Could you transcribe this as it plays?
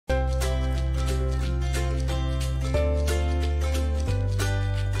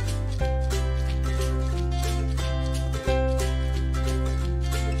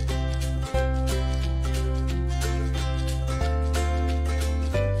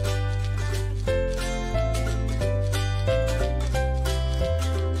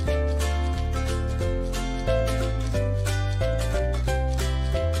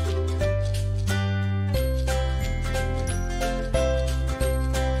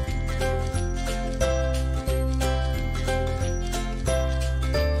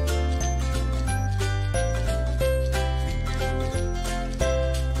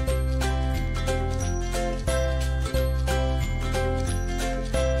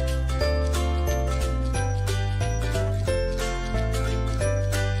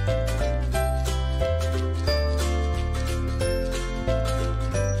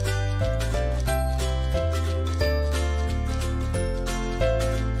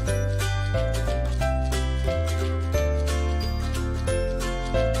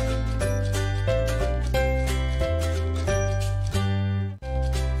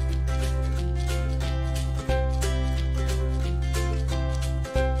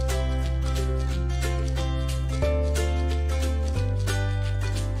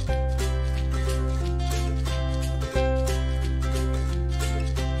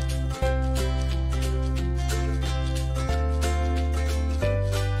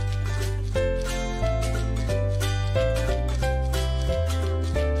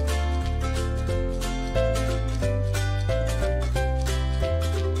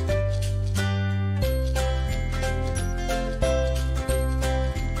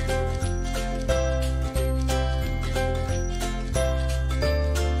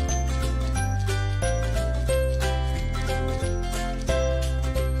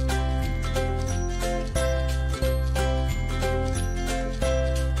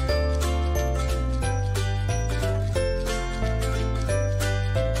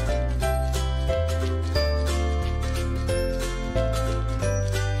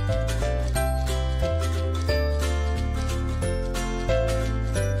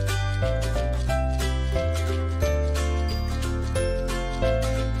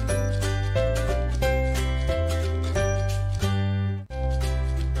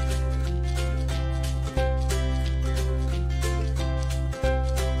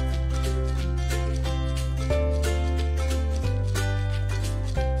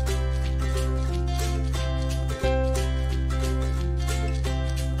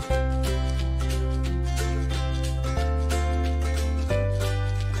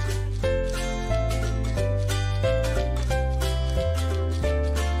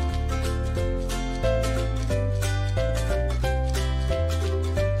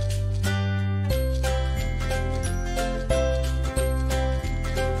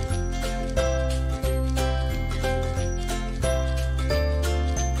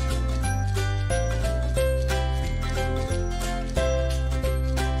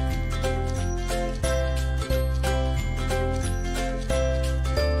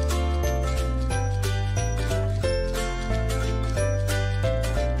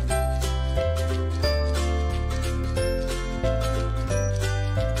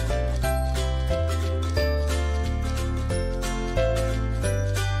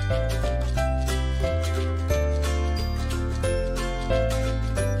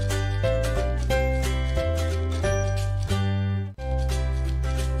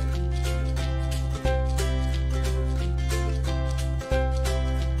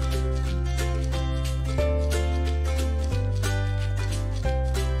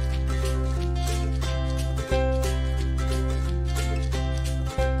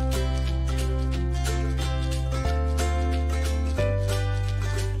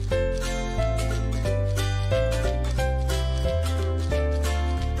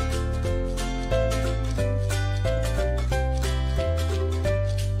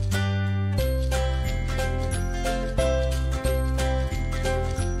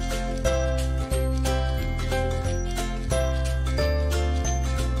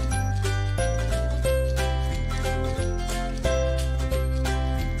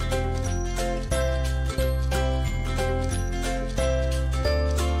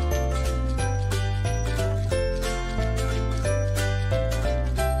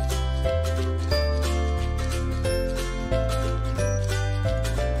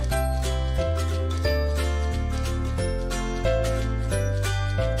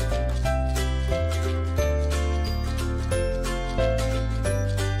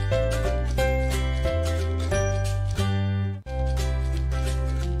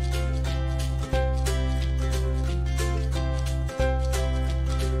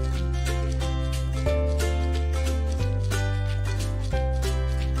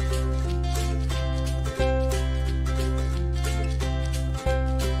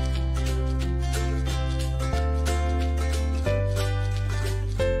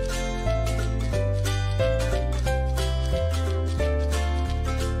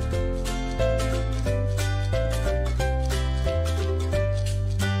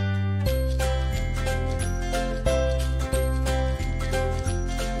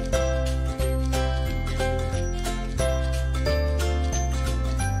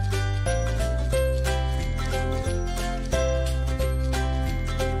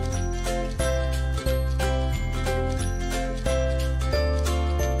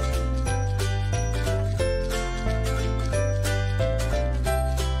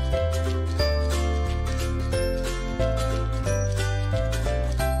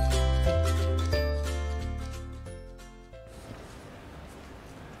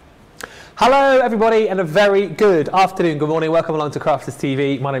Hello everybody and a very good afternoon, good morning, welcome along to Crafters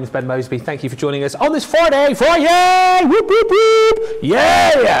TV. My name is Ben Moseby, thank you for joining us on this Friday, whoop whoop whoop,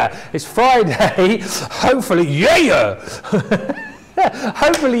 yeah, it's Friday, hopefully,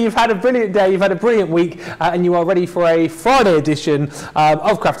 hopefully you've had a brilliant day, you've had a brilliant week, and you are ready for a Friday edition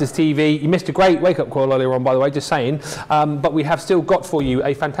of Crafters TV. You missed a great wake-up call earlier on, by the way, just saying, but we have still got for you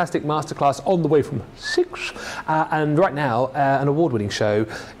a fantastic masterclass on the way from 6, and right now, an award-winning show.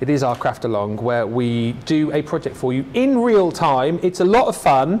 It is our Craft Along, where we do a project for you in real time. It's a lot of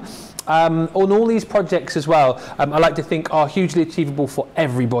fun. On all these projects as well, I like to think are hugely achievable for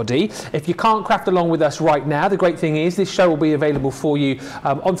everybody. If you can't craft along with us right now, the great thing is this show will be available for you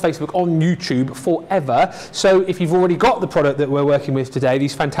on Facebook, on YouTube forever. So if you've already got the product that we're working with today,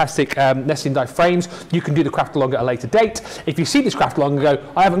 these fantastic nesting die frames, you can do the craft along at a later date. If you see this craft along and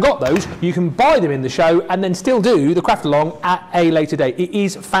go, I haven't got those, you can buy them in the show and then still do the craft along at a later date. It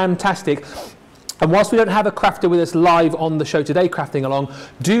is fantastic. And whilst we don't have a crafter with us live on the show today, crafting along,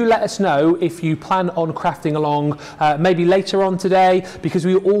 do let us know if you plan on crafting along maybe later on today, because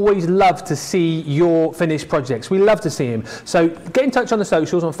we always love to see your finished projects. We love to see them. So get in touch on the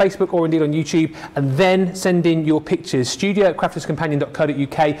socials, on Facebook or indeed on YouTube, and then send in your pictures.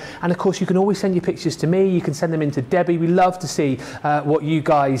 studio@crafterscompanion.co.uk. And of course, you can always send your pictures to me. You can send them in to Debbie. We love to see what you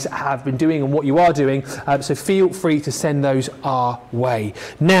guys have been doing and what you are doing. So feel free to send those our way.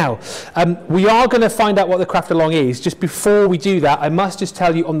 Now, we are going to find out what the craft along is. Just before we do that, I must just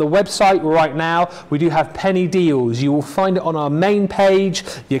tell you on the website right now we do have penny deals. You will find it on our main page.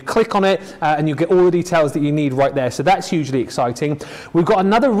 You click on it and you get all the details that you need right there, so that's hugely exciting. We've got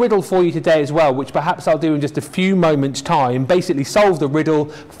another riddle for you today as well, which perhaps I'll do in just a few moments time. Basically solve the riddle,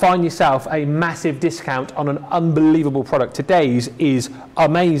 find yourself a massive discount on an unbelievable product. Today's is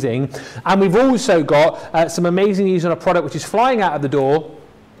amazing. And we've also got some amazing news on a product which is flying out of the door,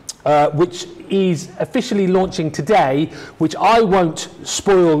 which is officially launching today, which I won't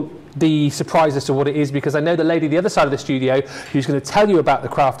spoil the surprise as to what it is, because I know the lady the other side of the studio who's going to tell you about the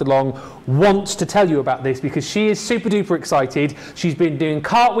craft along wants to tell you about this, because she is super duper excited. She's been doing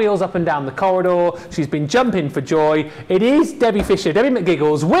cartwheels up and down the corridor, she's been jumping for joy. It is Debbie Fisher, Debbie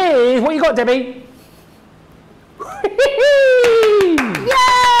McGiggles with, what you got, Debbie?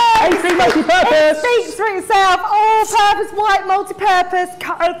 A3 multi-purpose! It speaks for itself, all-purpose white multi-purpose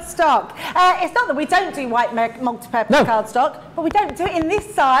cardstock. It's not that we don't do white multi-purpose cardstock, but we don't do it in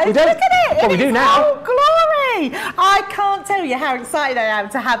this size. Look at it! Well, we do now. Oh, glory! I can't tell you how excited I am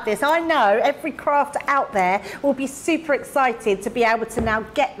to have this. I know every crafter out there will be super excited to be able to now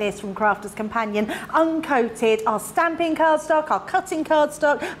get this from Crafters Companion, uncoated, our stamping cardstock, our cutting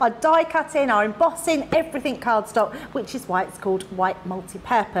cardstock, our die cutting, our embossing, everything cardstock, which is why it's called white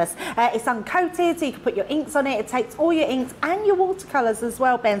multi-purpose. It's uncoated, so you can put your inks on it. It takes all your inks and your watercolours as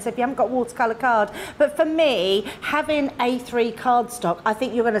well, Ben, so if you haven't got watercolour card. But for me, having A3 cardstock, I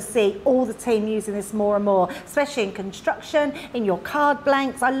think you're going to see all the team using this more and more, especially in construction, in your card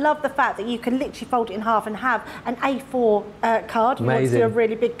blanks. I love the fact that you can literally fold it in half and have an A4 card. If you want to do a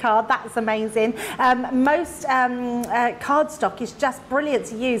really big card, that's amazing. Most cardstock is just brilliant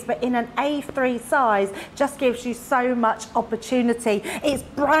to use, but in an A3 size just gives you so much opportunity. It's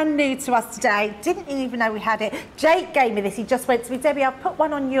brand new to us today, didn't even know we had it. Jake gave me this. He just went to me, Debbie, I've put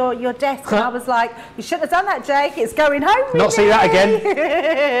one on your desk, and I was like, you shouldn't have done that, Jake, it's going home with Not see that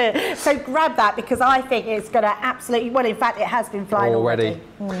again. So grab that, because I think it's going to absolutely, well, in fact it has been flying already.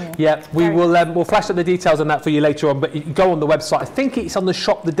 Yeah, we will we'll flash up the details on that for you later on, but you can go on the website. I think it's on the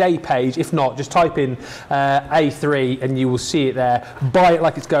Shop the Day page. If not, just type in A3 and you will see it there. Buy it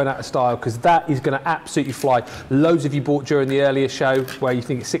like it's going out of style, because that is going to absolutely fly. Loads of you bought during the earlier show where you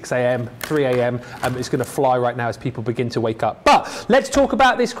think it's 6 AM, 3 AM, it's going to fly right now as people begin to wake up. But let's talk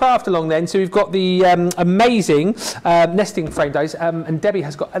about this craft along then. So we've got the amazing nesting frame dies, and Debbie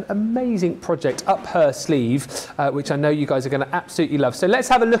has got an amazing project up her sleeve, which I know you guys are going to absolutely love. So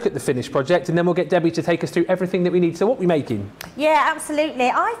let's have a look at the finished project, and then we'll get Debbie to take us through everything that we need. So what are we making? Yeah, absolutely.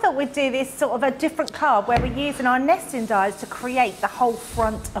 I thought we'd do this sort of a different card where we're using our nesting dies to create the whole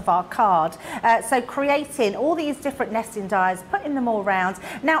front of our card. So creating all these different nesting dies, putting them all around.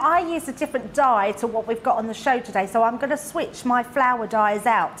 Now I use a different die to what we've got on the show today, so I'm going to switch my flower dies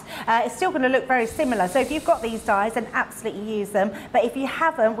out. It's still going to look very similar, so if you've got these dies, then absolutely use them. But if you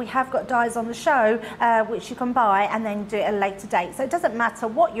haven't, we have got dies on the show which you can buy and then do it at a later date. So it doesn't matter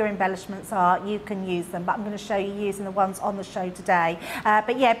what your embellishments are, you can use them, but I'm going to show you using the ones on the show today.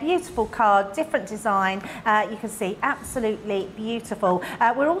 But yeah, beautiful card, different design. You can see absolutely beautiful.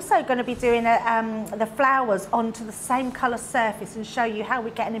 We're also going to be doing the flowers onto the same colour surface and show you how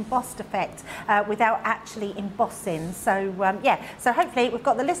we get an embossed effect without actually embossing. So yeah, so hopefully we've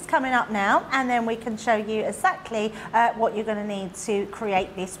got the list coming up now, and then we can show you exactly what you're going to need to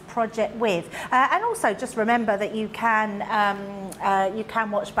create this project with. And also just remember that you can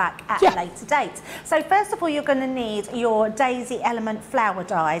watch back at a later date. So first of all, you're going to need your daisy element flower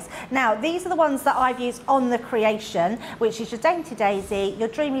dies. Now these are the ones that I've used on the creation, which is your dainty daisy, your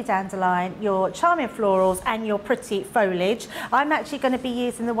dreamy dandelion, your charming florals, and your pretty foliage. I'm actually going to be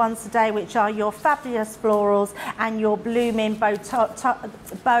using the ones today which are your fabulous florals and your blooming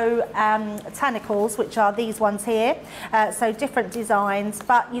botanicals, which are these ones here. So different designs,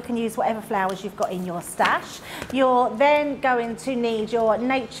 but you can use whatever flowers you've got in your stash. You're then going to need your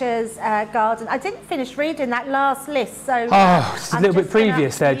Nature's Garden. I didn't finish reading that last list, so it's a little bit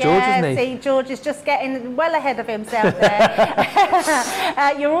previous there, George, isn't he? See, George is just getting well ahead of himself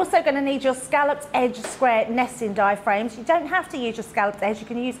there. You're also going to need your scalloped edge square nesting die frames. You don't have to use your scalloped edge, you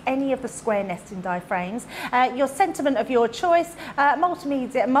can use any of the square nesting die frames. Your sentiment of your choice,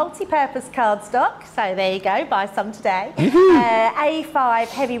 multi-purpose cardstock, so there you go, buy some today. A5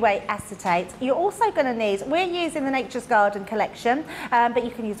 heavyweight acetate. You're also going to need, we're using the Nature's Garden collection, but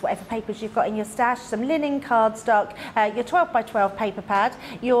you can use whatever papers you've got in your stash, some linen cardstock, your 12 by 12 paper pad,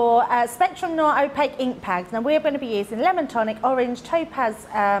 your Spectrum Noir opaque ink pads. Now we're going to be using lemon tonic, orange, topaz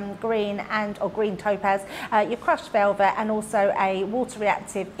green or green topaz, your crushed velvet, and also a water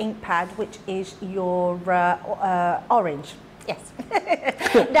reactive ink pad, which is your orange. Yes.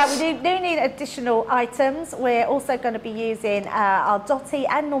 Now we do need additional items. We're also going to be using our dotty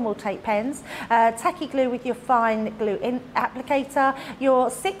and normal tape pens, tacky glue with your fine glue applicator,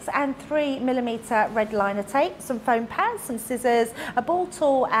 your 6 and 3mm red liner tape, some foam pads, some scissors, a ball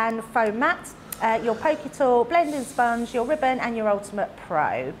tool and foam mat, your pokey tool, blending sponge, your ribbon, and your Ultimate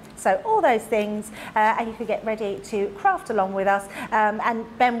Pro. So all those things, and you can get ready to craft along with us, and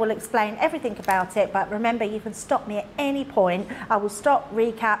Ben will explain everything about it, but remember, you can stop me at any point. I will stop,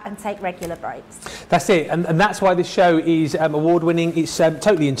 recap, and take regular breaks. That's it, and that's why this show is award-winning. It's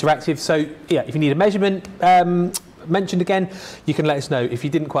totally interactive, so yeah, if you need a measurement mentioned again, you can let us know. If you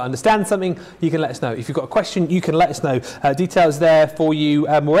didn't quite understand something, you can let us know. If you've got a question, you can let us know. Details there for you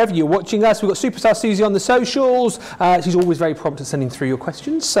wherever you're watching us. We've got Superstar Susie on the socials. She's always very prompt at sending through your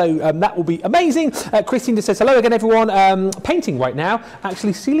questions, so that will be amazing. Christine just says, hello again everyone. Painting right now,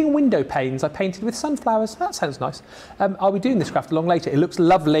 actually sealing window panes I painted with sunflowers. That sounds nice. I'll be doing this craft along later. It looks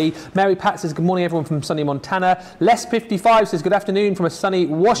lovely. Mary Pat says, good morning everyone from sunny Montana. Les55 says, good afternoon from a sunny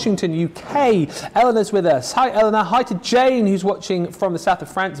Washington, UK. Eleanor's with us. Hi Eleanor. Hi to Jane, who's watching from the south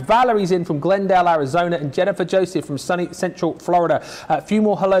of France. Valerie's in from Glendale, Arizona, and Jennifer Joseph from sunny Central Florida. A few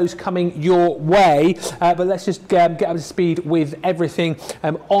more hellos coming your way, but let's just get up to speed with everything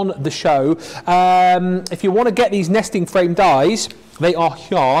on the show. If you want to get these nesting frame dies, they are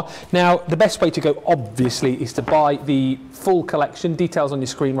here. Now, the best way to go, obviously, is to buy the full collection. Details on your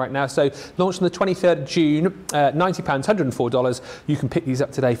screen right now. So, launched on the 23rd of June, £90, $104. You can pick these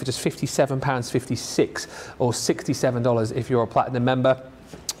up today for just £57.56 or $67 if you're a Platinum member.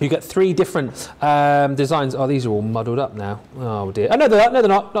 You get 3 different designs. Oh, these are all muddled up now. Oh dear. Oh, no, they're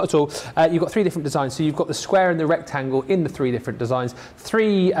not at all. You've got 3 different designs. So you've got the square and the rectangle in the 3 different designs.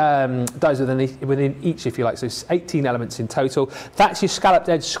 3 dies within each, if you like. So 18 elements in total. That's your scalloped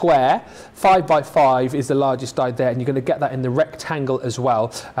edge square. 5 by 5 is the largest die there, and you're going to get that in the rectangle as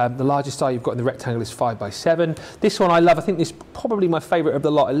well. The largest die you've got in the rectangle is 5 by 7. This one I love. I think this is probably my favourite of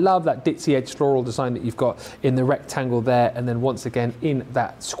the lot. I love that ditzy edge floral design that you've got in the rectangle there, and then once again in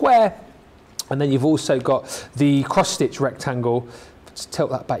that square. And then you've also got the cross-stitch rectangle. Just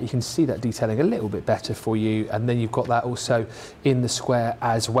tilt that back, you can see that detailing a little bit better for you, and then you've got that also in the square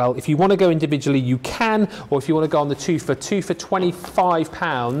as well. If you want to go individually, you can, or if you want to go on the 2 for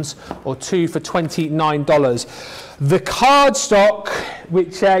 £25 or 2 for $29. The cardstock,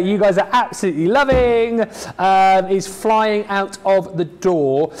 which you guys are absolutely loving, is flying out of the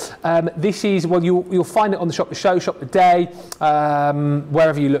door. This is, well, you'll find it on the Shop the Show, Shop the Day,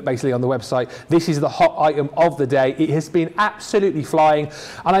 wherever you look basically on the website. This is the hot item of the day. It has been absolutely flying,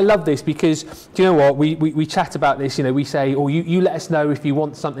 and I love this because, do you know what, we chat about this, you know, we say, oh, you let us know if you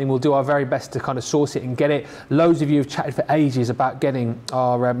want something, we'll do our very best to kind of source it and get it. Loads of you have chatted for ages about getting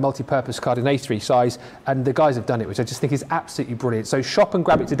our multi-purpose card in A3 size, and the guys have done it, which I just think is absolutely brilliant. So shop and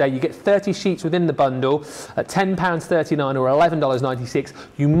grab it today. You get 30 sheets within the bundle at £10.39 or $11.96.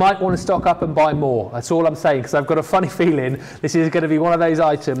 You might want to stock up and buy more. That's all I'm saying, because I've got a funny feeling this is going to be one of those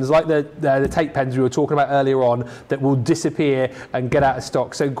items like the tape pens we were talking about earlier on that will disappear and get out of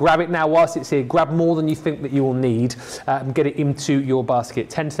stock. So grab it now whilst it's here. Grab more than you think that you will need and get it into your basket.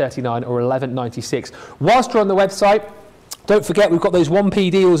 $10.39 or $11.96. Whilst you're on the website, Don't forget, we've got those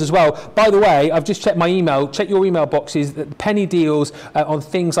 1p deals as well. By the way, I've just checked my email. Check your email boxes. The penny deals on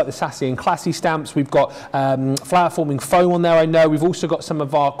things like the Sassy and Classy stamps. We've got flower forming foam on there, I know. We've also got some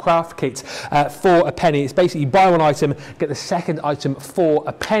of our craft kits for a penny. It's basically buy one item, get the second item for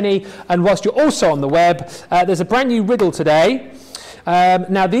a penny. And whilst you're also on the web, there's a brand new riddle today.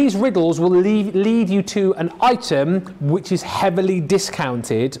 Now these riddles will lead you to an item which is heavily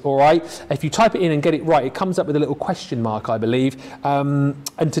discounted, all right? If you type it in and get it right, it comes up with a little question mark, I believe. And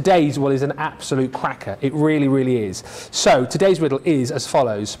today's one is an absolute cracker. It really, really is. So today's riddle is as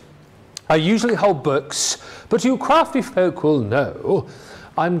follows. I usually hold books, but you crafty folk will know.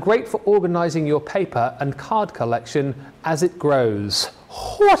 I'm great for organising your paper and card collection as it grows.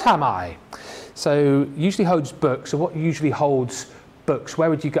 What am I? So usually holds books. So what usually holds books? Where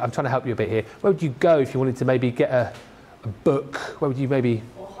would you go? I'm trying to help you a bit here. Where would you go if you wanted to maybe get a book? Where would you maybe?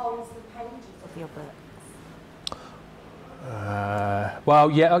 Or holds the pages of your books.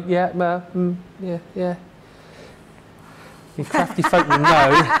 Well, yeah. You crafty folk will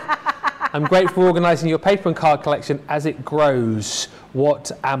know. I'm great for organising your paper and card collection as it grows.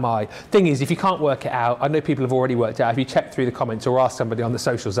 What am I? Thing is, if you can't work it out, I know people have already worked it out. If you check through the comments or ask somebody on the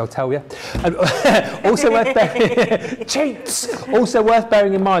socials, they'll tell you. Also worth cheats. Also worth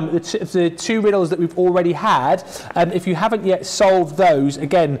bearing in mind that the two riddles that we've already had. If you haven't yet solved those,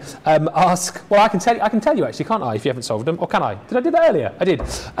 again, ask. Well, I can tell you actually, can't I? If you haven't solved them, or can I? Did I do that earlier? I did.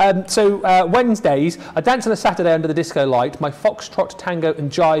 So Wednesdays, I dance on a Saturday under the disco light. My foxtrot, tango, and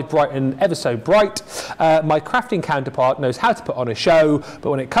jive brighten ever so bright. My crafting counterpart knows how to put on a show. But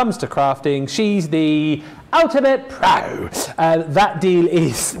when it comes to crafting, she's the ultimate pro. That deal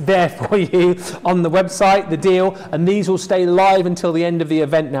is there for you on the website, the deal, and these will stay live until the end of the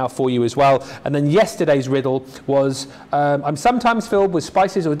event now for you as well. And then yesterday's riddle was, I'm sometimes filled with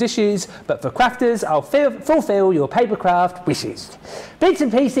spices or dishes, but for crafters, I'll fulfill your papercraft wishes. Bits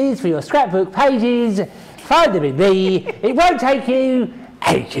and pieces for your scrapbook pages, find them in me, it won't take you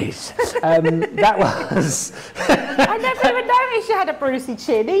ages. That was... I never even noticed you had a Brucey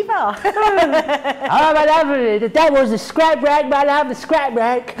chin either. That was the scrap rack, man. I have the scrap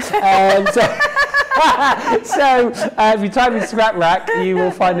rack. So if you type in scrap rack, you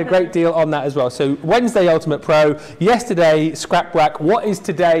will find a great deal on that as well. So Wednesday Ultimate Pro, yesterday scrap rack. What is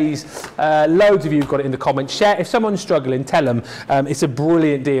today's? Loads of you have got it in the comments. Share. If someone's struggling, tell them it's a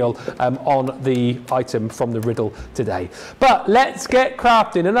brilliant deal on the item from the riddle today. But let's get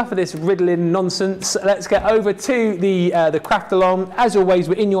crafting. Enough of this riddling nonsense. Let's get over to the craft along. As always,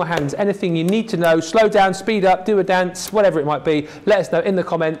 we're in your hands. Anything you need to know, slow down, speed up, do a dance, whatever it might be, let us know in the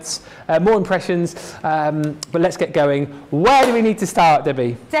comments. More impressions. But let's get going. Where do we need to start,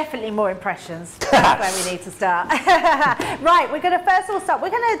 Debbie? Definitely more impressions. That's where we need to start. Right, we're going to first of all start. We're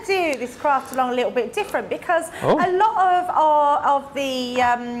going to do this craft along a little bit different because a lot of the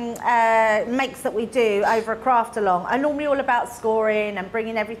makes that we do over a craft along are normally all about scoring and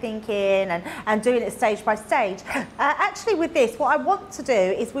bringing everything in and doing it stage by stage. Actually, with this, what I want to do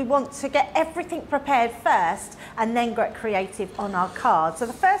is we want to get everything prepared first and then get creative on our card. So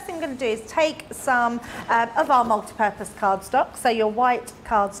the first thing I'm going to do is take some of our multi-purpose cardstock, so your white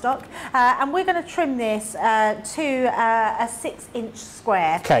cardstock, and we're going to trim this to a 6-inch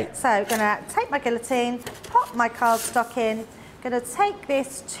square. Okay. So I'm going to take my guillotine, pop my cardstock in, going to take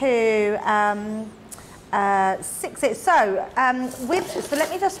this to 6 inches. So, so let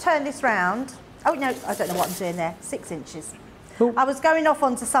me just turn this round. Oh no, I don't know what I'm doing there. 6 inches. Ooh. I was going off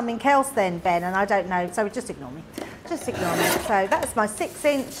onto something else then, Ben, and I don't know, so just ignore me. Just ignore me. So that's my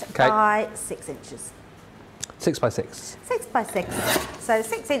 6-inch by 6 inches. 6 by 6. 6 by 6. So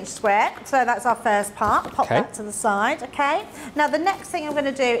 6-inch square. So that's our first part. Pop that to the side. Okay. Now the next thing I'm going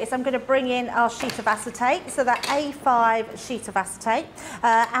to do is I'm going to bring in our sheet of acetate. So that A5 sheet of acetate,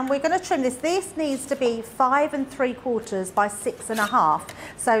 and we're going to trim this. This needs to be 5 3/4 by 6 1/2.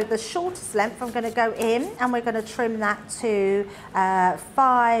 So the shortest length, I'm going to go in and we're going to trim that to 5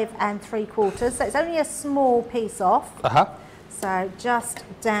 3/4. So it's only a small piece off. So just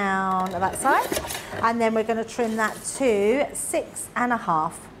down that side, and then we're going to trim that to 6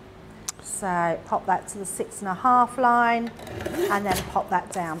 1/2. So pop that to the 6 1/2 line, and then pop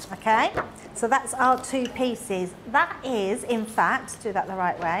that down. Okay. So that's our two pieces. That is, in fact, do that the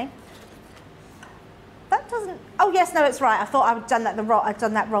right way. That doesn't, oh yes, no, it's right. I thought I'd done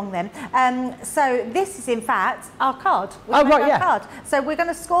that wrong then. So this is in fact our card. Card. So we're going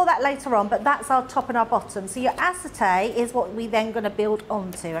to score that later on, but that's our top and our bottom. So your acetate is what we then going to build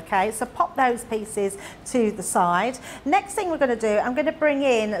onto, okay? So pop those pieces to the side. Next thing we're going to do, I'm going to bring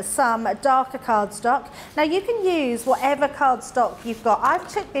in some darker cardstock. Now you can use whatever cardstock you've got. I've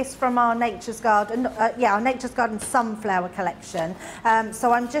took this from our Nature's Garden, our Nature's Garden sunflower collection.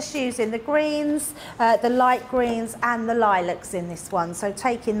 So I'm just using the greens, the light greens and the lilacs in this one. So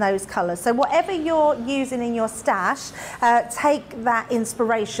taking those colours. So whatever you're using in your stash, take that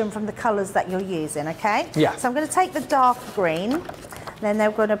inspiration from the colours that you're using, okay? Yeah. So I'm going to take the dark green. Then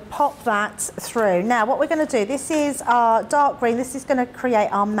they're going to pop that through. Now what we're going to do, this is our dark green, this is going to create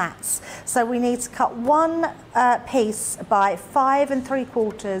our mats. So we need to cut one piece by 5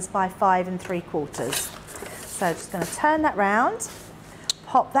 3/4 by 5 3/4. So just going to turn that round,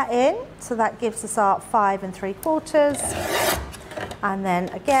 pop that in, so that gives us our 5 3/4. And then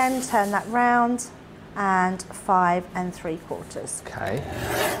again, turn that round and 5 3/4. Okay.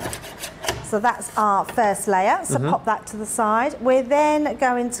 So that's our first layer, so pop that to the side. We're then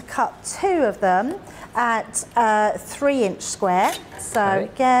going to cut 2 of them at 3-inch square. So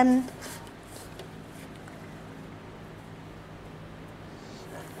again,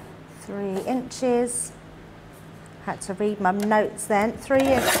 three inches. Had to read my notes then. 3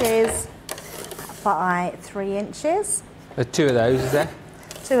 inches by 3 inches. There's 2 of those, is there?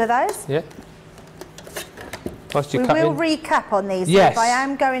 2 of those? Yeah. We will recap on these. Yes. If I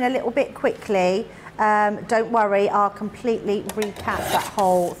am going a little bit quickly, don't worry, I'll completely recap that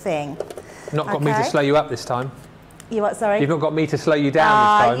whole thing. Not got me to slow you up this time. You what, sorry? You've not got me to slow you down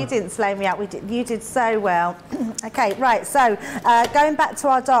this time. You didn't slow me up. You did so well. Okay, right, so going back to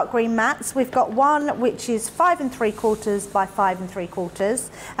our dark green mats, we've got one which is 5 3/4 by 5 3/4,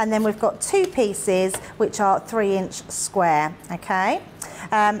 and then we've got 2 pieces which are 3-inch square, okay?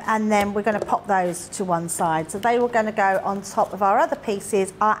 And then we're going to pop those to one side. So they were going to go on top of our other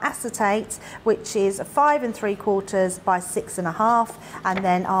pieces, our acetate, which is 5 3/4 by 6 1/2, and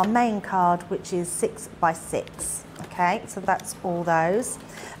then our main card, which is 6 by 6. Okay, so that's all those.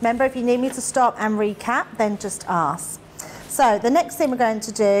 Remember, if you need me to stop and recap, then just ask. So the next thing we're going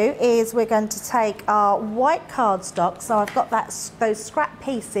to do is we're going to take our white cardstock. So I've got those scrap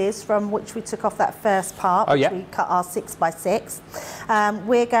pieces from which we took off that first part, which we cut our 6 by 6.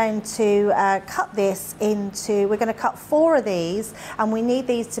 We're going to cut this into, we're going to cut 4 of these, and we need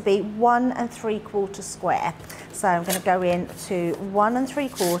these to be 1 3/4 square. So I'm going to go in to 1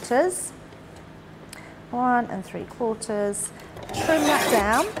 3/4. 1 3/4, trim that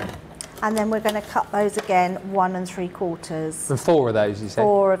down, and then we're going to cut those again 1 3/4. And 4 of those, you said?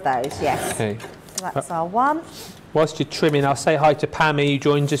 4 of those, yes. Okay. So that's our one. Whilst you're trimming, I'll say hi to Pammy, who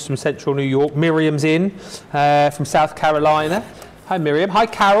joins us from Central New York. Miriam's in from South Carolina. Hi Miriam. Hi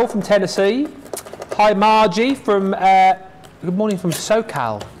Carol from Tennessee. Hi Margie from, good morning from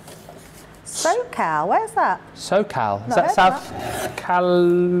SoCal. SoCal, where's that? SoCal. Is that South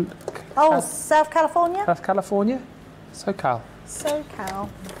Cal? Oh, South California? South California? SoCal. SoCal.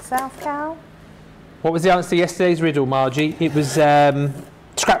 South Cal? What was the answer to yesterday's riddle, Margie? It was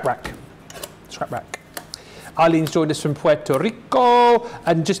scrap rack. Scrap rack. Eileen's joined us from Puerto Rico,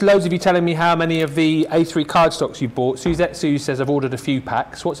 and just loads of you telling me how many of the A3 cardstocks you bought. Suzette Sue says I've ordered a few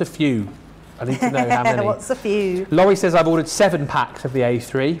packs. What's a few? I need to know how many. What's a few? Laurie says I've ordered 7 packs of the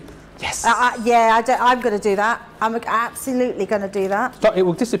A3. Yes. Yeah, I'm going to do that. I'm absolutely going to do that. It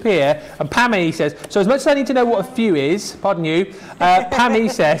will disappear. And Pammy says, so as much as I need to know what a few is, pardon you, Pammy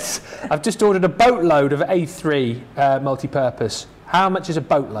says, I've just ordered a boatload of A3 multi-purpose. How much is a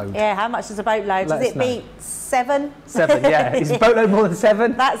boatload? Yeah, how much is a boatload? Does it beat 7? 7, yeah. Is a boatload more than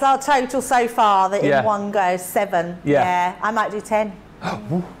 7? That's our total so far, that in one go, 7. Yeah. I might do 10.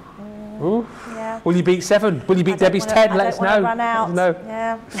 Ooh. Yeah. Will you beat 7? Will you beat Debbie's 10? Let us know. Run out. No.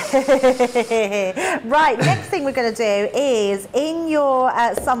 Yeah. Right, next thing we're going to do is in your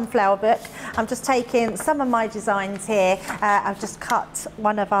sunflower book, I'm just taking some of my designs here. I've just cut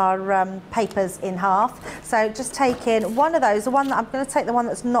one of our papers in half. So just taking one of those, I'm going to take the one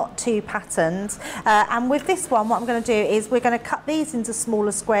that's not too patterned. And with this one, what I'm going to do is we're going to cut these into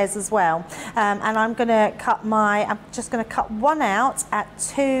smaller squares as well. And I'm just going to cut one out at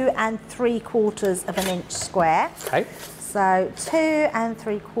 2 3/4 of an inch square. Okay. So 2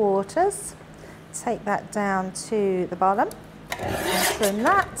 3/4. Take that down to the bottom. Trim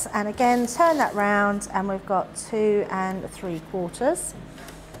that, and again turn that round, and we've got 2 3/4.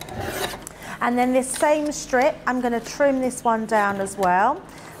 And then this same strip, I'm going to trim this one down as well.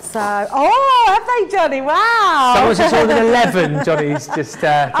 So, have they, Johnny? Wow. Someone just ordered 11, Johnny's just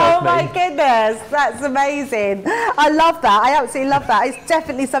told Oh me. my goodness, that's amazing. I love that. I absolutely love that. It's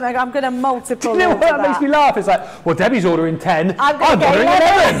definitely something I'm going to multiple. You know what that makes me laugh? It's like, well, Debbie's ordering 10. I'm ordering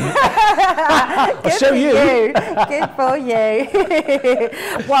 11. I'll show you. Good for you.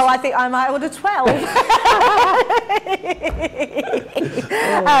 Well, I think I might order 12.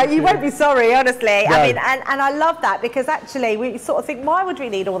 You won't be sorry, honestly. No. I mean, and I love that because actually we sort of think, why would we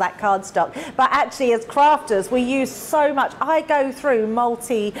need all that cardstock? But actually, as crafters, we use so much. I go through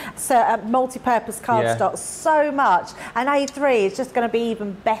multi-purpose cardstock so much, and A3 is just going to be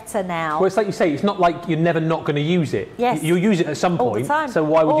even better now. Well, it's like you say, it's not like you're never not going to use it. Yes. You'll use it at some point. All the time. So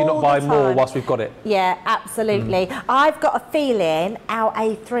why would you not buy more whilst we've got it? Yeah, absolutely. I've got a feeling our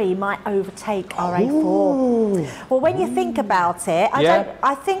A3 might overtake our A4. Well, when you think about it,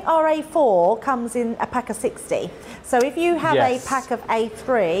 I think our A4 comes in a pack of 60. So if you have a pack of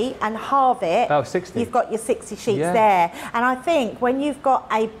A3 and halve it, 60. You've got your 60 sheets there. And I think when you've got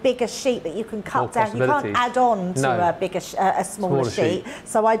a bigger sheet that you can cut down, you can't add on to a smaller sheet.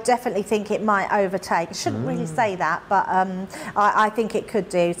 So I definitely think it might overtake. I shouldn't really say that, but I think it could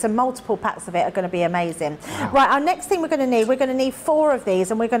do. So multiple packs of it are going to be amazing. Wow. Right, our next thing we're going to need 4 of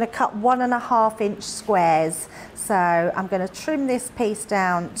these, and we're going to cut 1.5-inch squares. So I'm going to trim this piece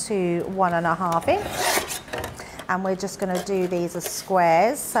down to 1.5 inch. And we're just going to do these as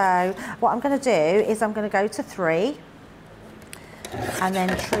squares. So what I'm going to do is I'm going to go to 3 and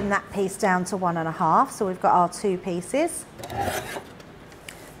then trim that piece down to 1.5. So we've got our 2 pieces,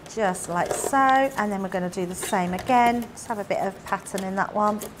 just like so. And then we're going to do the same again. Let's have a bit of pattern in that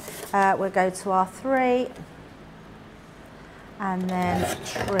one. We'll go to our 3 and then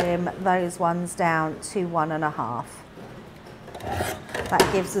trim those ones down to 1.5.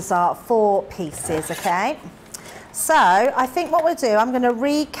 That gives us our 4 pieces, okay? So I think what we'll do, I'm going to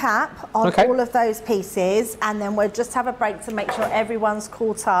recap on all of those pieces, and then we'll just have a break to make sure everyone's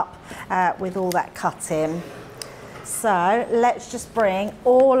caught up with all that cutting. So let's just bring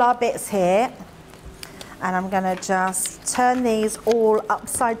all our bits here, and I'm going to just turn these all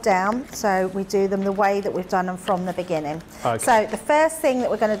upside down so we do them the way that we've done them from the beginning. Okay. So the first thing that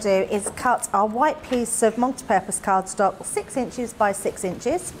we're going to do is cut our white piece of multi-purpose cardstock 6 inches by 6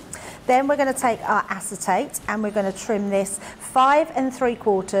 inches. Then we're going to take our acetate and we're going to trim this 5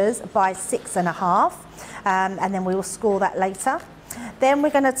 3/4 by 6.5, and then we will score that later. Then we're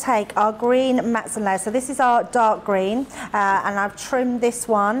going to take our green mats and layers. So this is our dark green, and I've trimmed this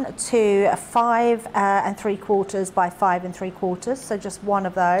one to 5 3/4 by 5 3/4, so just one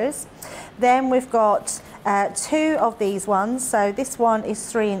of those. Then we've got 2 of these ones. So this one is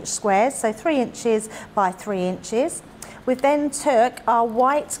 3-inch squares, so 3 inches by 3 inches. We've then took our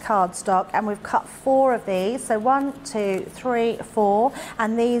white cardstock and we've cut 4 of these. So 1, 2, 3, 4,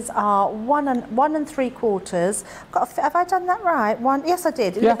 and these are 1 3/4. Have I done that right? Yes, I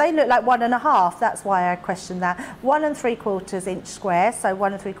did. Yeah. They look like 1.5. That's why I questioned that. 1 3/4 inch square. So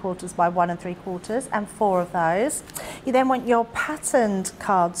 1 3/4 by 1 3/4, and 4 of those. You then want your patterned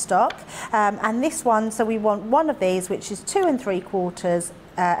cardstock, and this one. So we want 1 of these, which is 2 3/4.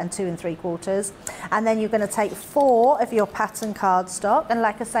 And 2 3/4, and then you're going to take 4 of your pattern cardstock, and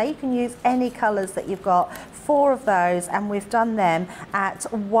like I say, you can use any colours that you've got. 4 of those, and we've done them at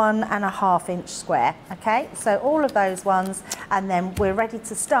 1.5-inch square. Okay, so all of those ones, and then we're ready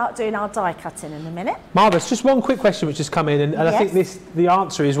to start doing our die cutting in a minute. Marvellous. Just one quick question which has come in, and I think the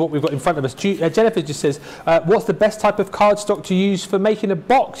answer is what we've got in front of us. Jennifer just says, what's the best type of cardstock to use for making a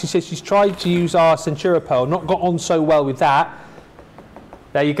box? She says she's tried to use our Centura Pearl, not got on so well with that.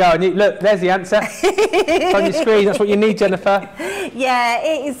 There you go. And look, there's the answer. It's on your screen. That's what you need, Jennifer. Yeah,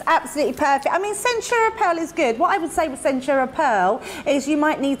 it is absolutely perfect. I mean, Centura Pearl is good. What I would say with Centura Pearl is you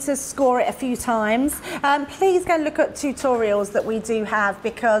might need to score it a few times. Please go look at tutorials that we do have,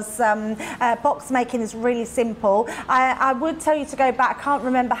 because box making is really simple. I would tell you to go back. I can't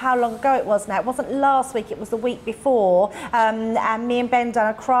remember how long ago it was now. It wasn't last week, it was the week before. And me and Ben done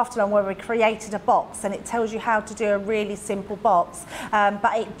a craft along where we created a box, and it tells you how to do a really simple box.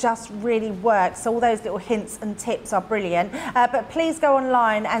 But it just really works. So all those little hints and tips are brilliant. But please go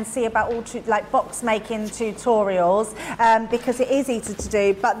online and see about all box making tutorials, because it is easy to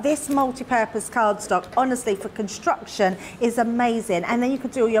do. But this multi-purpose cardstock, honestly, for construction is amazing. And then you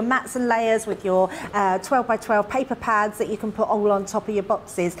can do all your mats and layers with your 12 by 12 paper pads that you can put all on top of your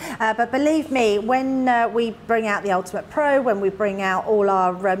boxes. But believe me, when we bring out the Ultimate Pro, when we bring out all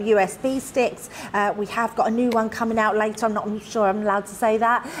our USB sticks, we have got a new one coming out later. I'm not sure I'm allowed to say say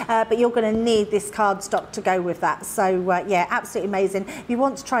that, but you're going to need this cardstock to go with that. So yeah, absolutely amazing. If you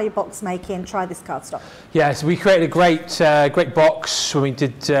want to try your box making, try this cardstock. Yeah, so we created a great box when we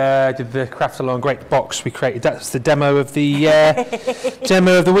did the craft along. Great box we created. That's the demo of the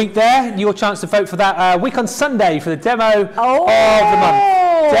demo of the week there. Your chance to vote for that week on Sunday for the demo of the month.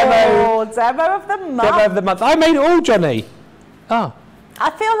 Demo of the month. Demo of the month. I made it all, Johnny. Oh. I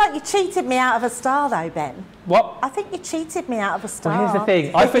feel like you cheated me out of a star though, Ben. What? I think you cheated me out of a star. Well, here's the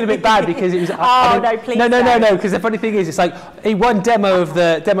thing. I feel a bit bad because it was. No, please. No. Because the funny thing is, it's like he won demo of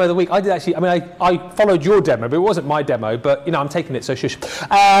the week. I did actually. I mean, I followed your demo, but it wasn't my demo. But you know, I'm taking it. So shush.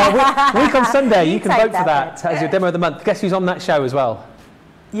 Week on Sunday, you can vote for that as your demo of the month. Guess who's on that show as well?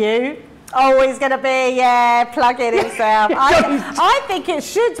 You. Oh, he's going to be, plugging himself. I think it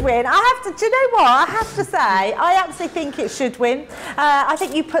should win. I have to, do you know what? I have to say, I absolutely think it should win. I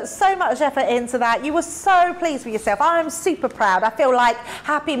think you put so much effort into that. You were so pleased with yourself. I'm super proud. I feel like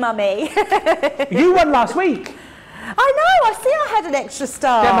happy mummy. You won last week. I know, I see I had an extra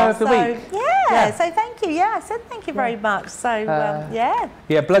star. Demo of the week. Yeah, so thank you. Yeah, I said thank you very much. So, yeah.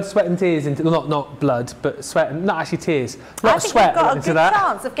 Yeah, blood, sweat and tears into, well, not blood, but sweat and, not actually tears. A lot of sweat I think you've got a good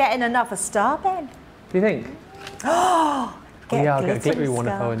chance of getting another star, Ben. Do you think? Oh, yeah, I'll get a glittery one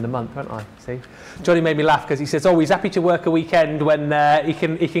if I win the month, won't I? See? Johnny made me laugh because he says, oh, he's happy to work a weekend when he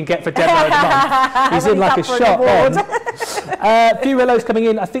can get for demo of the month. He's in like a shot then. Few hellos coming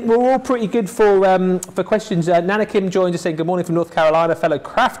in. I think we're all pretty good for questions. Nana Kim joined us saying, good morning from North Carolina, fellow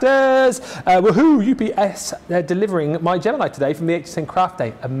crafters. Woohoo, UPS, they're delivering my Gemini today from the HSN Craft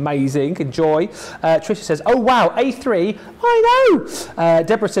Day. Amazing, enjoy. Trisha says, oh wow, A3, I know.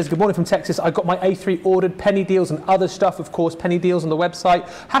 Deborah says, good morning from Texas. I got my A3 ordered, penny deals and other stuff, of course, penny deals on the website.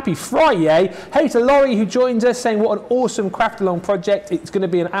 Happy Friday. Hey to Laurie who joins us saying what an awesome craft along project. It's going to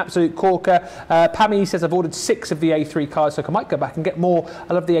be an absolute corker. Pammy says I've ordered 6 of the A3 cards, so I might go back and get more.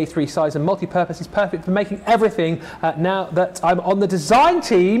 I love the A3 size and multi-purpose is perfect for making everything. Now that I'm on the design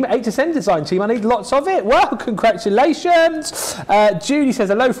team, HSN design team, I need lots of it. Well, congratulations. Judy says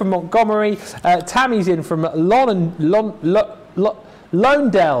hello from Montgomery. Tammy's in from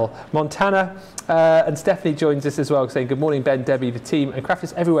Londell, Montana. And Stephanie joins us as well, saying good morning Ben, Debbie, the team and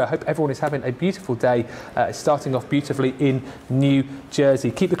crafters everywhere. I hope everyone is having a beautiful day. Starting off beautifully in New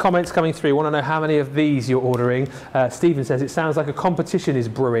Jersey. Keep the comments coming through. I want to know how many of these you're ordering. Stephen says it sounds like a competition is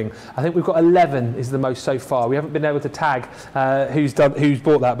brewing. I think we've got 11 is the most so far. We haven't been able to tag who's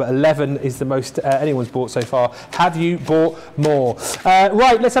bought that, but 11 is the most anyone's bought so far. Have you bought more?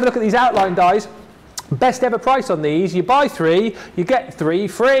 Right, let's have a look at these outline dies. Best ever price on these, you buy 3, you get 3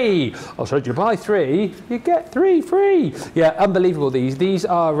 free. Oh, sorry, you buy 3, you get 3 free. Yeah, unbelievable these. These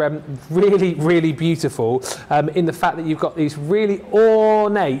are really, really beautiful in the fact that you've got these really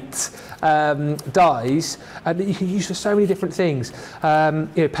ornate dies that you can use for so many different things. You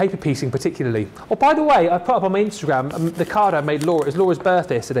know, paper piecing particularly. Oh, by the way, I put up on my Instagram the card I made Laura. It was Laura's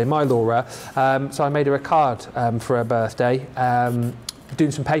birthday yesterday, my Laura. So I made her a card for her birthday.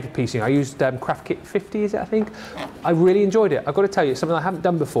 Doing some paper piecing. I used Craft Kit 50, is it, I think? I really enjoyed it. I've got to tell you, it's something I haven't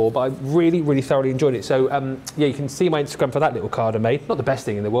done before, but I really, really thoroughly enjoyed it. So, yeah, you can see my Instagram for that little card I made. Not the best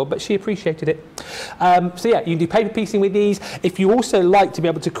thing in the world, but she appreciated it. So, yeah, you can do paper piecing with these. If you also like to be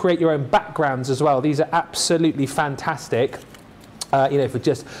able to create your own backgrounds as well, these are absolutely fantastic. You know, for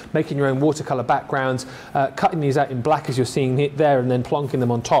just making your own watercolour backgrounds, cutting these out in black as you're seeing it there and then plonking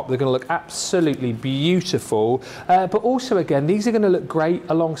them on top. They're going to look absolutely beautiful. But also, again, these are going to look great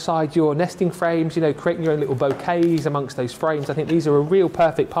alongside your nesting frames, you know, creating your own little bouquets amongst those frames. I think these are a real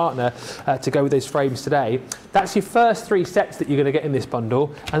perfect partner to go with those frames today. That's your first 3 sets that you're going to get in this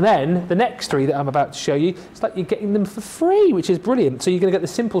bundle. And then the next 3 that I'm about to show you, it's like you're getting them for free, which is brilliant. So you're going to get the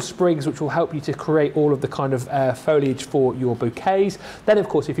simple sprigs, which will help you to create all of the kind of foliage for your bouquets. Then, of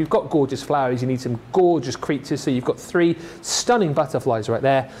course, if you've got gorgeous flowers, you need some gorgeous creatures. So you've got 3 stunning butterflies right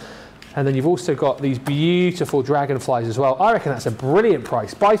there. And then you've also got these beautiful dragonflies as well. I reckon that's a brilliant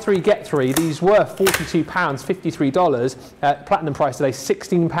price. Buy 3, get 3. These were £42, $53. Platinum price today,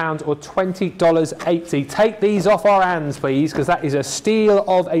 £16 or $20.80. Take these off our hands, please, because that is a steal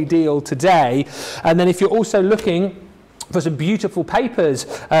of a deal today. And then if you're also looking for some beautiful papers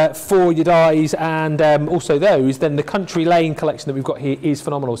for your dies and also those, then the Country Lane collection that we've got here is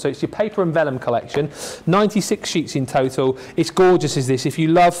phenomenal. So it's your paper and vellum collection, 96 sheets in total. It's gorgeous as this. If you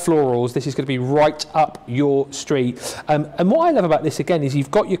love florals, this is going to be right up your street. And what I love about this again is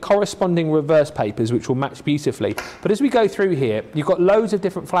you've got your corresponding reverse papers which will match beautifully. But as we go through here, you've got loads of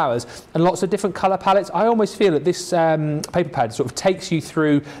different flowers and lots of different colour palettes. I almost feel that this paper pad sort of takes you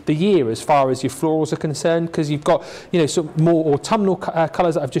through the year as far as your florals are concerned, because you've got, you know, sort sort of more autumnal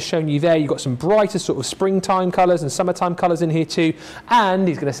colours that I've just shown you there. You've got some brighter sort of springtime colours and summertime colours in here too. And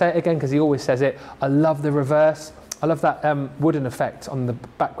he's going to say it again because he always says it, I love the reverse. I love that wooden effect on the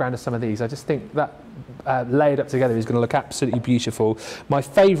background of some of these. I just think that layered up together is going to look absolutely beautiful. My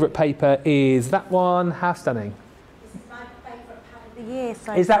favourite paper is that one. How stunning. This is my favourite pad of the year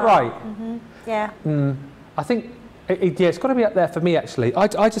so Is that far. right? Mm-hmm. Yeah. I think, yeah, it's got to be up there for me actually.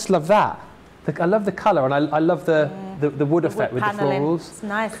 I just love that. I love the colour and I love the wood effect with paneling. the florals. It's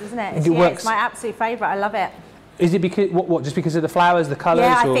nice, isn't it? It's my absolute favourite. I love it. Is it because, what, just because of the flowers, the colours?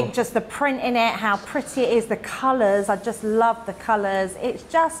 Yeah, I think just the print in it, how pretty it is, the colours. I just love the colours.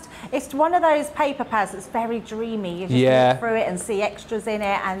 It's one of those paper pads that's very dreamy. You just look through it and see extras in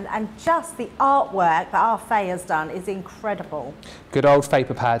it, and just the artwork that our Faye has done is incredible. Good old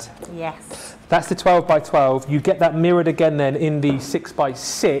paper pad. Yes. That's the 12 by 12. You get that mirrored again then in the 6 by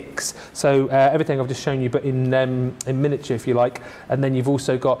 6. So everything I've just shown you, but in miniature, if you like. And then you've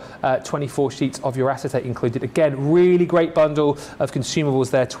also got 24 sheets of your acetate included. Again, really great bundle of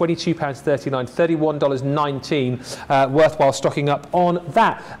consumables there. £22.39, $31.19. Worthwhile stocking up on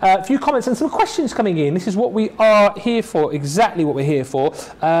that. A few comments and some questions coming in. This is what we are here for, exactly what we're here for.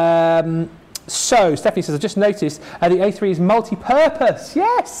 So, Stephanie says, I've just noticed the A3 is multi-purpose.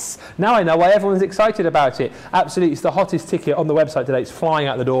 Yes! Now I know why everyone's excited about it. Absolutely, it's the hottest ticket on the website today. It's flying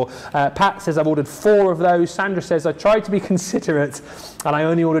out the door. Pat says, I've ordered 4 of those. Sandra says, I tried to be considerate and I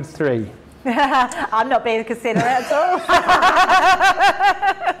only ordered 3. I'm not being considerate at all.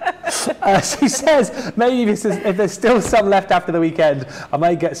 She says, maybe if there's still some left after the weekend, I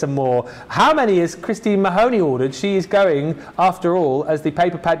may get some more. How many has Christine Mahoney ordered? She is going, after all, as the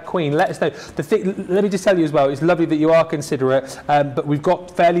paper pad queen. Let us know. Let me just tell you as well, it's lovely that you are considerate, but we've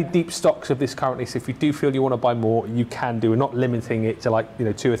got fairly deep stocks of this currently, so if you do feel you want to buy more, you can do. We're not limiting it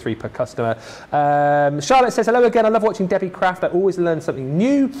to 2 or 3 per customer. Charlotte says, hello again, I love watching Debbie craft. I always learn something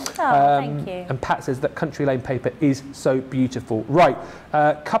new. Thank you. And Pat says that Country Lane paper is so beautiful. Right,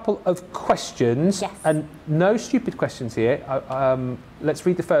 couple of questions, and no stupid questions here. Let's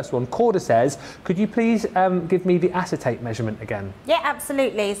read the first one. Corda says, could you please give me the acetate measurement again? Yeah,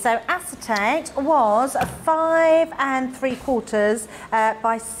 absolutely. So acetate was 5 3/4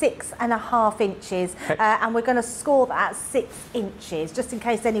 by 6.5 inches, and we're going to score that at 6 inches, just in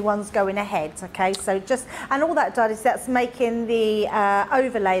case anyone's going ahead. Okay, so and all that does is that's making the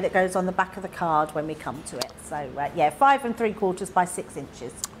overlay that goes on the back of the card when we come to it. So yeah, 5 3/4 by 6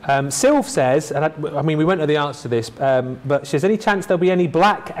 inches. Sylv says, and I mean we won't know the answer to this, but she says, any chance there'll be any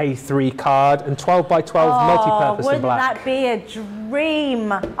black A3 card and 12 by 12 multi-purpose in black? Wouldn't that be a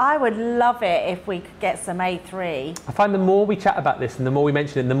dream? I would love it if we could get some A3. I find the more we chat about this and the more we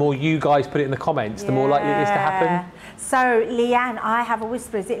mention it and the more you guys put it in the comments, the more likely it is to happen. So Leanne, I have a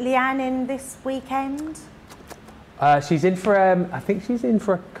whisper. Is it Leanne in this weekend? She's in for, I think she's in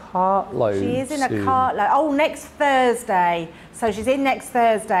for a cartload. She is in a cartload. Oh, next Thursday. So she's in next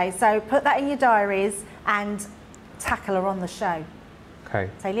Thursday. So put that in your diaries and tackle her on the show. Okay.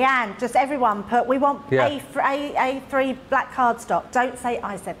 So Leanne, just everyone we want A3 black cardstock. Don't say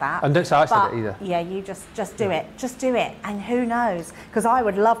I said that. And don't say I said it either. Yeah, you just do it. Just do it. And who knows? Because I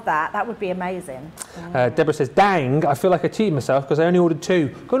would love that. That would be amazing. Deborah says, dang, I feel like I cheated myself because I only ordered 2.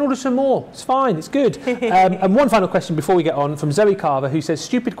 Go and order some more. It's fine. It's good. And one final question before we get on from Zoe Carver, who says,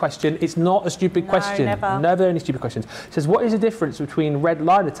 stupid question. It's not a stupid question. Never any stupid questions. Says, what is the difference between red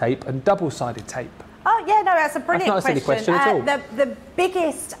liner tape and double-sided tape? Oh, yeah, no, that's a brilliant question. That's not a silly question at all. The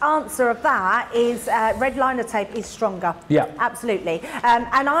biggggest answer of that is red liner tape is stronger. Yeah. Absolutely.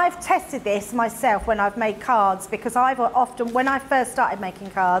 And I've tested this myself when I've made cards, because when I first started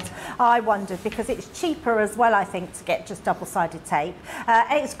making cards, I wondered, because it's cheaper as well, I think, to get just double-sided tape.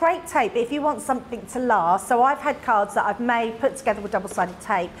 It's great tape if you want something to last. So I've had cards that I've put together with double-sided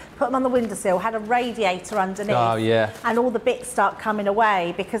tape, put them on the windowsill, had a radiator underneath. Oh, yeah. And all the bits start coming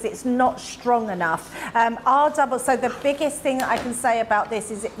away because it's not strong enough. So the biggest thing that I can say about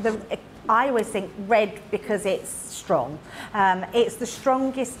this is I always think red because it's strong. It's the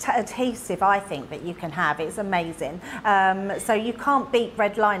strongest adhesive, I think, that you can have. It's amazing. So you can't beat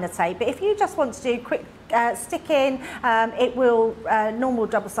red liner tape. But if you just want to do quick stick in, normal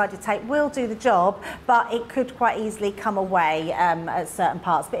double-sided tape will do the job, but it could quite easily come away at certain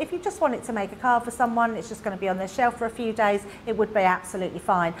parts. But if you just want it to make a card for someone, it's just going to be on their shelf for a few days, it would be absolutely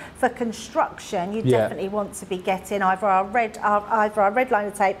fine. For construction, you definitely want to be getting either our red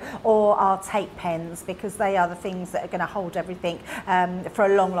liner tape or our tape pens, because they are the things that are going to hold everything for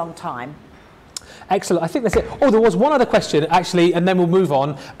a long, long time. Excellent. I think that's it. Oh, there was one other question, actually, and then we'll move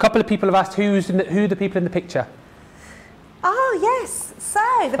on. A couple of people have asked who are the people in the picture? Oh, yes.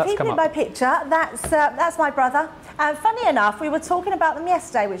 So, the people in my picture, that's my brother Funny enough, we were talking about them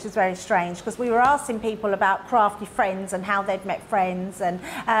yesterday, which was very strange because we were asking people about crafty friends and how they'd met friends. And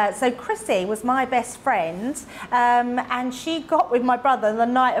so Chrissy was my best friend, and she got with my brother the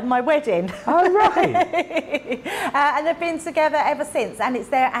night of my wedding. Oh, right. And they've been together ever since. And it's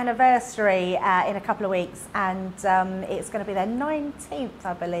their anniversary in a couple of weeks. And it's going to be their 19th,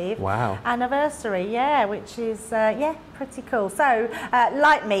 I believe. Wow. Anniversary, yeah, which is, yeah, pretty cool. So,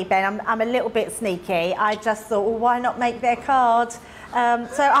 like me, Ben, I'm a little bit sneaky. I just thought, well, why not make their card?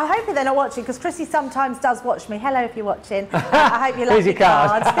 So I hope they're not watching, because Chrissy sometimes does watch me. Hello, if you're watching. I hope you like your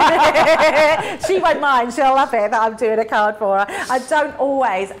card. She won't mind. She'll love it that I'm doing a card for her. I don't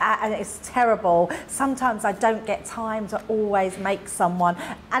always, and it's terrible, sometimes I don't get time to always make someone.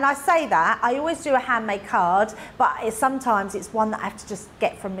 And I say that, I always do a handmade card, but sometimes it's one that I have to just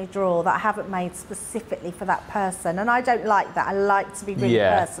get from my drawer that I haven't made specifically for that person. And I don't like that. I like to be really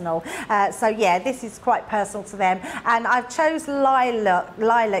personal. So yeah, this is quite personal to them. And I've chose lilac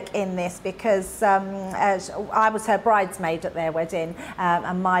in this because I was her bridesmaid at their wedding,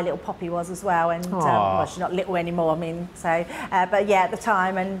 and my little Poppy was as well. And well, she's not little anymore, I mean, so but yeah, at the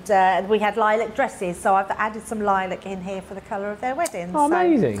time, and we had lilac dresses, so I've added some lilac in here for the colour of their wedding. Oh, so,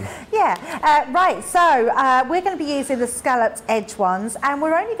 amazing. Yeah, right, so we're going to be using the scalloped edge ones, and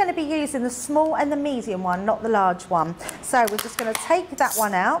we're only going to be using the small and the medium one, not the large one. So we're just going to take that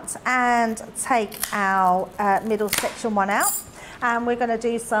one out and take our middle section one out. And we're going to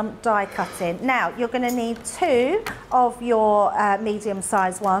do some die cutting. Now, you're going to need 2 of your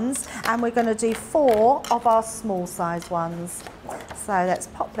medium-sized ones, and we're going to do 4 of our small-sized ones. So let's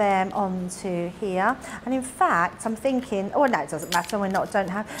pop them onto here. And in fact, I'm thinking, oh no, it doesn't matter.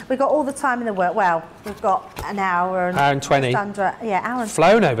 We've got all the time in the world. Well, we've got an hour and 20. Under, yeah, hour and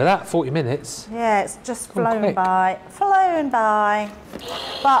flown over that, 40 minutes. Yeah, it's just flown by,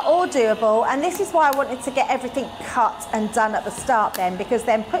 but all doable. And this is why I wanted to get everything cut and done at the start then, because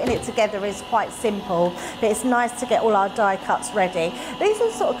then putting it together is quite simple, but it's nice to get all our die cuts ready. These are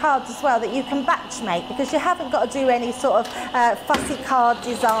the sort of cards as well that you can batch make, because you haven't got to do any sort of fussy card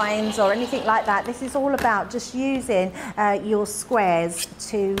designs or anything like that. This is all about just using your squares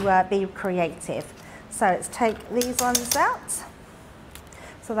to be creative. So let's take these ones out.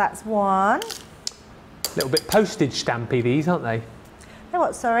 So that's one. A little bit postage stampy, these, aren't they? They're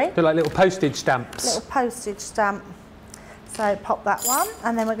what, sorry? They're like little postage stamps. Little postage stamp. So pop that one,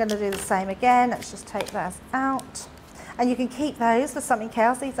 and then we're going to do the same again. Let's just take those out. And you can keep those for something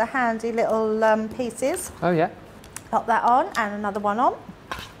else. These are handy little pieces. Oh, yeah. Pop that on, and another one on.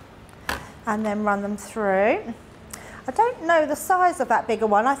 And then run them through. I don't know the size of that bigger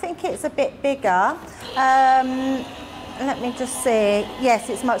one. I think it's a bit bigger. Let me just see. Yes,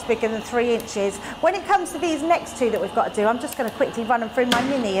 it's much bigger than 3 inches. When it comes to these next 2 that we've got to do, I'm just going to quickly run them through my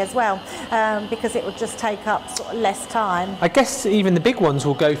mini as well, because it will just take up sort of less time. I guess even the big ones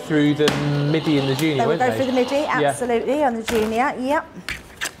will go through the midi and the junior, won't they? They will go through the midi, absolutely, yeah. And the junior, yep.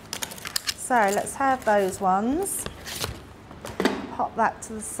 So let's have those ones. Pop that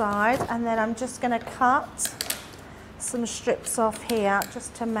to the side, and then I'm just going to cut some strips off here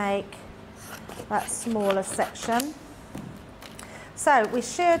just to make that smaller section. So we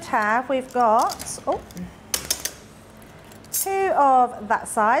should have, we've got 2 of that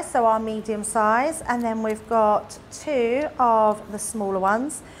size, so our medium size, and then we've got 2 of the smaller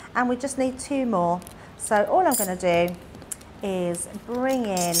ones, and we just need 2 more. So all I'm going to do is bring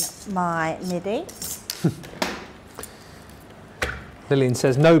in my midi. Lillian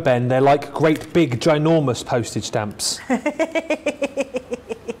says, no, Ben, they're like great big ginormous postage stamps.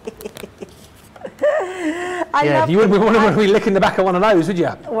 You wouldn't want to be licking the back of one of those, would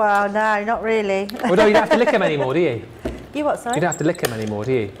you? Well, no, not really. Well, no, you don't have to lick them anymore, do you? You what, sorry? You don't have to lick them anymore,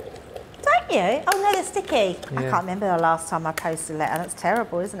 do you? Don't you? Oh no, they're sticky. Yeah. I can't remember the last time I posted a letter. That's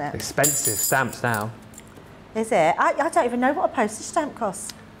terrible, isn't it? Expensive stamps now. Is it? I don't even know what a postage stamp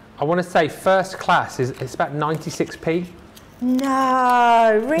costs. I want to say first class it's about 96p.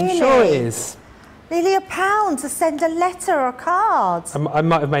 No, really? I'm sure it is. Nearly £1 to send a letter or a card. I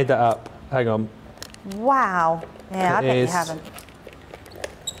might have made that up. Hang on. Wow. Yeah, I bet you haven't.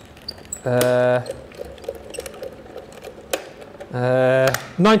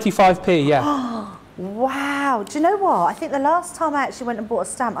 95p, yeah. Wow. Do you know what? I think the last time I actually went and bought a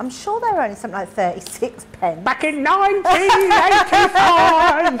stamp, I'm sure they were only something like 36 pence. Back in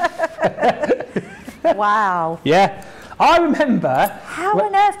 1985! Wow. Yeah. I remember... How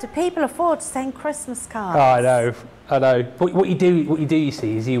on earth do people afford to send Christmas cards? Oh, I know. But what you do, you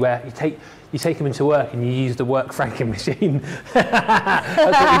see, is you take them into work and you use the work franking machine. That's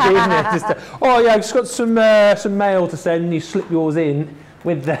what you do, isn't it? I've just got some mail to send. You slip yours in,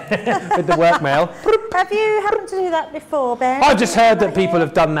 with the, with the work mail. Have you happened to do that before, Ben? I've just heard that people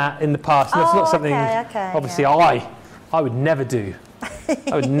have done that in the past, and it's not something, obviously, yeah. I would never do.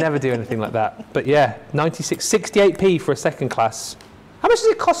 I would never do anything like that. But yeah, 68p for a second class. How much does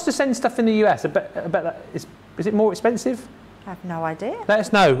it cost to send stuff in the US? I bet that is it more expensive? I have no idea. Let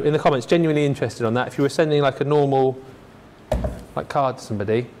us know in the comments. Genuinely interested on that. If you were sending like a normal card to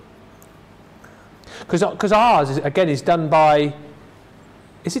somebody, because ours is done by.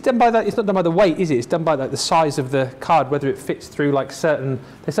 Is it done by that? It's not done by the weight, is it? It's done by like the size of the card, whether it fits through like certain.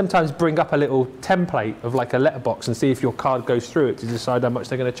 They sometimes bring up a little template of like a letterbox and see if your card goes through it to decide how much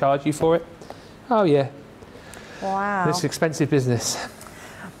they're going to charge you for it. Oh yeah. Wow. It's expensive business.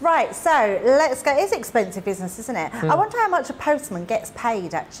 Right, so let's go. It's expensive business, isn't it? I wonder how much a postman gets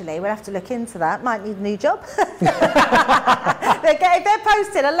paid, actually. We'll have to look into that. Might need a new job. If they're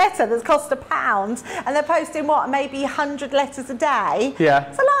posting a letter that's cost £1 and they're posting, what, maybe 100 letters a day? Yeah.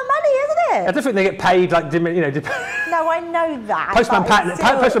 It's a lot of money, isn't it? I don't think they get paid, like, you know. No, I know that. Postman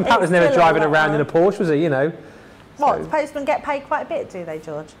Pat was never driving around in a Porsche, was he, you know? What, so. Postmen get paid quite a bit, do they,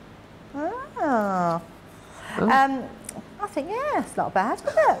 George? Oh. I think, yeah, it's not bad, is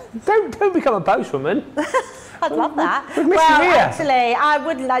it? Don't become a postwoman. I'd love that. Well, actually, I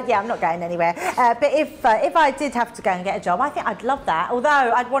wouldn't. Yeah, I'm not going anywhere. But if I did have to go and get a job, I think I'd love that. Although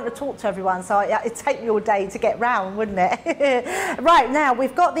I'd want to talk to everyone, so it'd take me all day to get round, wouldn't it? Right, now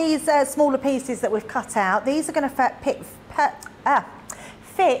we've got these smaller pieces that we've cut out. These are going to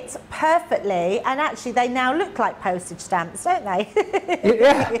fit perfectly, and actually they now look like postage stamps, don't they?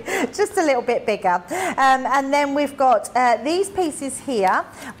 Yeah. Just a little bit bigger. And then we've got these pieces here,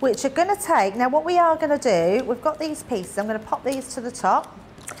 which are going to take, now what we are going to do, we've got these pieces, I'm going to pop these to the top.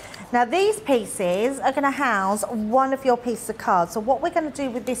 Now these pieces are going to house one of your pieces of cards. So what we're going to do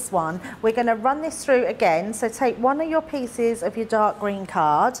with this one, we're going to run this through again. So take one of your pieces of your dark green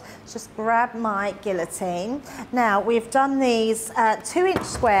card, just grab my guillotine. Now we've done these 2-inch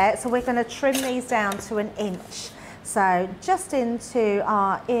square, so we're going to trim these down to 1 inch. So just into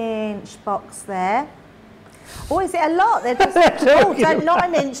our inch box there. Oh, is it a lot? They're just, not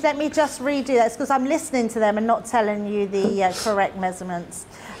 1 inch. Let me just redo that. It's because I'm listening to them and not telling you the correct measurements.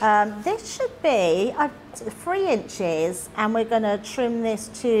 This should be 3 inches, and we're going to trim this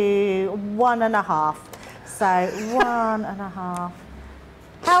to 1.5. So 1.5.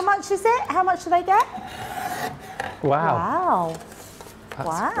 How much is it? How much do they get? Wow.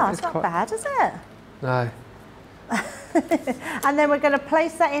 Wow. That's not bad, is it? No. And then we're going to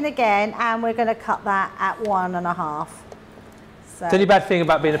place that in again, and we're going to cut that at 1.5. So. The only bad thing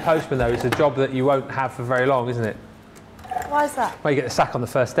about being a postman, though, is a job that you won't have for very long, isn't it? Why is that? Well, you get the sack on the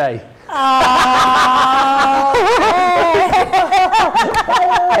first day. Oh,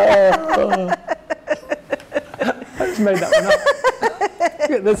 I just made that one up.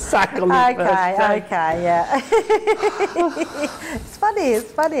 Get the sack on the first day. Okay, yeah.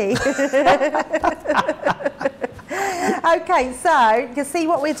 It's funny. Okay, so you can see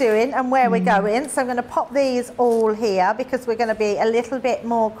what we're doing and where we're going. So I'm going to pop these all here because we're going to be a little bit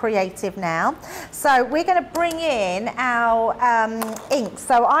more creative now. So we're going to bring in our inks.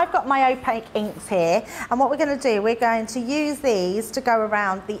 So I've got my opaque inks here, and what we're going to do, we're going to use these to go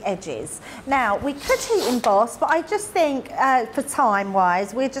around the edges. Now we could heat emboss, but I just think for time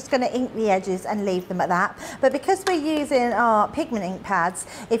wise, we're just going to ink the edges and leave them at that. But because we're using our pigment ink pads,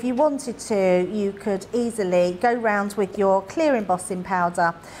 if you wanted to, you could easily go round with your clear embossing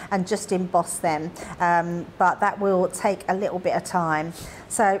powder and just emboss them, but that will take a little bit of time.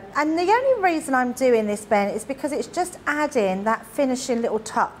 So, and the only reason I'm doing this, Ben, is because it's just adding that finishing little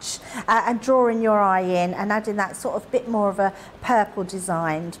touch and drawing your eye in and adding that sort of bit more of a purple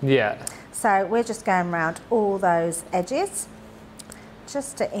design. Yeah. So we're just going around all those edges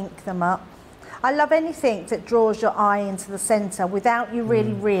just to ink them up. I love anything that draws your eye into the centre without you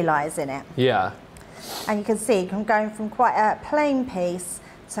really realising it. Yeah. And you can see I'm going from quite a plain piece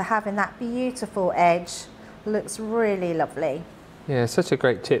to having that beautiful edge. Looks really lovely. Yeah, such a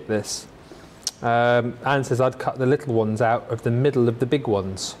great tip, this. Anne says I'd cut the little ones out of the middle of the big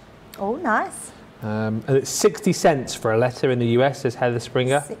ones. Oh, nice. And it's 60 cents for a letter in the US, says Heather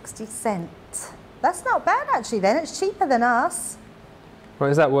Springer. 60 cents. That's not bad, actually, then. It's cheaper than us. What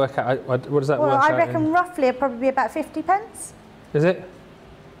does that work out? What does that work out? Well, I reckon roughly it'd probably be about 50 pence. Is it?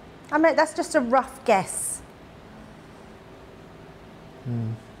 I mean, that's just a rough guess.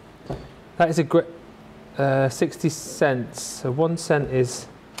 That is a great 60 cents. So 1 cent is,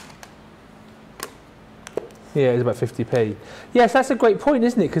 yeah, it's about 50p. Yes, that's a great point,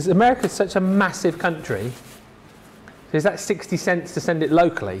 isn't it? Because America's such a massive country. Is that 60 cents to send it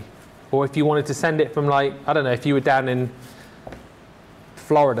locally? Or if you wanted to send it from, like, I don't know, if you were down in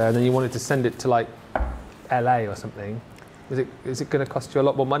Florida and then you wanted to send it to like LA or something, is it going to cost you a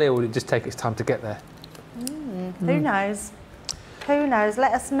lot more money, or will it just take its time to get there? Who knows? Who knows?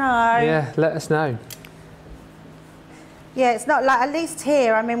 Let us know. Yeah, let us know. Yeah, it's not like, at least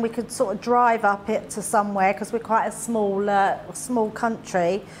here, I mean, we could sort of drive up it to somewhere because we're quite a small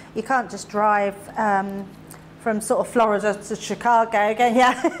country. You can't just drive from sort of Florida to Chicago again.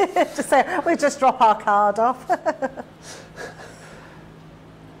 Yeah, just say, we just drop our card off.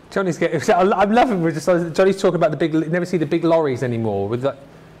 Johnny's getting. I'm loving. Johnny's talking about the big. Never see the big lorries anymore. With like,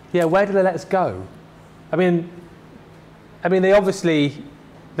 yeah, where do they let us go? I mean, they obviously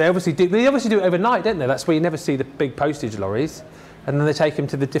do it overnight, don't they? That's where you never see the big postage lorries, and then they take them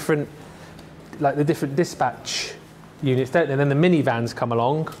to the different dispatch units, don't they? And then the minivans come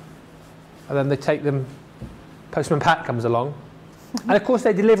along, and then they take them. Postman Pat comes along, and of course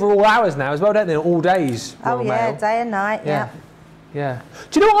they deliver all hours now as well, don't they? All days. Oh yeah, day and night. Yeah. Yeah.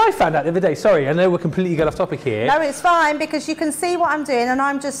 Do you know what I found out the other day? Sorry, I know we're completely going off topic here. No, it's fine because you can see what I'm doing and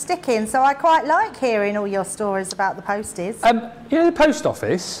I'm just sticking. So I quite like hearing all your stories about the posties. You know the post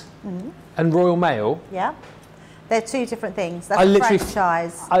office and Royal Mail? Yeah. They're two different things. That's a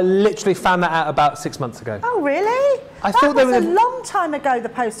franchise. I literally found that out about 6 months ago. Oh, really? I thought that was a long time ago the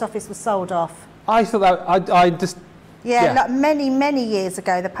post office was sold off. I thought that, I just... Yeah, like many years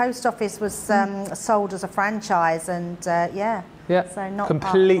ago, the post office was sold as a franchise, and yeah, so not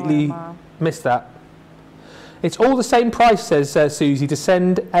completely missed that. It's all the same price, says Susie, to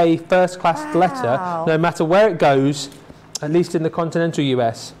send a first-class letter, no matter where it goes, at least in the continental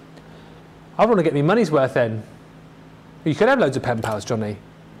US. I want to get me money's worth then. You could have loads of pen pals, Johnny.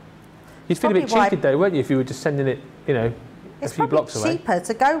 You'd feel a bit cheated though, wouldn't you, if you were just sending it, you know, a few blocks away. It's cheaper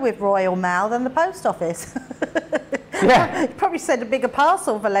to go with Royal Mail than the post office. Yeah. You'd probably send a bigger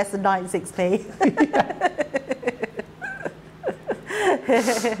parcel for less than 96p.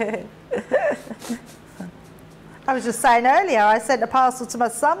 I was just saying earlier, I sent a parcel to my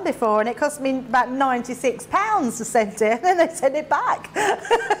son before and it cost me about £96 to send it, and then they sent it back.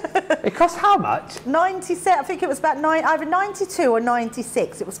 It cost how much? 97, I think it was about either 92 or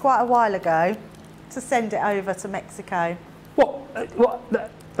 96. It was quite a while ago to send it over to Mexico. What?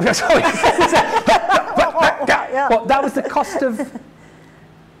 Sorry. What? That was the cost of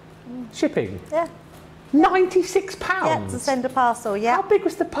shipping? Yeah. £96? Yeah, to send a parcel, yeah. How big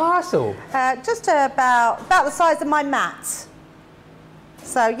was the parcel? Just about the size of my mat.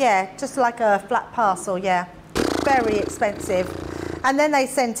 So, yeah, just like a flat parcel, yeah. Very expensive. And then they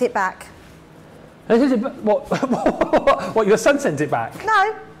sent it back. What, your son sent it back?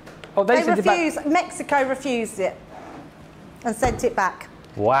 No. Oh, they sent refused. It back? Mexico refused it and sent it back.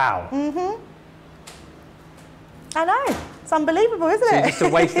 Wow. I know. It's unbelievable, isn't So it? just a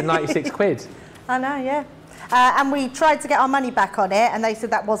waste of 96 quid. I know, yeah. And we tried to get our money back on it, and they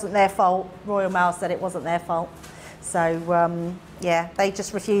said that wasn't their fault. Royal Mail said it wasn't their fault. So, yeah, they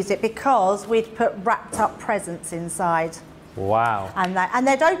just refused it because we'd put wrapped up presents inside. Wow. And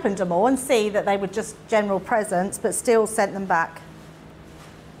they'd opened them all and see that they were just general presents, but still sent them back.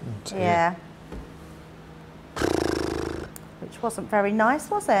 Oh, yeah. Which wasn't very nice,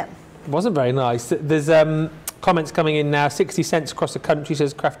 was it? It wasn't very nice. There's comments coming in now. 60 cents across the country,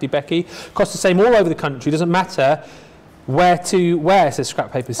 says Crafty Becky. Costs the same all over the country. Doesn't matter where to where, says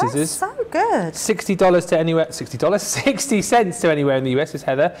Scrap Paper Scissors. That's so good. $60 to anywhere. $60? 60 cents to anywhere in the US, says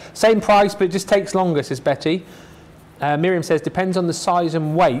Heather. Same price, but it just takes longer, says Betty. Miriam says, depends on the size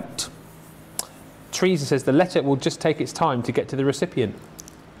and weight. Teresa says, the letter will just take its time to get to the recipient.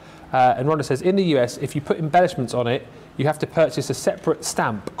 And Rhonda says, in the US, if you put embellishments on it, you have to purchase a separate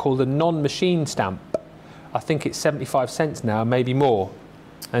stamp called a non-machine stamp. I think it's 75 cents now, maybe more.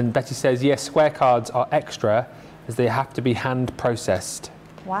 And Betty says, yes, square cards are extra as they have to be hand processed.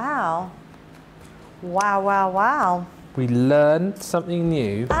 Wow. Wow, wow, wow. We learn something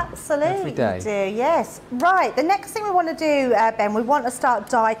new every day. Absolutely, do, yes. Right, the next thing we want to do, Ben, we want to start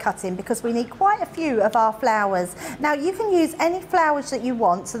die cutting because we need quite a few of our flowers. Now, you can use any flowers that you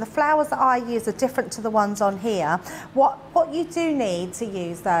want, so the flowers that I use are different to the ones on here. What you do need to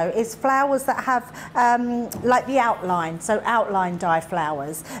use, though, is flowers that have, like the outline, so outline die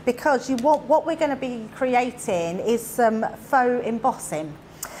flowers, because what we're going to be creating is some faux embossing.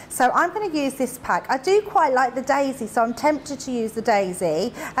 So I'm going to use this pack. I do quite like the daisy, so I'm tempted to use the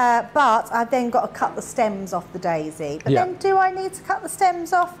daisy, but I've then got to cut the stems off the daisy. But then do I need to cut the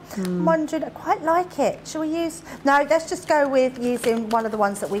stems off? I'm wondering, I quite like it. Shall we use? No, let's just go with using one of the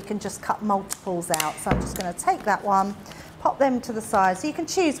ones that we can just cut multiples out. So I'm just going to take that one, pop them to the side. So you can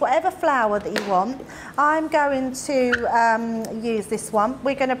choose whatever flower that you want. I'm going to use this one.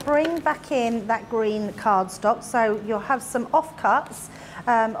 We're going to bring back in that green cardstock. So you'll have some offcuts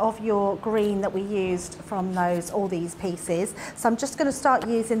of your green that we used from all these pieces. So I'm just going to start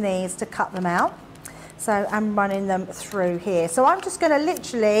using these to cut them out. So I'm running them through here. So I'm just going to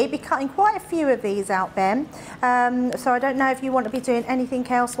literally be cutting quite a few of these out, Ben. So I don't know if you want to be doing anything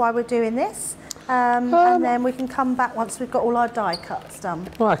else while we're doing this. And then we can come back once we've got all our die cuts done.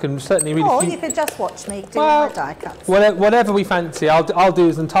 Well, I can certainly read Or you could just watch me doing my die cuts. Whatever we fancy, I'll do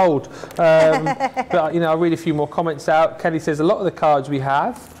as I'm told. But, you know, I'll read a few more comments out. Kelly says, a lot of the cards we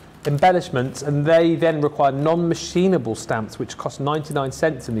have, embellishments, and they then require non-machinable stamps, which cost 99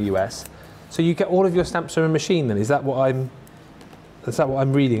 cents in the US. So you get all of your stamps from a machine then? Is that what I'm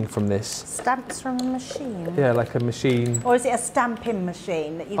reading from this? Stamps from a machine? Yeah, like a machine. Or is it a stamping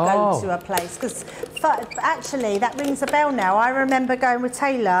machine that you go to a place? Because actually, that rings a bell now. I remember going with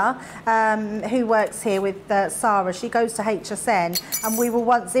Taylor, who works here with Sarah. She goes to HSN, and we were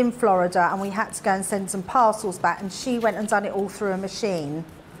once in Florida, and we had to go and send some parcels back, and she went and done it all through a machine.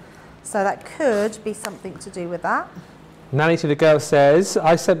 So that could be something to do with that. Nanny to the Girl says,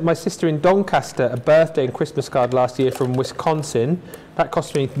 I sent my sister in Doncaster a birthday and Christmas card last year from Wisconsin. That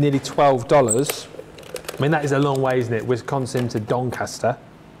cost me nearly $12. I mean, that is a long way, isn't it? Wisconsin to Doncaster.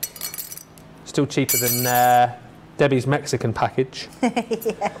 Still cheaper than Debbie's Mexican package.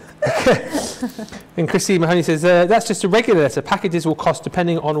 And Christine Mahoney says, that's just a regular letter. Packages will cost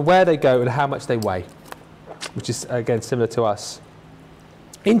depending on where they go and how much they weigh. Which is, again, similar to us.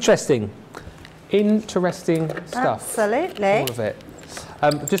 Interesting stuff. Absolutely. All of it.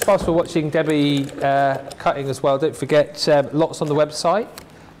 Just whilst we're watching Debbie cutting as well, don't forget lots on the website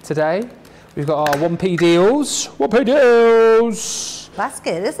today. We've got our 1p deals. 1p deals! That's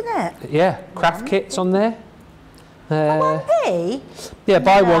good, isn't it? Yeah, craft kits on there. 1p? Yeah,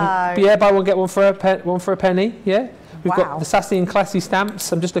 buy one. Yeah, buy one, get one for a penny. Yeah. We've got the Sassy and Classy stamps.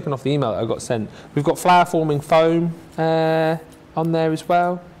 I'm just looking off the email that I got sent. We've got flower forming foam on there as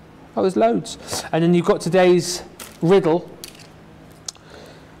well. Oh, there's loads. And then you've got today's riddle.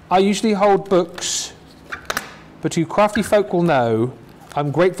 I usually hold books, but you crafty folk will know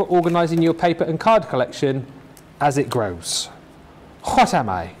I'm great for organising your paper and card collection as it grows. What am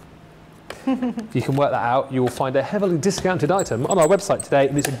I? If you can work that out, you will find a heavily discounted item on our website today,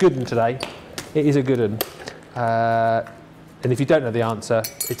 and it's a good one today. It is a good one. And if you don't know the answer,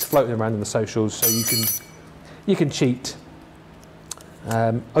 it's floating around in the socials, so you can cheat.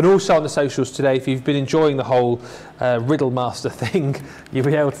 And also on the socials today, if you've been enjoying the whole Riddle Master thing, you'll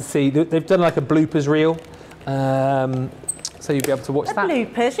be able to see they've done like a bloopers reel, so you'll be able to watch that.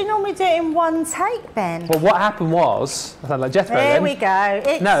 Bloopers? You normally do it in one take, Ben. Well, what happened was, I sound like Jethro there then. We go.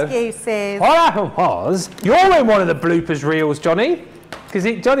 Excuses. No. What happened was, you're in one of the bloopers reels, Johnny, because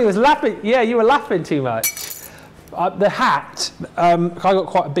Johnny was laughing. Yeah, you were laughing too much. The hat, I got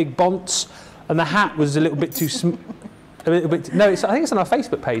quite a big bonce, and the hat was a little bit too no, I think it's on our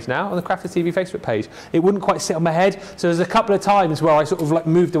Facebook page now, on the Crafty TV Facebook page. It wouldn't quite sit on my head, so there's a couple of times where I sort of like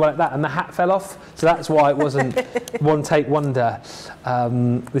moved away like that and the hat fell off, so that's why it wasn't one take wonder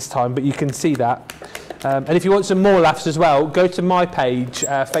this time, but you can see that. And if you want some more laughs as well, go to my page,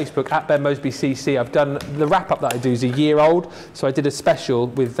 Facebook, at Ben Moseby CC. I've done, the wrap-up that I do is a year old, so I did a special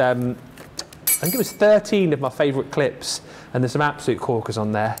with, I think it was 13 of my favourite clips, and there's some absolute corkers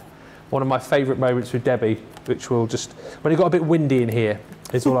on there. One of my favourite moments with Debbie, which will just, when it got a bit windy in here,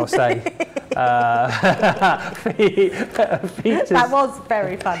 is all I'll say. That was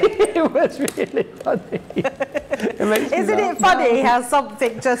very funny. It was really funny. Isn't it funny how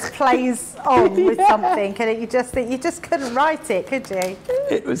something just plays on with something, and you just couldn't write it, could you?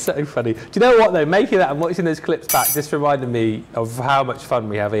 It was so funny. Do you know what though? Making that and watching those clips back just reminded me of how much fun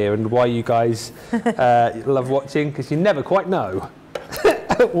we have here and why you guys love watching, because you never quite know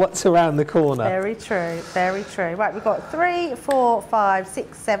what's around the corner. Very true, very true. Right, we've got 3, 4, 5,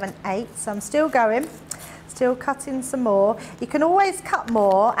 6, 7, 8. So I'm still going, still cutting some more. You can always cut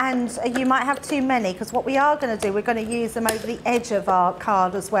more, and you might have too many, because what we are going to do, we're going to use them over the edge of our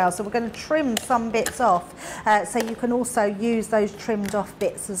card as well. So we're going to trim some bits off, so you can also use those trimmed off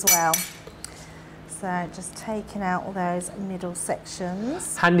bits as well. So just taking out all those middle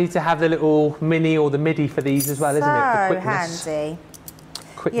sections. Handy to have the little mini or the MIDI for these as well, isn't it? For quickness. Handy.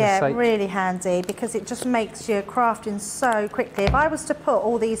 Yeah, sake. Really handy, because it just makes your crafting so quickly. If I was to put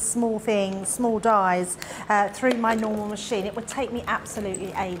all these small things, small dies, through my normal machine, it would take me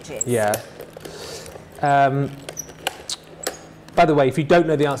absolutely ages. Yeah. By the way, if you don't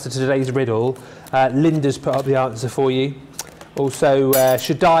know the answer to today's riddle, Linda's put up the answer for you. Also,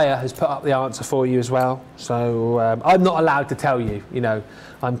 Shadiah has put up the answer for you as well. So I'm not allowed to tell you, you know,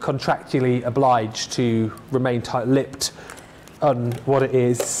 I'm contractually obliged to remain tight-lipped on what it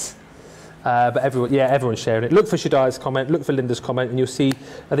is. But everyone's sharing it. Look for Shadia's comment, look for Linda's comment, and you'll see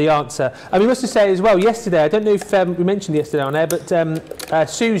the answer. And we must say as well, yesterday, I don't know if we mentioned yesterday on air, but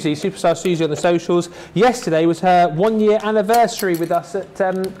Susie, Superstar Susie on the socials, yesterday was her 1 year anniversary with us at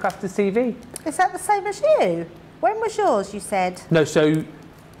Crafty TV. Is that the same as you? When was yours, you said? No, so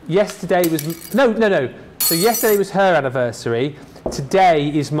yesterday was, no. So yesterday was her anniversary. Today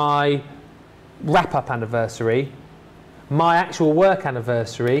is my wrap-up anniversary. My actual work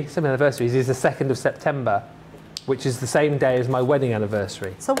anniversary, some anniversaries, is the 2nd of September, which is the same day as my wedding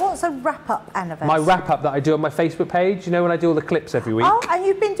anniversary. So what's a wrap-up anniversary? My wrap-up that I do on my Facebook page, you know, when I do all the clips every week. Oh, and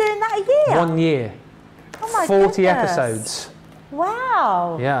you've been doing that a year? 1 year. Oh my 40 goodness. episodes.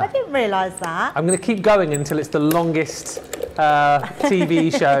 Wow. Yeah. I didn't realise that. I'm going to keep going until it's the longest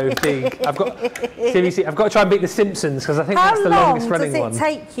TV show thing. I've got to try and beat The Simpsons because I think that's the longest running one. How long does it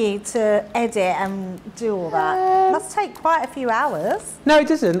take you to edit and do all that? It must take quite a few hours. No, it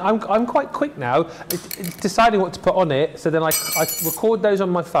doesn't. I'm quite quick now. It's deciding what to put on it. So then I record those on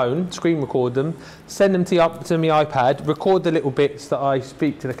my phone, screen record them, send them to my iPad, record the little bits that I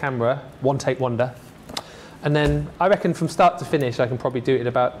speak to the camera, one take wonder. And then I reckon from start to finish, I can probably do it in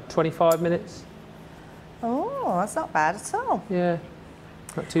about 25 minutes. Oh, that's not bad at all. Yeah,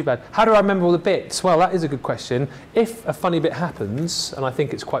 not too bad. How do I remember all the bits? Well, that is a good question. If a funny bit happens, and I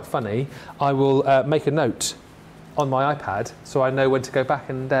think it's quite funny, I will make a note on my iPad so I know when to go back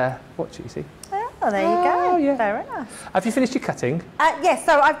and watch it, you see. Oh, there you go. Yeah. Fair enough. Have you finished your cutting? Yes,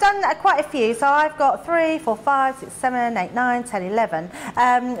 so I've done quite a few. So I've got 3, 4, 5, 6, 7, 8, 9, 10, 11.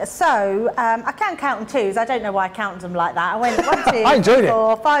 I can count them twos. I don't know why I counted them like that. I went 1, 2, I enjoyed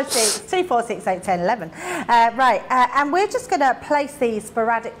 4, 5, 6, 2, 4, 6, 8, 10, 11. And we're just going to place these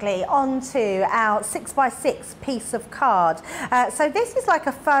sporadically onto our 6x6 piece of card. So this is like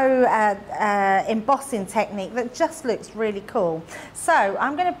a faux embossing technique that just looks really cool. So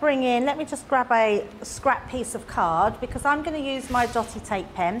I'm going to bring in, let me just grab a scrap piece of card because I'm going to use my dotty tape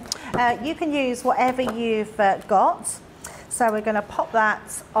pen. You can use whatever you've got. So we're going to pop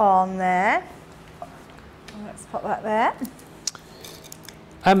that on there. Let's pop that there.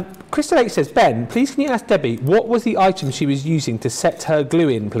 Crystal 8 says, Ben, please can you ask Debbie, what was the item she was using to set her glue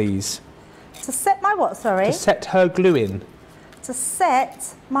in, please? To set my what, sorry? To set her glue in. To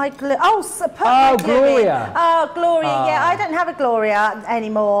set my glue. Oh, so put my glue Gloria. in. Oh, Gloria. Yeah, I don't have a Gloria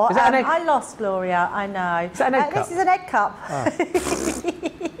anymore. Is that an egg? I lost Gloria. I know. Is that an egg cup? This is an egg cup. Oh.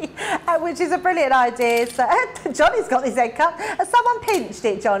 Which is a brilliant idea. So Johnny's got this egg cup. Someone pinched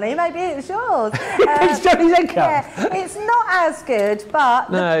it, Johnny. Maybe it's yours. It's Johnny's egg cup. Yeah, it's not as good,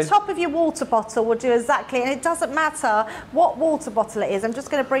 but No. the top of your water bottle will do exactly, and it doesn't matter what water bottle it is. I'm just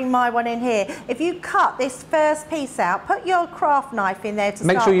going to bring my one in here. If you cut this first piece out, put your craft knife in there to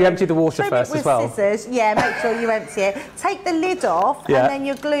Make start sure you with. empty the water Trim first it as well. with scissors. Yeah, make sure you empty it. Take the lid off, Yeah. and then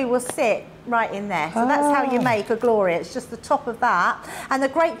your glue will sit right in there. So that's how you make a Gloria. It's just the top of that. And the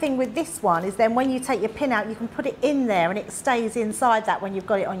great thing with this one is then when you take your pin out, you can put it in there and it stays inside that when you've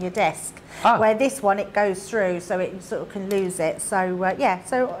got it on your desk. Where this one, it goes through, so it sort of can lose it. So yeah,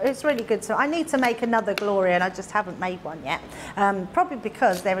 so it's really good. So I need to make another Gloria and I just haven't made one yet. Probably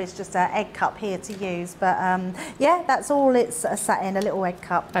because there is just an egg cup here to use. But yeah, that's all it's sat in, a little egg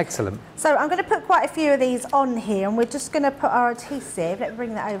cup. Excellent. So I'm going to put quite a few of these on here and we're just going to put our adhesive. Let me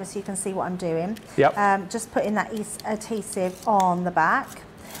bring that over so you can see what I'm doing. Yep. Just putting that adhesive on the back.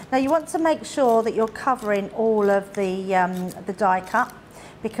 Now you want to make sure that you're covering all of the die cut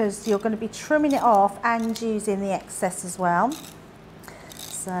because you're going to be trimming it off and using the excess as well.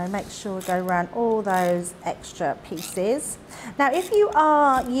 So make sure we go around all those extra pieces. Now if you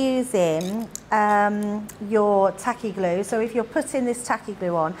are using your tacky glue, so if you're putting this tacky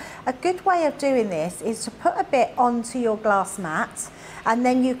glue on, a good way of doing this is to put a bit onto your glass mat and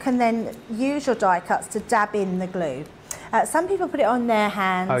then you can then use your die cuts to dab in the glue. Some people put it on their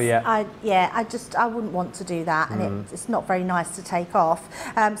hands. Oh yeah. I wouldn't want to do that, and it's not very nice to take off.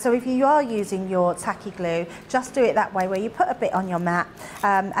 So if you are using your tacky glue, just do it that way, where you put a bit on your mat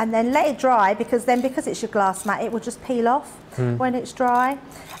and then let it dry, because it's your glass mat, it will just peel off when it's dry.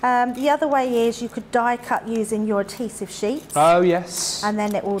 The other way is you could die cut using your adhesive sheets. Oh yes. And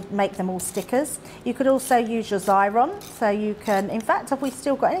then it will make them all stickers. You could also use your Xyron, so you can, in fact, have we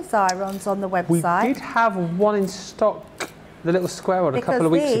still got any Xyrons on the website? We did have one in stock, the little square one, a couple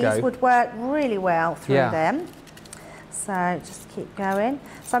of weeks ago. Because these would work really well through them. So just keep going.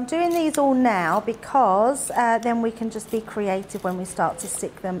 So I'm doing these all now because then we can just be creative when we start to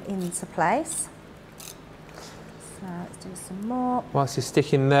stick them into place. Let's do some more. Whilst you're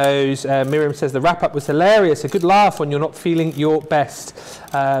sticking those, Miriam says the wrap-up was hilarious. A good laugh when you're not feeling your best.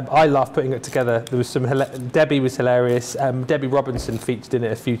 I laughed putting it together. There was some. Debbie was hilarious. Debbie Robinson featured in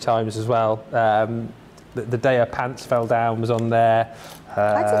it a few times as well. The day her pants fell down was on there.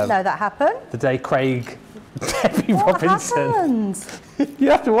 I didn't know that happened. The day Craig. Debbie What Robinson. happened? You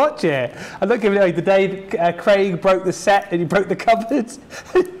have to watch it. I'm not giving it away. The day Craig broke the set and he broke the cupboard.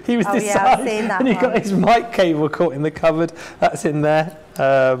 He was this yeah, I've size seen that and he one. got his mic cable caught in the cupboard. That's in there.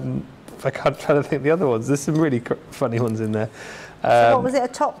 I can't try to think the other ones. There's some really funny ones in there. So what was it, a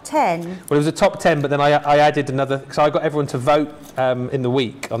top 10? Well, it was a top 10, but then I added another, because I got everyone to vote in the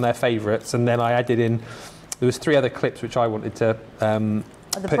week on their favourites, and then I added in, there was 3 other clips which I wanted to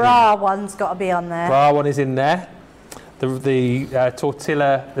The bra one's got to be on there. Bra one is in there. The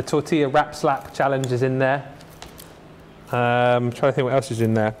tortilla wrap slap challenge is in there. I'm trying to think what else is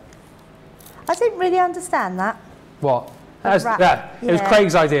in there. I didn't really understand that. What? Wrap, It was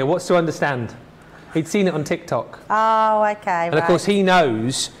Craig's idea. What's to understand? He'd seen it on TikTok. Oh, okay. And of course he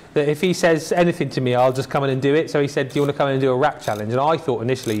knows that if he says anything to me, I'll just come in and do it. So he said, do you want to come in and do a wrap challenge? And I thought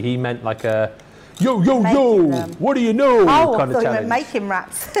initially he meant like a, yo, what do you know? Oh, kind I of thought you challenge. meant making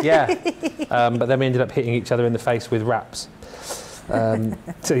wraps. Yeah. But then we ended up hitting each other in the face with wraps.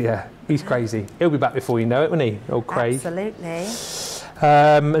 So yeah, he's crazy. He'll be back before you know it, won't he? Old Craig. Absolutely.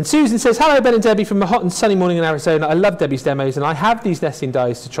 And Susan says, hello Ben and Debbie from a hot and sunny morning in Arizona. I love Debbie's demos and I have these nesting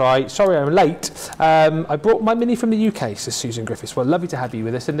dies to try. Sorry I'm late. I brought my mini from the UK, says Susan Griffiths. Well, lovely to have you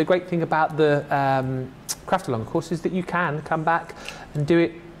with us. And the great thing about the craft along, of course, is that you can come back and do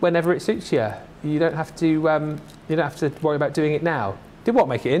it whenever it suits you. You don't have to worry about doing it now. Did what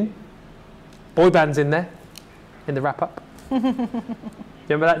make it in? Boy band's in there, in the wrap up.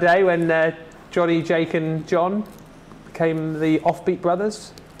 Remember that day when Johnny, Jake and John became the Offbeat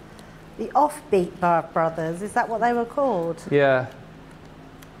Brothers? The Offbeat Brothers, is that what they were called? Yeah.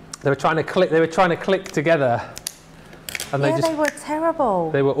 They were trying to click together. And yeah, they were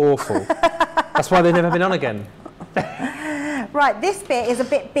terrible. They were awful. That's why they've never been on again. Right, this bit is a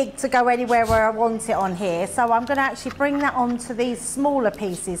bit big to go anywhere where I want it on here, so I'm going to actually bring that onto these smaller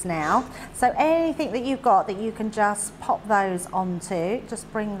pieces now. So anything that you've got that you can just pop those onto, just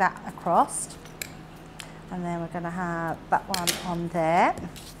bring that across. And then we're going to have that one on there.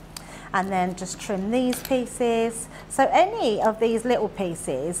 And then just trim these pieces. So any of these little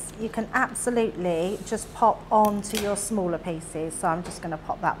pieces, you can absolutely just pop onto your smaller pieces. So I'm just going to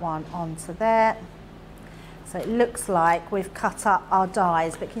pop that one onto there. So it looks like we've cut up our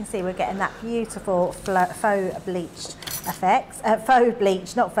dies, but you can see we're getting that beautiful faux bleached effects. Faux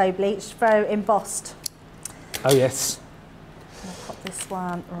bleached, not faux bleached, faux embossed. Oh yes. I'll pop this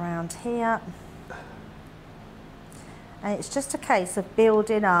one around here. And it's just a case of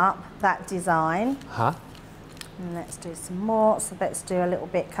building up that design. Huh? And let's do some more. So let's do a little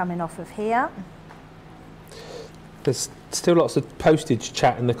bit coming off of here. There's still lots of postage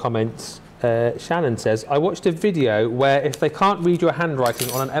chat in the comments. Shannon says, I watched a video where if they can't read your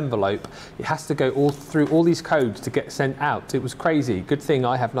handwriting on an envelope, it has to go through all these codes to get sent out. It was crazy. Good thing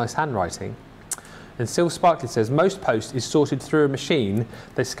I have nice handwriting. And Sil Sparkley says, most post is sorted through a machine.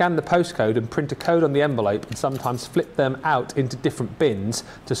 They scan the postcode and print a code on the envelope and sometimes flip them out into different bins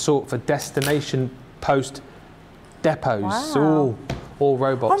to sort for destination post depots. Wow. All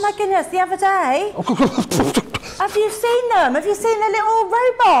robots. Oh my goodness, the other day, have you seen them? Have you seen the little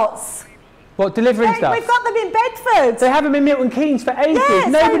robots? What, delivering stuff? We've got them in Bedford. They haven't been Milton Keynes for ages. Yeah,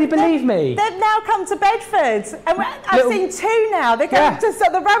 Nobody believed me. They've now come to Bedford. And I've seen 2 now. They're going to,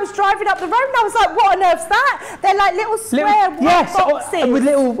 so the road's driving up the road and I was like, what on earth's that? They're like little square white boxes. With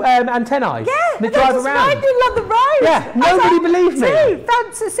little antennae. Yeah, they and drive just around. riding along the road. Yeah, nobody believed me. 2,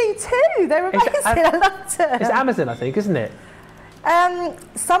 fantasy 2. They're amazing. I loved it. It's Amazon, I think, isn't it?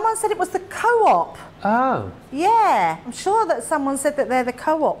 Someone said it was the Co-op. Oh. Yeah, I'm sure that someone said that they're the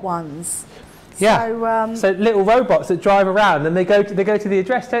Co-op ones. Yeah. So little robots that drive around and they go to the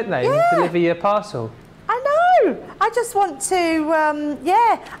address, don't they? Yeah. And deliver your parcel. I know. I just want to,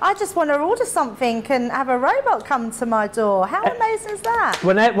 I just want to order something and have a robot come to my door. How amazing is that?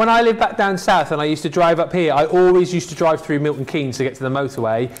 When I lived back down south and I used to drive up here, I always used to drive through Milton Keynes to get to the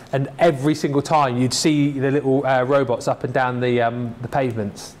motorway, and every single time you'd see the little robots up and down the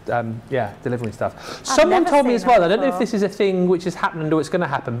pavements, delivering stuff. Someone told me as well, I don't know if this is a thing which has happened or it's going to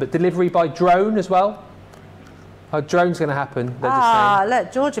happen, but delivery by drone as well. Oh, drone's going to happen.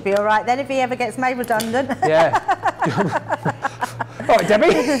 Look, George will be all right then if he ever gets made redundant. Yeah. All right,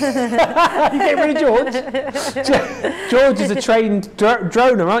 Debbie. You get rid of George. George is a trained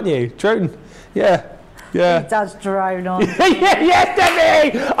droner, aren't you? Drone. Yeah. Yeah. He does drone on. Yes,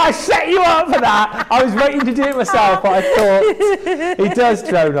 Debbie! I set you up for that. I was waiting to do it myself, but I thought he does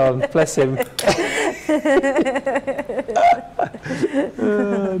drone on. Bless him.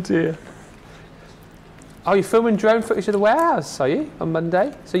 Oh dear. Oh, you're filming drone footage of the warehouse, are you, on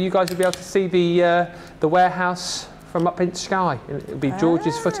Monday? So you guys will be able to see the warehouse from up in the sky. It'll be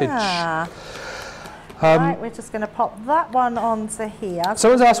George's footage. Right, we're just going to pop that one onto here.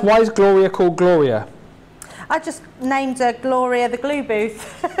 Someone's asked, why is Gloria called Gloria? I just named her Gloria the glue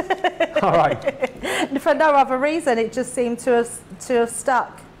booth. All right. For no other reason, it just seemed to have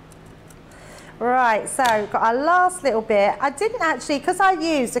stuck. Right, so got our last little bit. I didn't actually, because I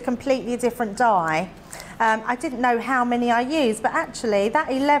used a completely different die, I didn't know how many I used, but actually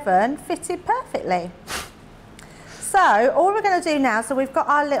that 11 fitted perfectly. So all we're going to do now, so we've got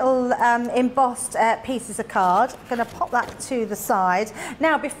our little embossed pieces of card. I'm going to pop that to the side.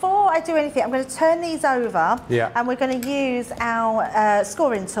 Now, before I do anything, I'm going to turn these over, and we're going to use our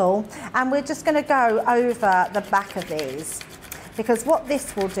scoring tool, and we're just going to go over the back of these. Because what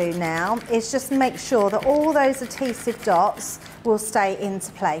this will do now is just make sure that all those adhesive dots will stay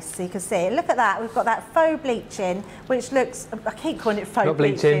into place. So you can see, look at that, we've got that faux bleaching, which looks, I keep calling it faux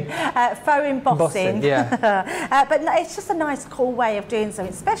bleaching, faux embossing. But no, it's just a nice cool way of doing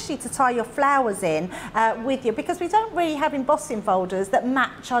something, especially to tie your flowers in with you, because we don't really have embossing folders that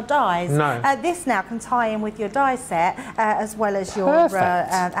match our dies. No. This now can tie in with your die set as well as your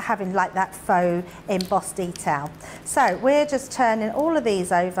having like that faux embossed detail. So we're just turning all of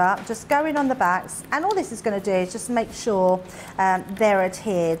these over, just going on the backs, and all this is going to do is just make sure they're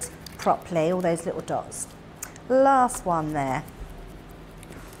adhered properly, all those little dots. Last one there.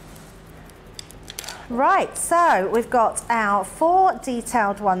 Right, so we've got our 4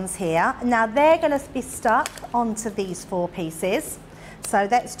 detailed ones here. Now they're going to be stuck onto these 4 pieces. So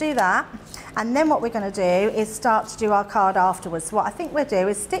let's do that. And then what we're going to do is start to do our card afterwards. So what I think we'll do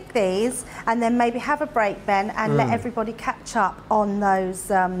is stick these and then maybe have a break, Ben, and let everybody catch up on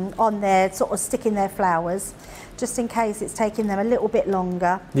those, on their sort of sticking their flowers, just in case it's taking them a little bit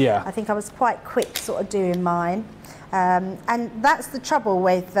longer. Yeah. I think I was quite quick sort of doing mine. And that's the trouble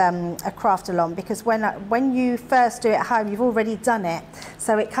with a craft along, because when you first do it at home, you've already done it.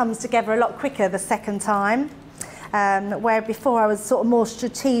 So it comes together a lot quicker the second time. Where before I was sort of more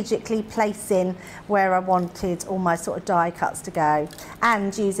strategically placing where I wanted all my sort of die cuts to go,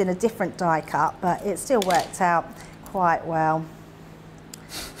 and using a different die cut, but it still worked out quite well.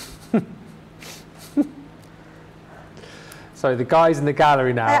 So the guys in the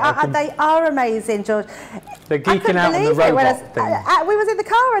gallery now. They are amazing, George. They're geeking out on the robot thing. We was in the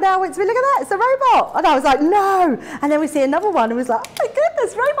car and I went to me, look at that, it's a robot. And I was like, no. And then we see another one and we was like, oh my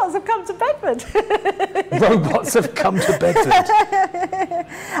goodness, robots have come to Bedford. Robots have come to Bedford.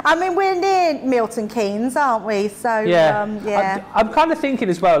 I mean, we're near Milton Keynes, aren't we? So, yeah. I'm kind of thinking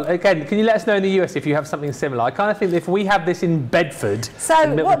as well, again, can you let us know in the US if you have something similar? I kind of think if we have this in Bedford, so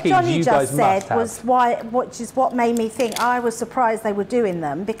in what Keynes, Johnny just said was which is what made me think I was surprised they were doing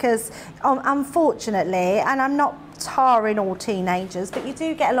them, because unfortunately, and I'm not tarring all teenagers, but you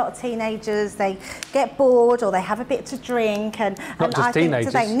do get a lot of teenagers, they get bored or they have a bit to drink, and I think,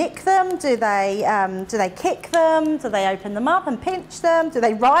 do they nick them, do they kick them, do they open them up and pinch them, do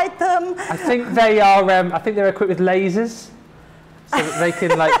they ride them? I think they are, I think they're equipped with lasers. So that they can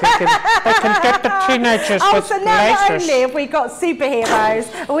get the teenagers with so now lasers. Not only have we got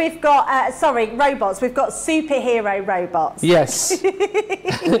superheroes, we've got robots. We've got superhero robots. Yes.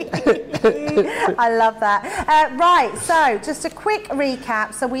 I love that. Right, so just a quick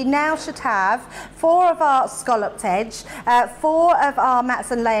recap. So we now should have 4 of our scalloped edge, 4 of our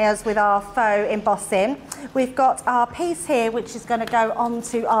mats and layers with our faux embossing. We've got our piece here, which is going to go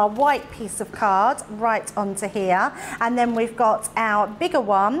onto our white piece of card, right onto here, and then we've got our bigger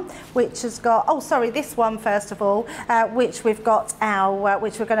one, which has got, this one first of all, which we've got our,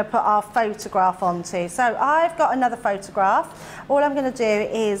 which we're going to put our photograph onto. So I've got another photograph. All I'm going to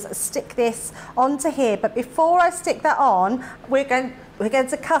do is stick this onto here, but before I stick that on, we're going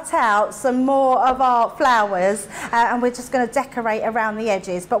to cut out some more of our flowers, and we're just going to decorate around the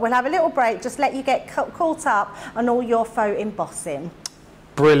edges. But we'll have a little break, just let you get caught up on all your faux embossing.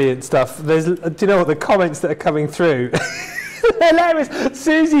 Brilliant stuff. Do you know what, the comments that are coming through? Hilarious.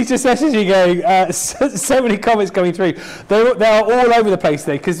 Susie's just messaging going, so many comments coming through. They're all over the place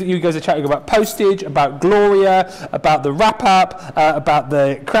today because you guys are chatting about postage, about Gloria, about the wrap-up, about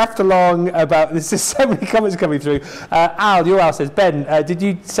the craft-along, there's just so many comments coming through. Your Al says, Ben, did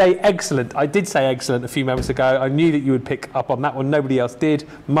you say excellent? I did say excellent a few moments ago. I knew that you would pick up on that one. Nobody else did.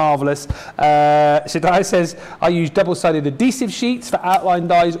 Marvellous. Shadai says, I use double-sided adhesive sheets for outline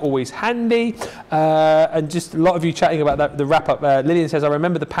dies, always handy. And just a lot of you chatting about the wrap-up. Lillian says, I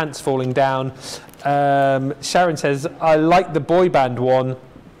remember the pants falling down. Sharon says, I like the boy band one.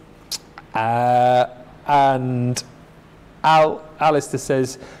 And Alistair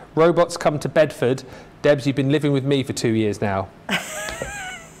says, robots come to Bedford. Debs, you've been living with me for 2 years now.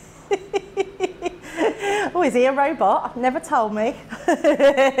 Oh, is he a robot? Never told me.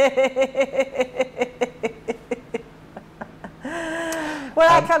 Well,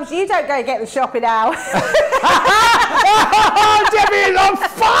 that comes, you don't go get the shopping out. Oh, Debbie is on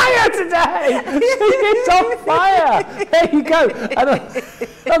fire today! She's on fire! There you go. And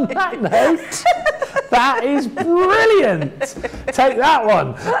on that note, that is brilliant. Take that one.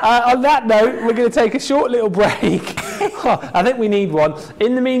 On that note, we're going to take a short little break. I think we need one.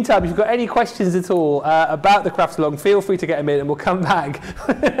 In the meantime, if you've got any questions at all about the craft along, feel free to get them in and we'll come back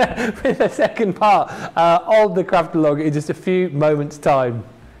with the second part of the craft along in just a few moments' time.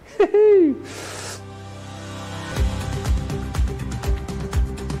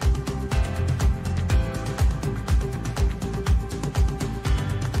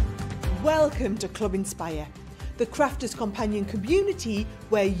 Welcome to Club Inspire, the crafters' companion community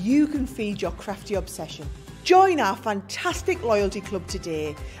where you can feed your crafty obsession. Join our fantastic loyalty club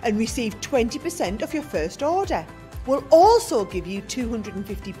today and receive 20% of your first order. We'll also give you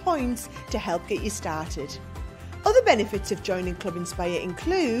 250 points to help get you started. Other benefits of joining Club Inspire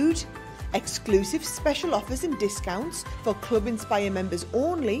include exclusive special offers and discounts for Club Inspire members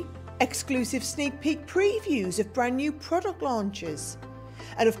only, exclusive sneak peek previews of brand new product launches,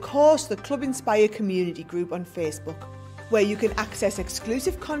 and of course the Club Inspire community group on Facebook, where you can access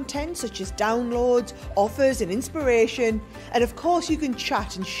exclusive content such as downloads, offers and inspiration, and of course you can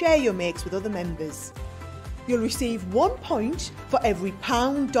chat and share your makes with other members. You'll receive 1 point for every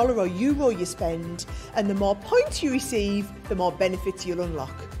 £1, dollar or euro you spend, and the more points you receive, the more benefits you'll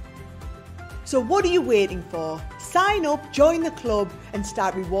unlock. So what are you waiting for? Sign up, join the club and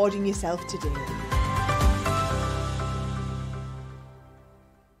start rewarding yourself today.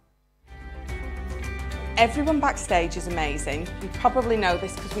 Everyone backstage is amazing. You probably know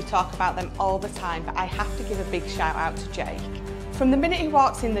this because we talk about them all the time, but I have to give a big shout out to Jake. From the minute he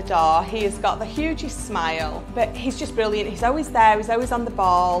walks in the door, he has got the hugest smile, but he's just brilliant. He's always there, he's always on the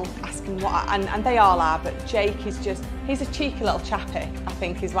ball, asking what, and they all are, but Jake is just, he's a cheeky little chappy, I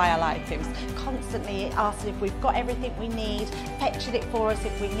think is why I like him. Constantly asking if we've got everything we need, fetching it for us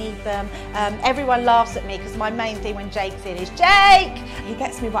if we need them. Everyone laughs at me because my main thing when Jake's in is, Jake! He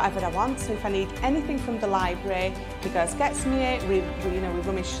gets me whatever I want, so if I need anything from the library, he goes, gets me it, we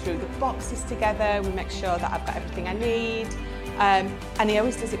rummage through the boxes together, we make sure that I've got everything I need. And he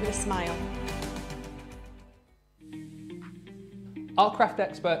always does it with a smile. Our craft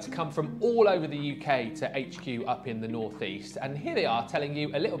experts come from all over the UK to HQ up in the northeast, and here they are telling you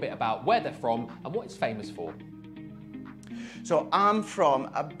a little bit about where they're from and what it's famous for. So I'm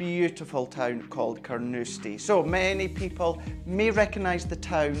from a beautiful town called Carnoustie. So many people may recognise the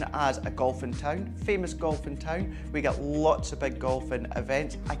town as a golfing town, famous golfing town. We get lots of big golfing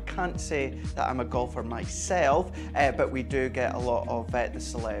events. I can't say that I'm a golfer myself, but we do get a lot of the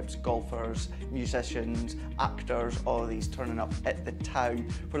celebs, golfers, musicians, actors, all of these turning up at the town.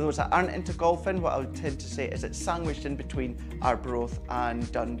 For those that aren't into golfing, what I would tend to say is it's sandwiched in between Arbroath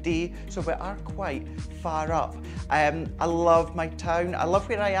and Dundee, so we are quite far up. I love my town. I love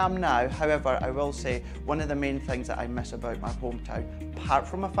where I am now. However, I will say one of the main things that I miss about my hometown, apart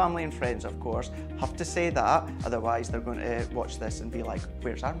from my family and friends, of course, have to say that, otherwise they're going to watch this and be like,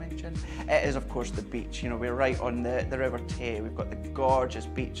 where's our mention? It is, of course, the beach. You know, we're right on the River Tay. We've got the gorgeous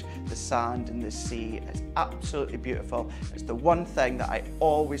beach, the sand and the sea. It's absolutely beautiful. It's the one thing that I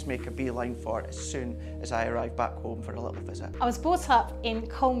always make a beeline for as soon as I arrive back home for a little visit. I was brought up in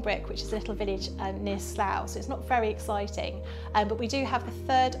Colnbrick, which is a little village near Slough, so it's not very exciting, but we do have the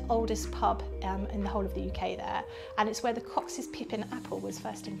third oldest pub in the whole of the UK there, and it's where the Cox's Pippin apple was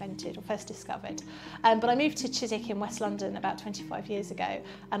first invented or first discovered. But I moved to Chiswick in West London about 25 years ago,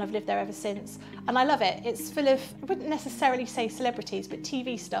 and I've lived there ever since, and I love it. It's full of, I wouldn't necessarily say celebrities, but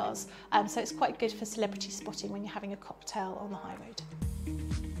TV stars, so it's quite good for celebrity spotting when you're having a cocktail on the high road.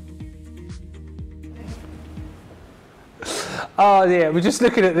 Oh yeah, we're just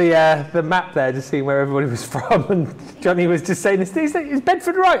looking at the map there, just seeing where everybody was from, and Johnny was just saying, is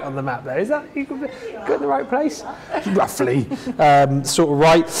Bedford right on the map there? Is that you got in the right place? Roughly, sort of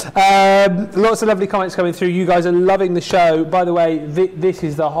right. Lots of lovely comments coming through. You guys are loving the show. By the way, this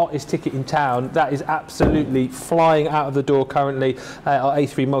is the hottest ticket in town. That is absolutely flying out of the door currently. Our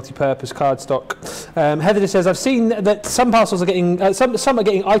A3 multi-purpose cardstock. Heather just says, I've seen that some parcels are getting, some are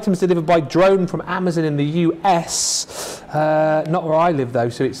getting items delivered by drone from Amazon in the US. Not where I live though,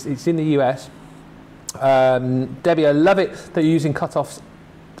 so it's in the US. Debbie, I love it that you're using cut-offs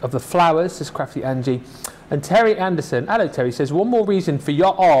of the flowers, says Crafty Angie. And Terry Anderson, hello Terry, says, one more reason for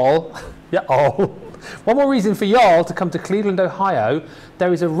y'all one more reason for y'all to come to Cleveland, Ohio.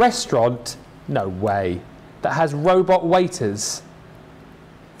 There is a restaurant, no way, that has robot waiters.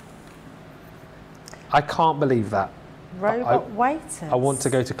 I can't believe that. Robot waiters? I want to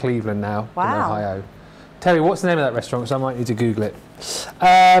go to Cleveland now, wow. in Ohio. Terry, what's the name of that restaurant? Because I might need to Google it.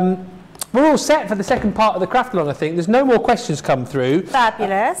 We're all set for the second part of the craft along, I think. There's no more questions come through.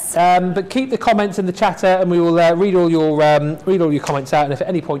 Fabulous. But keep the comments in the chatter, and we will read all your comments out. And if at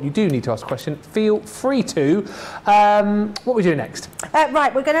any point you do need to ask a question, feel free to. What we do next?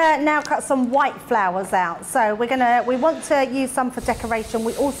 Right, we're going to now cut some white flowers out. So we want to use some for decoration.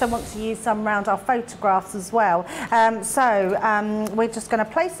 We also want to use some around our photographs as well. We're just going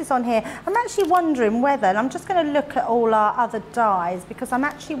to place this on here. I'm actually wondering whether, and I'm just going to look at all our other dies, because I'm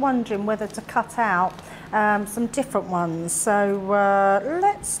actually wondering whether to cut out some different ones. So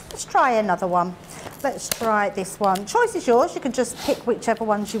let's try another one. Let's try this one. Choice is yours. You can just pick whichever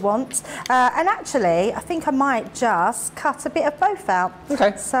ones you want. And actually, I think I might just cut a bit of both out.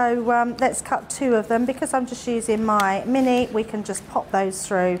 Okay. So let's cut two of them. Because I'm just using my mini, we can just pop those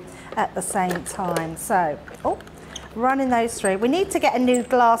through at the same time. So, running those through. We need to get a new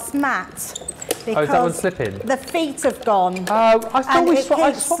glass mat. Because is that one slipping? The feet have gone. I thought we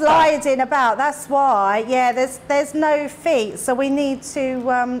swapped that. Sliding about. That's why. Yeah, there's no feet, so we need to.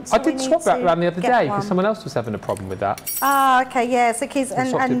 I did swap that around the other day because someone else was having a problem with that. Ah, okay, yeah. So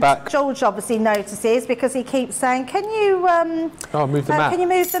and George obviously notices because he keeps saying, "Can you move the mat? Can you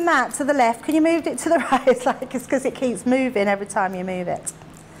move the mat to the left? Can you move it to the right?" It's like it's because it keeps moving every time you move it.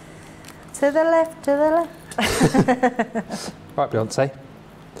 To the left, to the left. Right, Beyonce.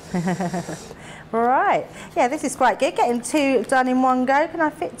 Right, yeah, this is quite good. Getting two done in one go. Can I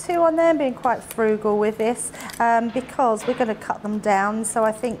fit two on there? I'm being quite frugal with this because we're going to cut them down. So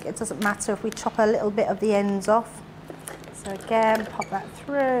I think it doesn't matter if we chop a little bit of the ends off. So again, pop that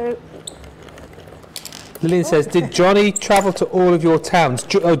through. Lillian says, did Johnny travel to all of your towns?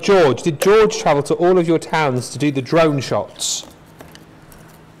 George, did George travel to all of your towns to do the drone shots?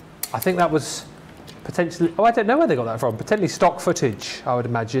 I think that was potentially, I don't know where they got that from. Potentially stock footage, I would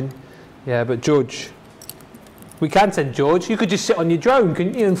imagine. Yeah, but George, we can send George. You could just sit on your drone,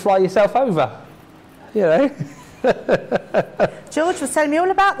 couldn't you, and fly yourself over? You know? George was telling me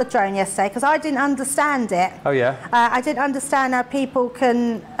all about the drone yesterday because I didn't understand it. Oh, yeah? I didn't understand how people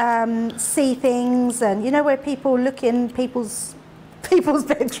can see things and, you know, where people look in people's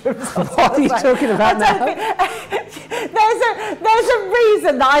bedrooms. What are you talking about now? There's a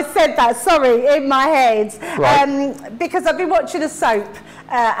reason that I said that, sorry, in my head. Right. Because I've been watching a soap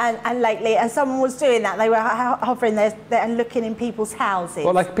and lately, and someone was doing that. They were hovering there and looking in people's houses.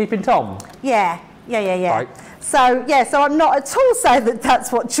 What, like Peeping Tom? Yeah. Right. So I'm not at all saying that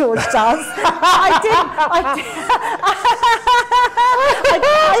that's what George does.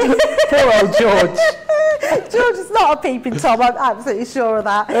 Poor old George. George is not a peeping Tom, I'm absolutely sure of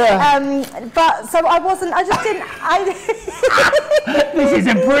that. Yeah. But so I wasn't, I just didn't. This is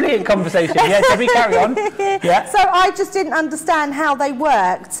a brilliant conversation. Yeah, Debbie, carry on. Yeah. So I just didn't understand how they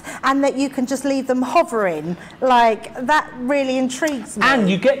worked and that you can just leave them hovering. Like, that really intrigues me. And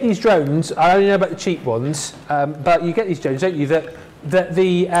you get these drones, I only know about the cheap ones, but you get these drones, don't you, that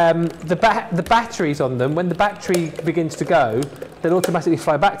the batteries on them, when the battery begins to go, they'll automatically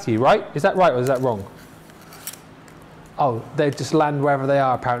fly back to you, right? Is that right or is that wrong? Oh, they just land wherever they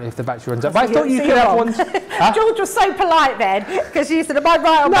are, apparently, if the battery runs out. But I thought you could have ones... Huh? George was so polite then, because you said, am I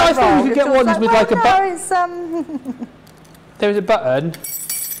right or am I wrong? No, I thought you could get ones with like a button. There's a button,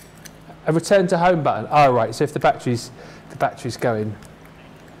 a return to home button. Oh, right, so if the battery's going...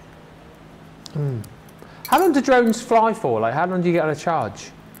 How long do drones fly for? Like, how long do you get on a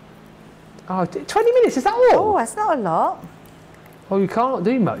charge? Oh, 20 minutes, is that all? Oh, that's not a lot. Well, you can't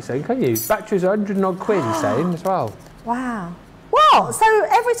do much then, can you? Batteries are 100 and odd quid, you're saying, as well. Wow. What? So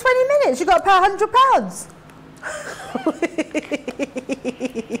every 20 minutes you've got to pay £100?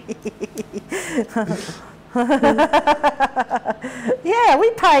 Yeah, we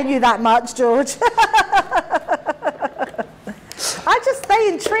paying you that much, George.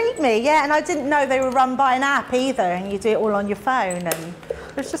 they intrigued me, yeah, and I didn't know they were run by an app either, and you do it all on your phone, and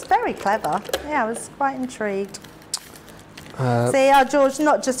it was just very clever. Yeah, I was quite intrigued. See, George,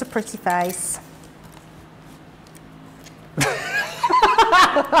 not just a pretty face.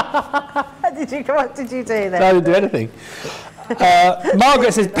 What did you do then? I didn't do anything.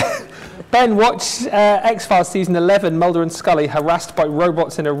 Margaret says, Ben, watch X-Files season 11, Mulder and Scully harassed by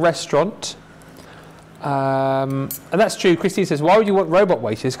robots in a restaurant. And that's true. Christine says, why would you want robot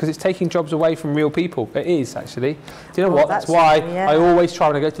waiters? Because it's taking jobs away from real people. It is, actually. Do you know what? That's why I always try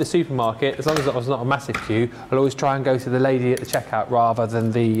when I go to the supermarket, as long as there's not a massive queue, I'll always try and go to the lady at the checkout rather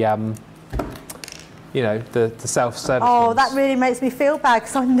than the, you know, the self-service ones. That really makes me feel bad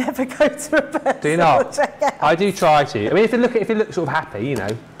because I never go to a personal Do you not? checkout. I do try to. I mean, if you look sort of happy, you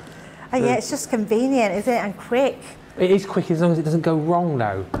know. Oh, yeah, it's just convenient, isn't it? And quick. It is quick as long as it doesn't go wrong,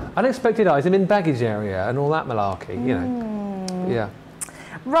 though. Unexpected items in baggage area and all that malarkey, you know. Yeah.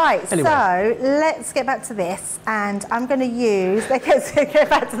 Right, anyway. So let's get back to this, and I'm going to use, let's go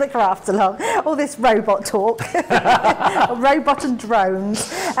back to the craft along, all this robot talk, robot and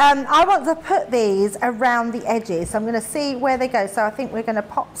drones. I want to put these around the edges, so I'm going to see where they go. So I think we're going to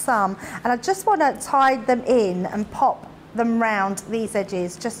pop some, and I just want to tie them in and pop them round these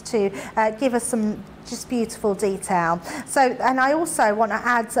edges just to give us some just beautiful detail. So, and I also want to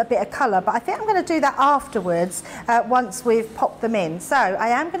add a bit of colour, but I think I'm going to do that afterwards once we've popped them in. So I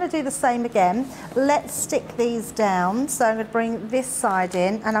am going to do the same again. Let's stick these down. So I'm going to bring this side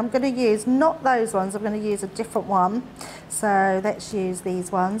in, and I'm going to use not those ones, I'm going to use a different one. So let's use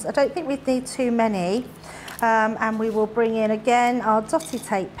these ones. I don't think we need too many, and we will bring in again our dotty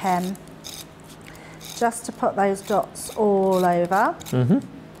tape pen just to put those dots all over.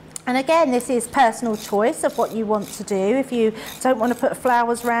 And again, this is personal choice of what you want to do. If you don't want to put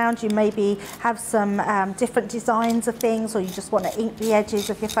flowers around, you maybe have some different designs of things, or you just want to ink the edges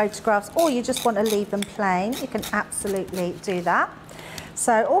of your photographs, or you just want to leave them plain, you can absolutely do that.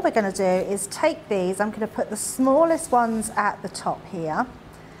 So all we're going to do is take these, I'm going to put the smallest ones at the top here,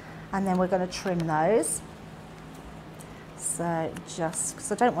 and then we're going to trim those. So just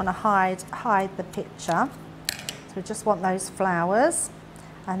because I don't want to hide the picture, so we just want those flowers,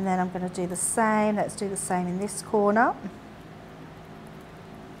 and then I'm going to do the same. Let's do the same in this corner.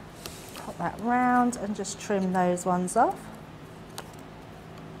 Pop that round and just trim those ones off,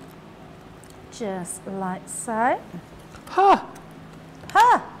 just like so. Ha!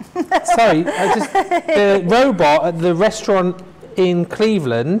 Ha! Sorry, the robot at the restaurant in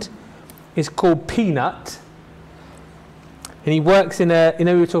Cleveland is called Peanut. And he works in a, you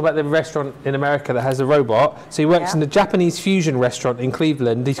know, we were talking about the restaurant in America that has a robot. So he works in the Japanese fusion restaurant in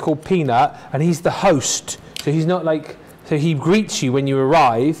Cleveland. He's called Peanut, and he's the host. So he's not like, so he greets you when you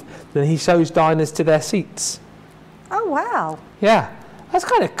arrive, then he shows diners to their seats. Oh, wow. Yeah. That's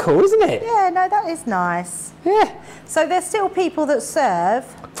kind of cool, isn't it? Yeah, no, that is nice. Yeah. So there's still people that serve.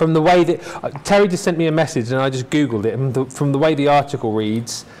 From the way that, Terry just sent me a message and I just Googled it, and from the way the article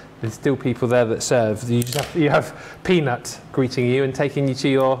reads, there's still people there that serve. You have Peanut greeting you and taking you to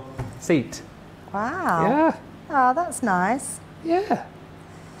your seat. Wow. Yeah. Oh, that's nice. Yeah.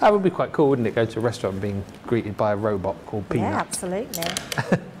 That would be quite cool, wouldn't it? Go to a restaurant and being greeted by a robot called Peanut. Yeah, absolutely.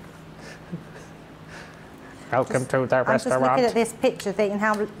 Welcome to the restaurant. I'm just looking at this picture thinking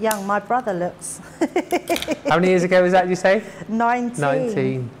how young my brother looks. How many years ago was that, did you say? 19.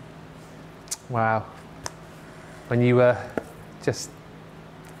 19. Wow. When you were just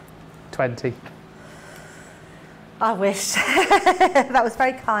 20. I wish. That was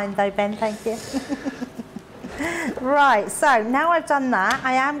very kind though, Ben, thank you. Right, so now I've done that,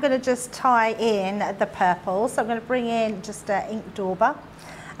 I am going to just tie in the purple. So I'm going to bring in just ink dauber,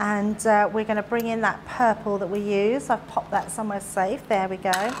 and we're going to bring in that purple that we use. I've popped that somewhere safe, there we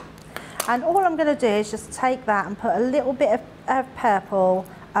go. And all I'm going to do is just take that and put a little bit of purple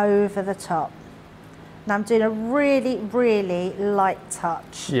over the top. And I'm doing a really, really light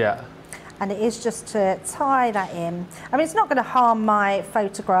touch. Yeah. And it is just to tie that in. I mean, it's not going to harm my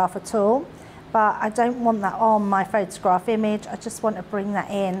photograph at all, but I don't want that on my photograph image. I just want to bring that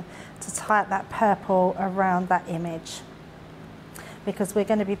in to tie up that purple around that image, because we're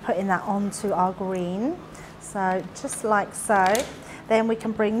going to be putting that onto our green. So just like so. Then we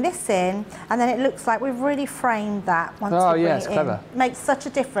can bring this in, and then it looks like we've really framed that once we bring it in. Clever. Makes such a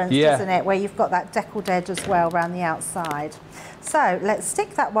difference, doesn't it, where you've got that deckled edge as well around the outside. So let's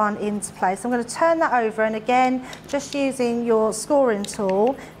stick that one into place. I'm going to turn that over, and again, just using your scoring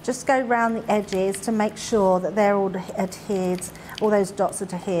tool, just go around the edges to make sure that they're all adhered, all those dots are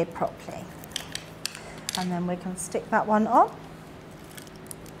adhered properly. And then we can stick that one on.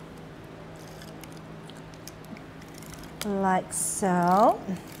 like so.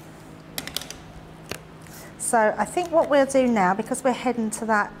 So I think what we'll do now, because we're heading to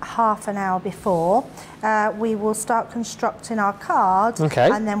that half an hour before, we will start constructing our card,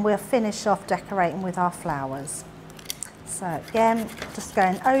 and then we'll finish off decorating with our flowers. So again, just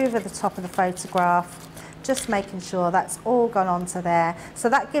going over the top of the photograph, just making sure that's all gone onto there. So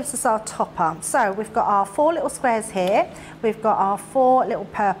that gives us our topper. So we've got our 4 little squares here, we've got our 4 little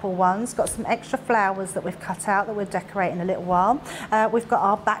purple ones, got some extra flowers that we've cut out that we'll decorate in a little while. We've got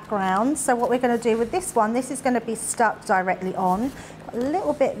our background. So what we're going to do with this one, this is going to be stuck directly on. Got a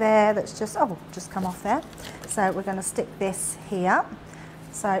little bit there that's just come off there. So we're going to stick this here.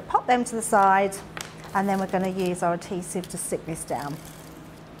 So pop them to the side, and then we're going to use our adhesive to stick this down.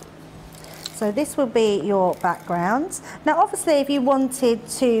 So this will be your background. Now obviously if you wanted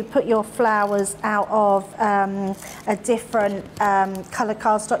to put your flowers out of a different colour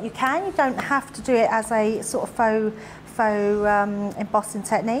cardstock, you can. You don't have to do it as a sort of faux embossing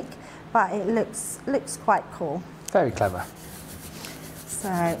technique, but it looks quite cool. Very clever.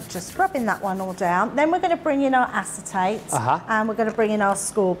 So just rubbing that one all down. Then we're going to bring in our acetate, and we're going to bring in our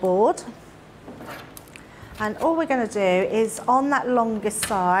scoreboard. And all we're going to do is on that longest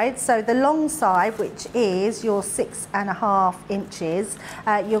side, so the long side, which is your 6.5 inches,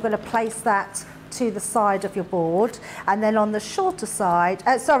 you're going to place that to the side of your board, and then on the shorter side,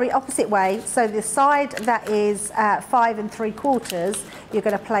 opposite way, so the side that is 5 3/4, you're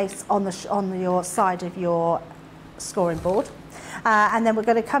going to place on your side of your scoring board. And then we're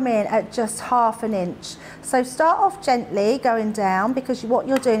going to come in at just 1/2 inch. So start off gently going down, because what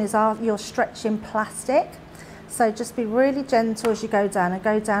you're doing is you're stretching plastic. So just be really gentle as you go down, and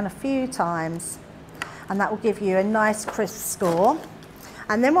go down a few times, and that will give you a nice crisp score.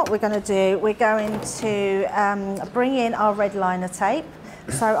 And then what we're going to do, we're going to bring in our red liner tape.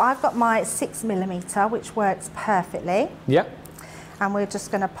 So I've got my 6mm, which works perfectly. Yep. And we're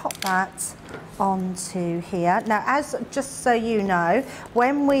just going to pop that onto here. Now, just so you know,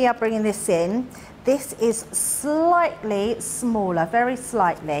 when we are bringing this in, this is slightly smaller, very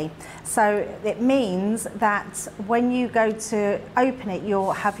slightly. So it means that when you go to open it,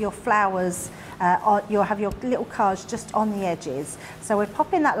 you'll have your flowers, you'll have your little cards just on the edges. So we're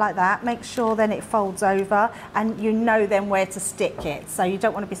popping that like that, make sure then it folds over, and you know then where to stick it. So you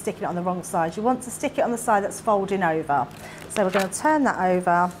don't want to be sticking it on the wrong side. You want to stick it on the side that's folding over. So we're going to turn that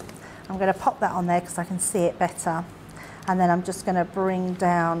over. I'm going to pop that on there because I can see it better. And then I'm just going to bring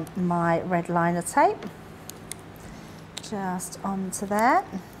down my red liner tape just onto there,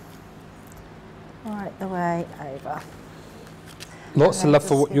 right the way over. Lots of love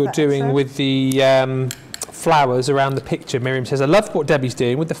for what you're doing with the flowers around the picture. Miriam says, I love what Debbie's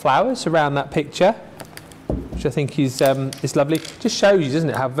doing with the flowers around that picture, which I think is lovely. Just shows you,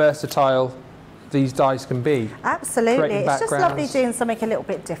 doesn't it, how versatile these dies can be. Absolutely. It's just lovely doing something a little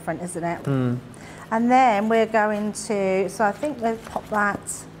bit different, isn't it? Mm. And then we're going to, so I think we'll pop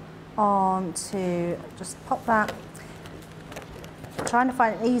that on to, just pop that. I'm trying to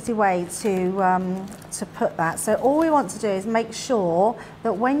find an easy way to put that. So all we want to do is make sure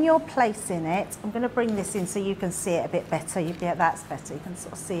that when you're placing it, I'm going to bring this in so you can see it a bit better. Yeah, that's better. You can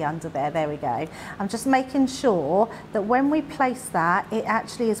sort of see under there. There we go. I'm just making sure that when we place that, it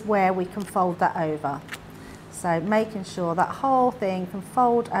actually is where we can fold that over. So making sure that whole thing can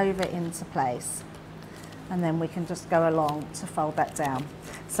fold over into place. And then we can just go along to fold that down.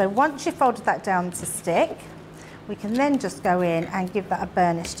 So once you've folded that down to stick, we can then just go in and give that a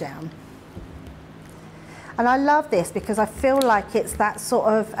burnish down. And I love this because I feel like it's that sort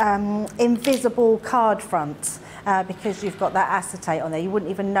of invisible card front because you've got that acetate on there. You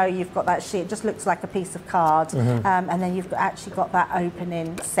wouldn't even know you've got that sheet. It just looks like a piece of card. And then you've actually got that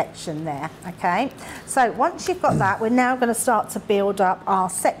opening section there, okay? So once you've got that, we're now going to start to build up our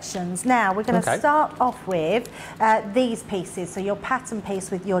sections. Now we're going to start off with these pieces. So your pattern piece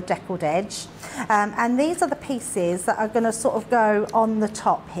with your deckled edge. And these are the pieces that are going to sort of go on the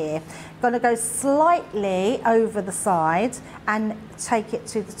top here. Going to go slightly over the side and take it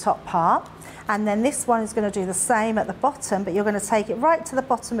to the top part. And then this one is going to do the same at the bottom, but you're going to take it right to the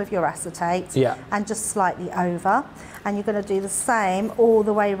bottom of your acetate and just slightly over. And you're going to do the same all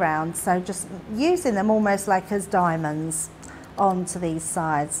the way round. So just using them almost like as diamonds onto these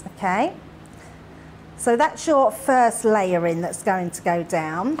sides, okay? So that's your first layering that's going to go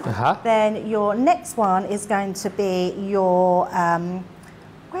down. Then your next one is going to be your,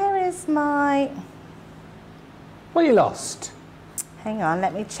 where is my... Well, you lost. Hang on,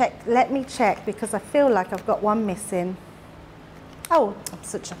 let me check because I feel like I've got one missing. Oh,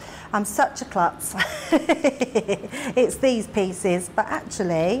 I'm such a klutz. It's these pieces, but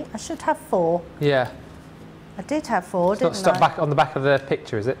actually I should have 4. Yeah. I did have 4, didn't I? It's not stuck back on the back of the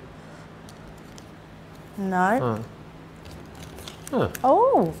picture, is it? No. Oh.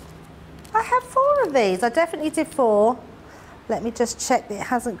 Oh, I have 4 of these. I definitely did 4. Let me just check that it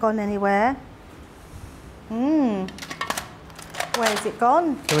hasn't gone anywhere. Where's it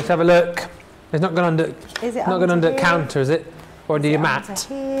gone? Let's have a look. It's not gone under. Is it not gone under the here? counter, is it? Or under your mat?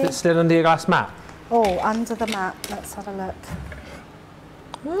 Here? It's still under your glass mat. Oh, under the mat. Let's have a look.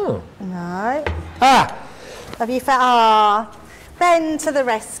 Oh. No. Ah! Have you found? Ah, Ben to the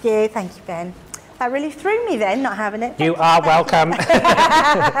rescue. Thank you, Ben. That really threw me then, not having it. You are welcome.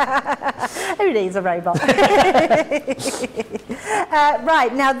 Who needs a robot?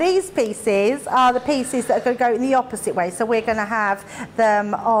 Right, now these pieces are the pieces that are going to go in the opposite way. So we're going to have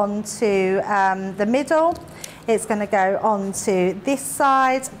them onto the middle. It's going to go onto this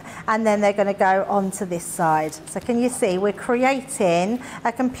side, and then they're going to go onto this side. So can you see we're creating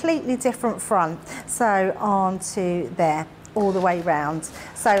a completely different front. So onto there, all the way round.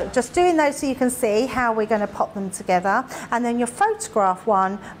 So just doing those so you can see how we're going to pop them together, and then your photograph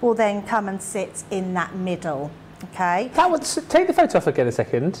one will then come and sit in that middle. Okay. That would take the photo off again a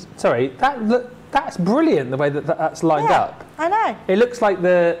second. Sorry, that's brilliant the way that that's lined up. I know. It looks like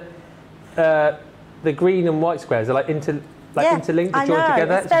the green and white squares are like interlinked or joined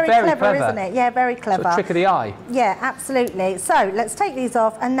together. It's very clever, isn't it? Yeah, very clever. Sort of trick of the eye. Yeah, absolutely. So let's take these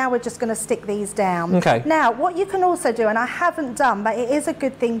off, and now we're just going to stick these down. Okay. Now, what you can also do, and I haven't done, but it is a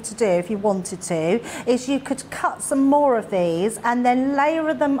good thing to do if you wanted to, is you could cut some more of these and then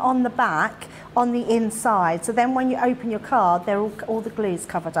layer them on the back on the inside, so then when you open your card, they're all the glue's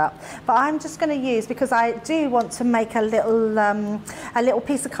covered up. But I'm just going to use, because I do want to make a little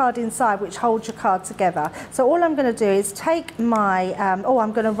piece of card inside which holds your card together. So all I'm going to do is take my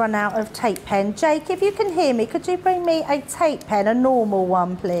I'm going to run out of tape pen. Jake, if you can hear me, could you bring me a tape pen, a normal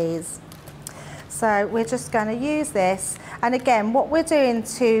one, please? So we're just going to use this, and again, what we're doing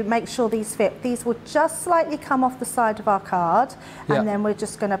to make sure these fit, these will just slightly come off the side of our card, and then we're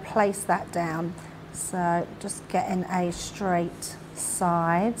just going to place that down. So just getting a straight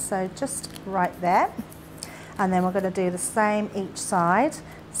side, so just right there, and then we're going to do the same each side.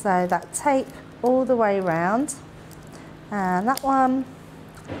 So that tape all the way around, and that one,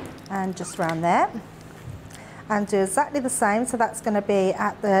 and just round there. And do exactly the same, so that's going to be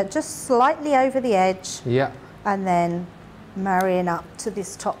at the just slightly over the edge. Yeah. And then marrying up to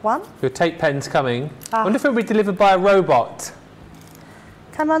this top one. Your tape pen's coming. I wonder if it'll be delivered by a robot.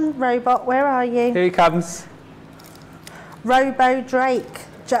 Come on, robot, where are you? Here he comes. Robo Drake.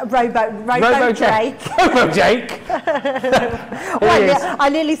 Robo Drake. Robo Jake. Well, I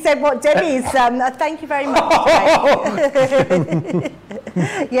nearly said what Debbie's. Thank you very much.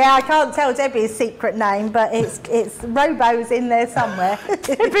 Yeah, I can't tell Debbie's secret name, but it's Robo's in there somewhere.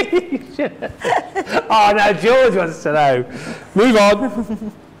 Oh no, George wants to know. Move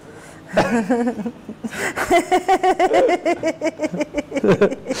on.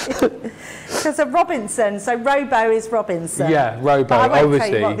 Because of Robinson, so Robo is Robinson. Yeah, Robo, but I won't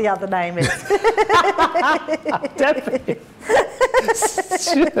obviously. tell you what the other name is. Definitely.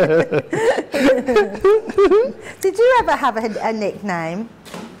 Did you ever have a nickname?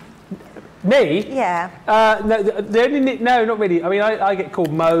 Me? Yeah. No, the only no, not really. I mean, I get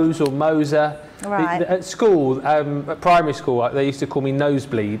called Mose or Moser. Right. At school, at primary school, they used to call me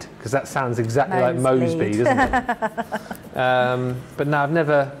Nosebleed because that sounds exactly like Moseby, doesn't it? But no, I've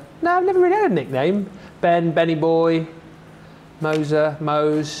never really had a nickname. Ben, Benny Boy, Moser,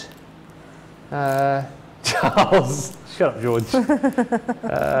 Mose, Charles. Shut up, George.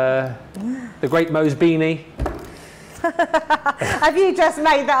 The Great Moseby. Have you just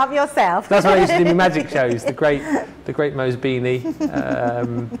made that up yourself? That's what I used to do in my magic shows. The Great Moseby.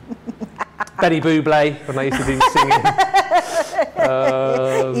 Benny Bublé when I used to do singing.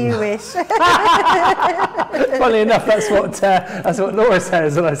 You wish. Funnily enough, that's what Laura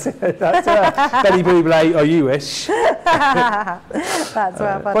says when I say that to her. Benny Bublé, or you wish. That's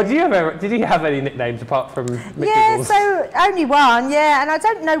well funny. Well, did you have any nicknames apart from Mick Yeah, Giggles? so only one, yeah, and I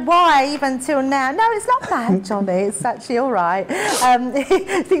don't know why even till now. No, it's not bad, Johnny. It's actually all right. I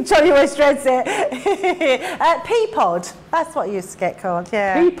think Johnny always dreads it. Peapod. That's what you used to get called.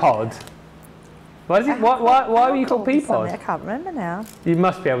 Yeah. Peapod. Why were you called Peapod? I can't remember now. You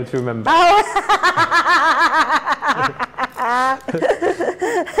must be able to remember. Oh.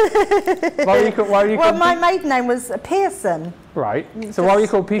 Why were you Well, called my maiden name was Pearson. Right. So why were you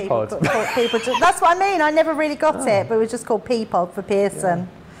called Peapod? That's what I mean. I never really got it, but it was just called Peapod for Pearson.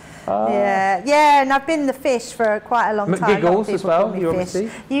 Yeah, and I've been the fish for quite a long time. McGiggles as well, you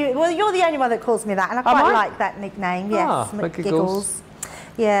obviously. You're the only one that calls me that, and I quite like that nickname, yes, McGiggles.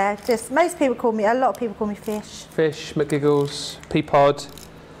 Yeah, just most people call me, a lot of people call me Fish. Fish, McGiggles, Peapod.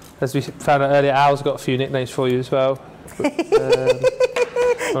 As we found out earlier, Al's got a few nicknames for you as well.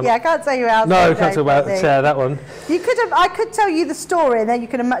 Yeah, I can't tell you Al's. No, I can't talk about that one. You could have, I could tell you the story and then you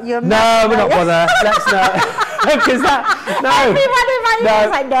can No, we're not bother. Let's not. Because no,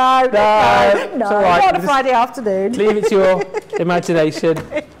 not a Friday afternoon. Leave it to your imagination.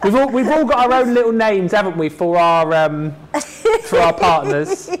 We've all got our own little names, haven't we, for our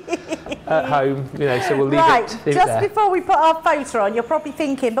partners at home, you know, so we'll leave it there. Just before we put our photo on, you're probably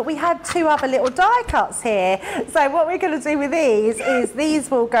thinking, but we had 2 other little die cuts here. So what we're going to do with these is these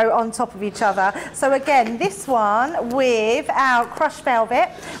will go on top of each other. So again, this one with our crushed velvet,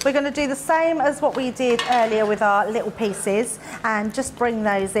 we're going to do the same as what we did earlier with our little pieces and just bring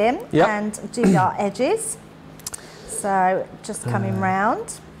those in and do our edges. So just coming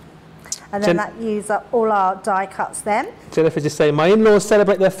round. And then that use up all our die cuts then. Jennifer just saying, my in-laws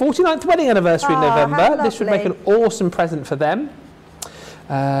celebrate their 49th wedding anniversary in November. This would make an awesome present for them.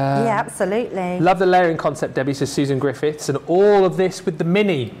 Yeah, absolutely. Love the layering concept, Debbie, says Susan Griffiths. And all of this with the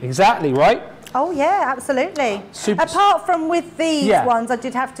mini. Exactly, right? Oh, yeah, absolutely. Apart from with these ones, I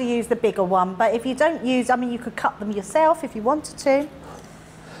did have to use the bigger one. But if you don't use, I mean, you could cut them yourself if you wanted to.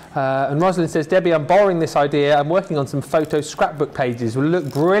 And Rosalind says, Debbie, I'm borrowing this idea. I'm working on some photo scrapbook pages. Will look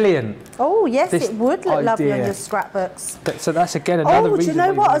brilliant. Oh, yes, it would look lovely on your scrapbooks. So that's, again, another reason. Oh, do you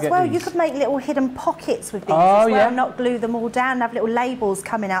know what, as well? You could make little hidden pockets with these as well, not glue them all down, have little labels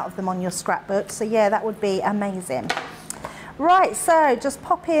coming out of them on your scrapbook. So, yeah, that would be amazing. Right, so just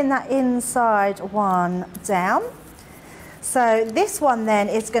pop in that inside one down. So this one then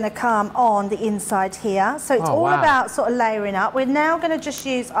is going to come on the inside here. So it's all about sort of layering up. We're now going to just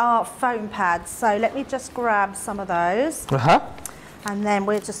use our foam pads. So let me just grab some of those. And then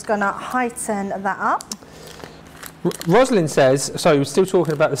we're just going to heighten that up. Rosalind says, sorry, we're still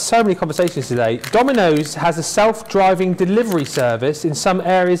talking about, there's so many conversations today. Domino's has a self-driving delivery service in some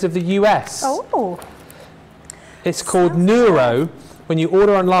areas of the US. Oh. It's called Neuro. When you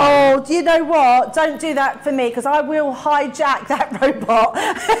order online. Oh, do you know what? Don't do that for me because I will hijack that robot.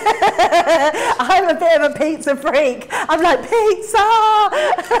 I'm a bit of a pizza freak. I'm like, pizza!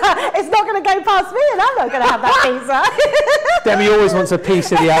 It's not going to go past me and I'm not going to have that pizza. Debbie always wants a piece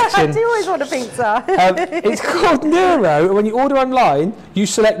of the action. I do always want a pizza. It's called Neuro. When you order online, you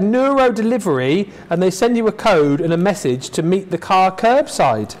select Neuro Delivery and they send you a code and a message to meet the car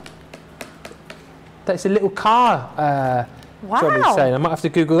curbside. That's a little car. Wow. Saying. I might have to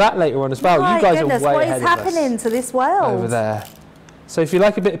Google that later on as well. My you guys goodness, are way what ahead is of us happening to this world? over there. So if you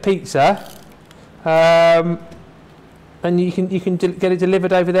like a bit of pizza, and you can get it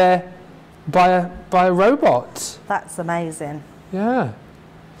delivered over there by a robot. That's amazing. Yeah.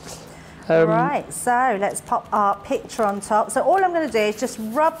 Right, so let's pop our picture on top. So all I'm going to do is just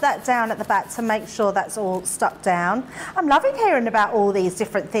rub that down at the back to make sure that's all stuck down. I'm loving hearing about all these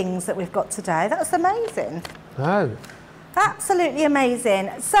different things that we've got today. That's amazing. Oh. Absolutely amazing.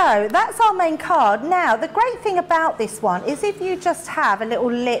 So that's our main card. Now, the great thing about this one is if you just have a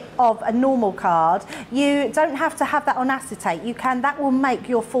little lip of a normal card, you don't have to have that on acetate. You can, that will make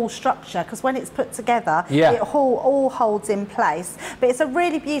your full structure because when it's put together, it all holds in place. But it's a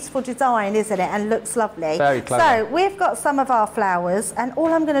really beautiful design, isn't it? And looks lovely. Very clever. So we've got some of our flowers and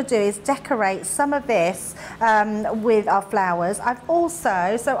all I'm going to do is decorate some of this with our flowers. I've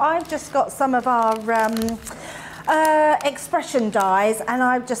just got some of our expression dies and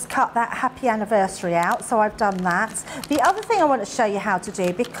I've just cut that happy anniversary out, so I've done that. The other thing I want to show you how to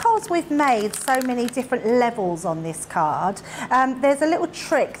do, because we've made so many different levels on this card, there's a little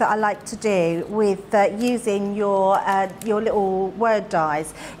trick that I like to do with using your little word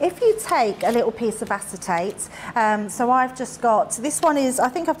dies. If you take a little piece of acetate, so I've just got, this one is, I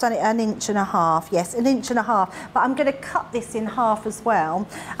think I've done it 1.5 inches, yes, 1.5 inches, but I'm going to cut this in half as well.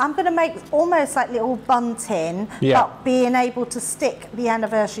 I'm going to make almost like little bunting, but being able to stick the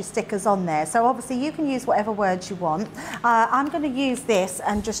anniversary stickers on there. So obviously you can use whatever words you want. I'm going to use this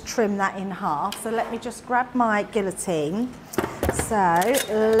and just trim that in half. So let me just grab my guillotine. So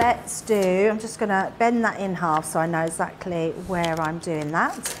let's do, I'm just going to bend that in half so I know exactly where I'm doing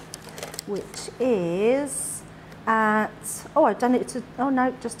that, which is at, oh, I've done it to, oh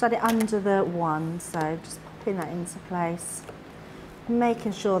no, just done it under the one. So just popping that into place,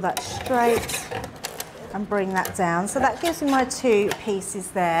 making sure that's straight, and bring that down. So that gives me my 2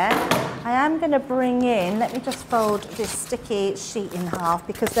 pieces there. I am going to bring in, let me just fold this sticky sheet in half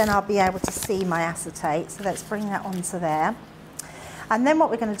because then I'll be able to see my acetate. So let's bring that onto there. And then what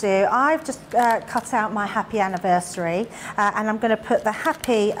we're going to do, I've just cut out my happy anniversary, and I'm going to put the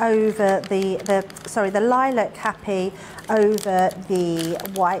happy over the lilac happy over the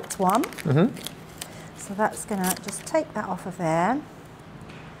white one. So that's going to just take that off of there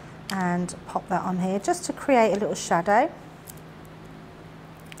and pop that on here just to create a little shadow,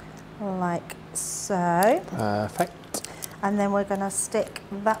 like so. Perfect. And then we're going to stick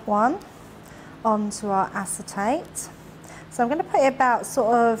that one onto our acetate. So I'm going to put it about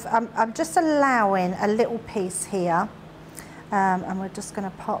sort of, I'm just allowing a little piece here, and we're just going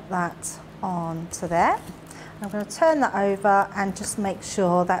to pop that onto there. I'm going to turn that over and just make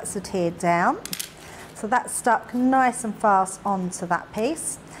sure that's adhered down. So that's stuck nice and fast onto that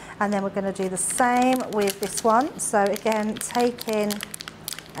piece. And then we're going to do the same with this one. So again, taking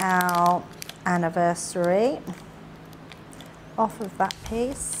our anniversary off of that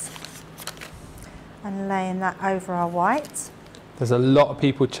piece and laying that over our white. There's a lot of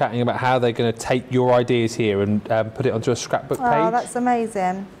people chatting about how they're going to take your ideas here and put it onto a scrapbook page. Oh, that's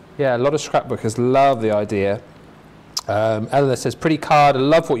amazing. Yeah, a lot of scrapbookers love the idea. Eleanor says, pretty card, I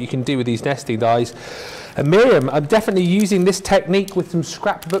love what you can do with these nesting dies. And Miriam, I'm definitely using this technique with some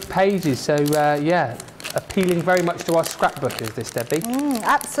scrapbook pages, so yeah, appealing very much to our scrapbookers, this, Debbie.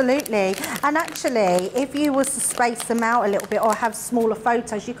 Absolutely. And actually, if you was to space them out a little bit or have smaller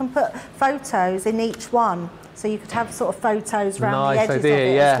photos, you can put photos in each one. So you could have sort of photos around the edges of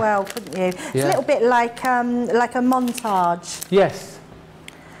it as well, couldn't you? It's a little bit like a montage. Yes.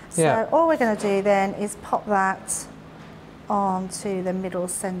 So all we're going to do then is pop that onto the middle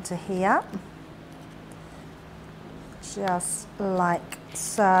centre here, just like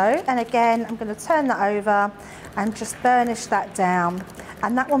so. And again, I'm going to turn that over and just burnish that down,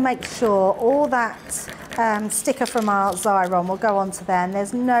 and that will make sure all that sticker from our Xyron will go onto there, and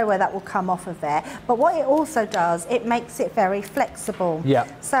there's nowhere that will come off of there. But what it also does, it makes it very flexible.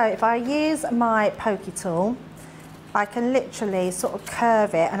 So if I use my pokey tool, I can literally sort of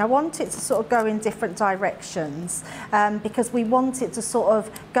curve it, and I want it to sort of go in different directions because we want it to sort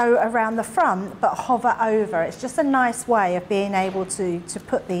of go around the front but hover over. It's just a nice way of being able to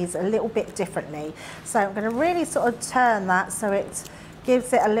put these a little bit differently. So I'm going to really sort of turn that so it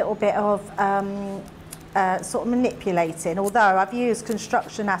gives it a little bit of sort of manipulating, although I've used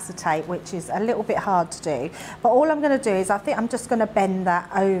construction acetate, which is a little bit hard to do. But all I'm going to do is I think I'm just going to bend that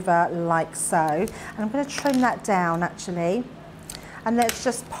over like so, and I'm going to trim that down actually, and let's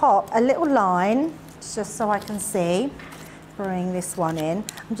just pop a little line just so I can see. Bring this one in.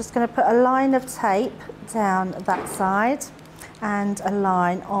 I'm just going to put a line of tape down that side and a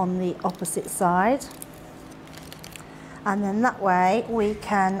line on the opposite side, and then that way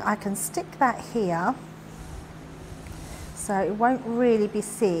I can stick that here, so it won't really be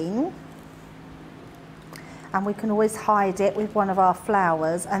seen, and we can always hide it with one of our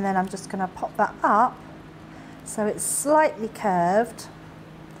flowers. And then I'm just going to pop that up so it's slightly curved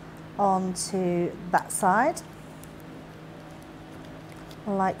onto that side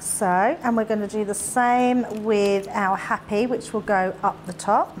like so, and we're going to do the same with our happy, which will go up the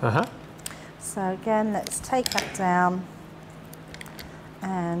top. So again, let's take that down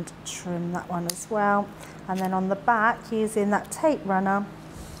and trim that one as well. And then on the back, using that tape runner,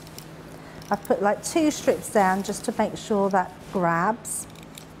 I've put like 2 strips down just to make sure that grabs.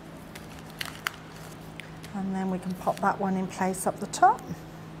 And then we can pop that one in place up the top.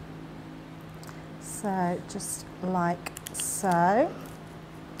 So just like so.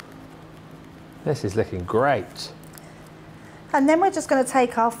 This is looking great. And then we're just going to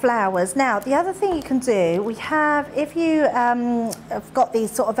take our flowers. Now, the other thing you can do, we have, if you have got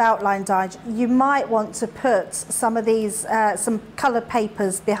these sort of outline dies, you might want to put some of these, some coloured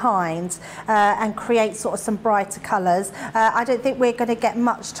papers behind and create sort of some brighter colours. I don't think we're going to get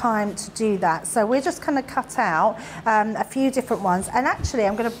much time to do that. So we're just going to cut out a few different ones. And actually,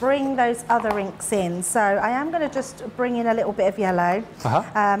 I'm going to bring those other inks in. So I am going to just bring in a little bit of yellow,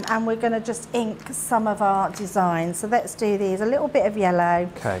 and we're going to just ink some of our designs. So let's do these. A little bit of yellow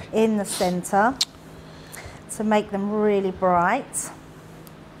in the centre to make them really bright.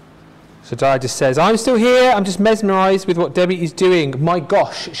 So Di just says, I'm still here, I'm just mesmerised with what Debbie is doing. My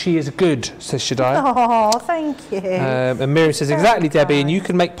gosh, she is good, says Shaddai. Oh, thank you. And Miriam says, exactly, Debbie, and you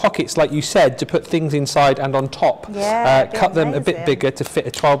can make pockets, like you said, to put things inside and on top. Cut them a bit bigger to fit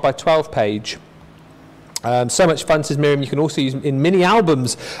a 12 by 12 page. So much fun, says Miriam. You can also use them in mini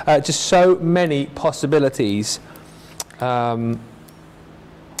albums. Just so many possibilities. And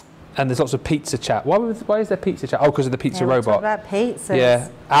there's lots of pizza chat. Why is there pizza chat? Oh, because of the pizza robot. About pizzas. Yeah,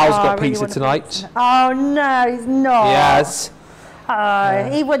 Al's got pizza tonight. Oh no, he's not. Yes. No,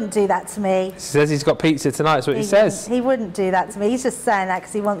 he wouldn't do that to me. He says he's got pizza tonight, that's what he says. He wouldn't do that to me. He's just saying that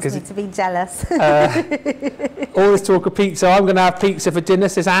because he wants me to be jealous. All this talk of pizza, I'm going to have pizza for dinner,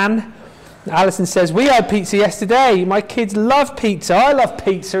 says Anne. Alison says, we had pizza yesterday. My kids love pizza. I love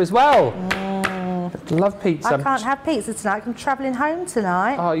pizza as well. Love pizza. I can't have pizza tonight. I'm travelling home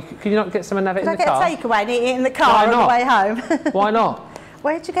tonight. Oh, can you not get some and have it in the car? Can I get a takeaway and eat it in the car on the way home? Why not?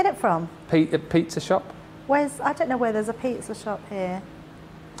 Where did you get it from? Pizza shop. I don't know where there's a pizza shop here.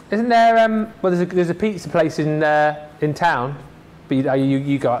 Isn't there? Well, there's a pizza place in town, but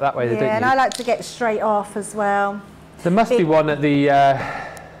you go out that way, don't you? Yeah, and I like to get straight off as well. There must be one at the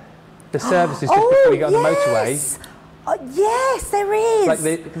services just before you get on the motorway. Oh, yes, there is.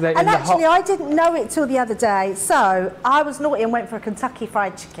 Like and actually, I didn't know it till the other day. So I was naughty and went for a Kentucky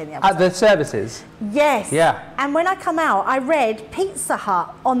Fried Chicken the other day. At the services? Yes. Yeah. And when I come out, I read Pizza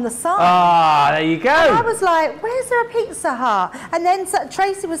Hut on the side. Ah, there you go. And I was like, where's there a Pizza Hut? And then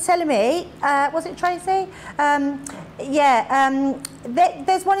Tracy was telling me, was it Tracy?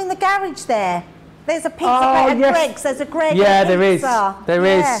 There's one in the garage there. There's a pizza at Greg's. There's a Greg's. Yeah, there is. There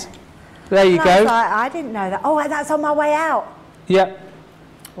is. There you go. I was like, I didn't know that. Oh, and that's on my way out. Yep.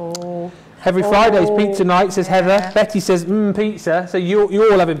 Oh. Every Friday's pizza night, says Heather. Betty says, pizza. So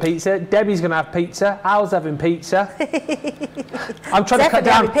you're all having pizza. Debbie's going to have pizza. Al's having pizza. I'm trying to cut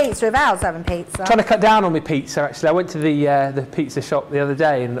down. Having pizza if Al's having pizza. Trying to cut down on my pizza, actually. I went to the pizza shop the other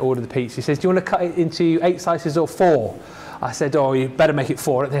day and ordered the pizza. He says, do you want to cut it into 8 slices or 4? I said, oh, you better make it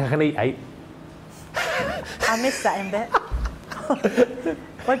 4. I don't think I can eat 8. I missed that in bit.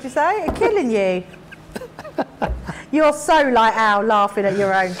 What'd you say? I'm killing you. You're so like Al, laughing at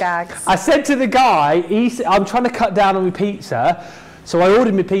your own gags. I said to the guy, I'm trying to cut down on my pizza, so I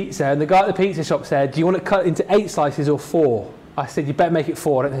ordered my pizza, and the guy at the pizza shop said, do you want it cut into 8 slices or 4? I said, you better make it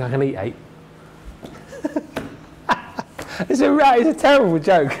 4, I don't think I can eat 8. It's a terrible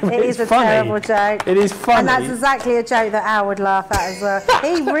joke. It is a terrible joke. It is funny. And that's exactly a joke that Al would laugh at as well.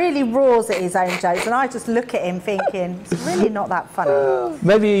 He really roars at his own jokes, and I just look at him thinking, it's really not that funny.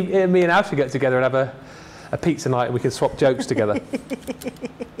 Maybe me and Al should get together and have a pizza night and we can swap jokes together.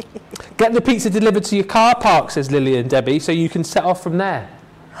 Get the pizza delivered to your car park, says Lily and Debbie, so you can set off from there.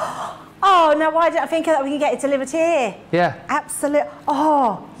 Oh, no, why did I think that we can get it delivered here? Yeah. Absolutely.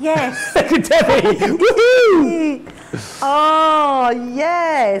 Oh, yes. Look at Debbie. Woohoo! Oh,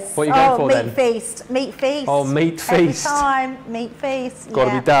 yes. What are you going for then? Meat feast. Meat feast. Oh, meat feast. Every time, meat feast. Got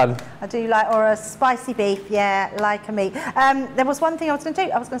to be done. I do like, or a spicy beef, yeah, like a meat. There was one thing I was going to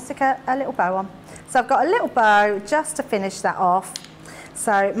do. I was going to stick a little bow on. So I've got a little bow just to finish that off.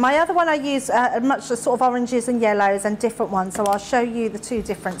 So my other one I use much sort of oranges and yellows and different ones, so I'll show you the 2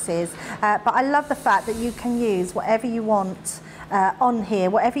 differences. But I love the fact that you can use whatever you want on here,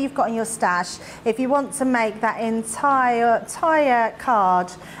 whatever you've got in your stash. If you want to make that entire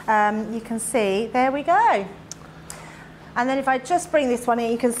card, you can see, there we go. And then if I just bring this one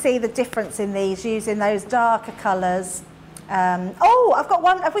in, you can see the difference in these using those darker colours. Oh, I've got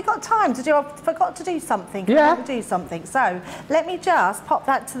one. Have we got time to do? I forgot to do something. Yeah. I want to do something. So let me just pop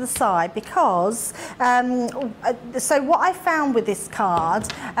that to the side because. So what I found with this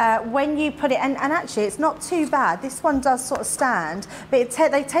card, when you put it, and actually it's not too bad. This one does sort of stand, but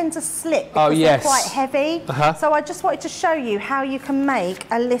they tend to slip because they're quite heavy. So I just wanted to show you how you can make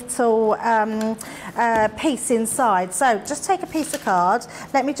a little piece inside. So just take a piece of card.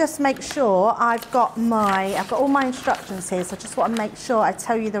 Let me just make sure I've got all my instructions here. So I just want to make sure I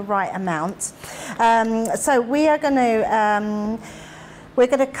tell you the right amount. So we are going to we're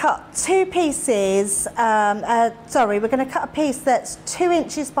going to cut 2 pieces. Sorry, we're going to cut a piece that's 2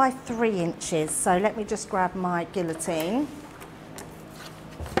 inches by 3 inches. So let me just grab my guillotine.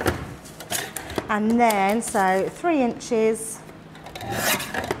 And then, so 3 inches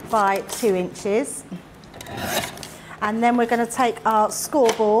by 2 inches. And then we're going to take our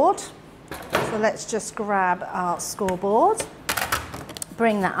scoreboard. So let's just grab our scoreboard,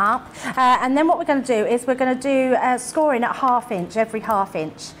 bring that up. And then what we're going to do is we're going to do scoring at 1/2 inch, every 1/2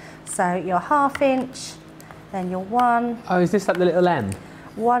 inch. So your 1/2 inch, then your 1. Oh, is this like the little M?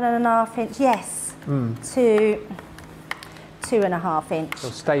 1 1/2 inch, yes. 2 2.5 inch. So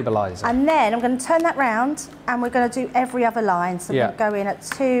stabiliser. And then I'm going to turn that round and we're going to do every other line. So we'll go in at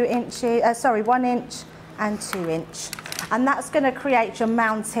 2 inches, 1 inch and 2 inch. And that's going to create your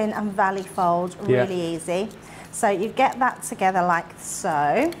mountain and valley fold really easy. So you get that together like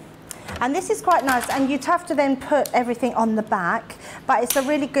so. And this is quite nice, and you'd have to then put everything on the back, but it's a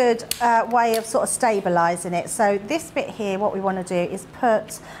really good way of sort of stabilising it. So this bit here, what we want to do is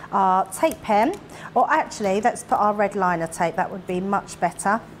put our tape pen, or actually let's put our red liner tape, that would be much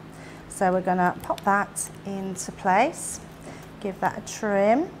better. So we're going to pop that into place. give that a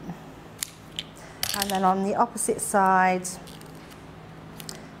trim. And then on the opposite side,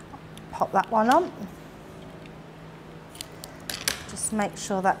 pop that one on. Just make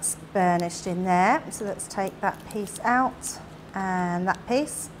sure that's burnished in there. So let's take that piece out and that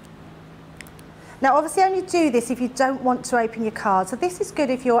piece. Now obviously only do this if you don't want to open your card. So this is good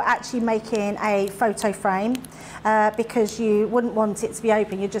if you're actually making a photo frame because you wouldn't want it to be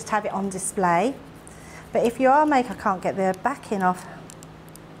open, you just have it on display. But if you are making, I can't get the backing off.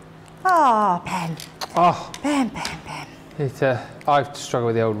 Oh, Ben. Oh. Ben. I struggle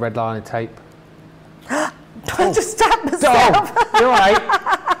with the old red liner tape. I just stabbed myself. Oh, you're right.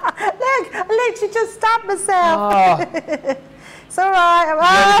 Look, I literally just stabbed myself. Oh. It's all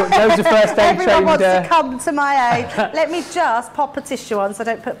right. Loads of first aid Everyone wants trained, to come to my aid. Let me just pop a tissue on so I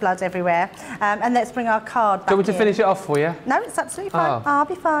don't put blood everywhere. And let's bring our card back Do you want me to in. finish it off for you? No, it's absolutely fine. Oh. I'll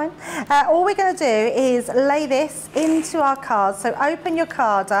be fine. All we're going to do is lay this into our card. So open your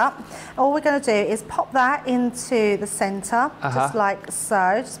card up. All we're going to do is pop that into the centre, just like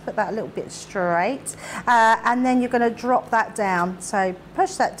so. Just put that a little bit straight. And then you're going to drop that down. So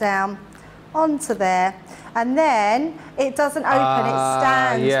push that down onto there. And then it doesn't open, it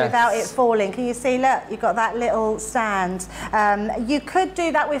stands without it falling. Can you see, look, you've got that little stand. You could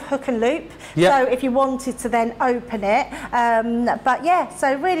do that with hook and loop, so if you wanted to then open it. But yeah,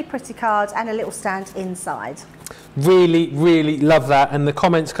 so really pretty card and a little stand inside. Really love that, and the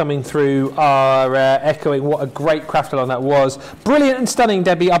comments coming through are echoing what a great craft along that was. Brilliant and stunning,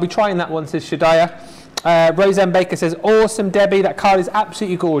 Debbie. I'll be trying that one, says Shadiah. Roseanne Baker says, awesome, Debbie. That card is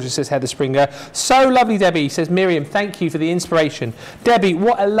absolutely gorgeous, says Heather Springer. So lovely, Debbie, says Miriam. Thank you for the inspiration. Debbie,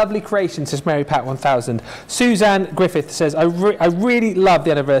 what a lovely creation, says Mary Pat 1000. Suzanne Griffith says, I really love the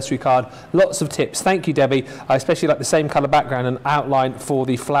anniversary card. Lots of tips. Thank you, Debbie. I especially like the same colour background and outline for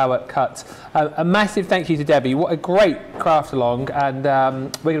the flower cut. A massive thank you to Debbie. What a great craft along. And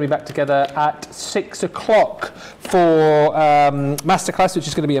we're going to be back together at 6 o'clock for masterclass, which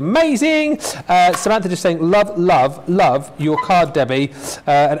is going to be amazing. Samantha just saying, love your card, Debbie.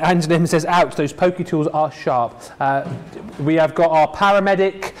 And Angeline says, ouch, those pokey tools are sharp. We have got our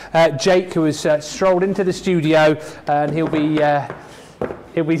paramedic, Jake, who has strolled into the studio, and he'll be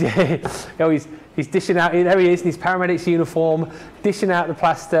he's dishing out, there he is in his paramedic's uniform, dishing out the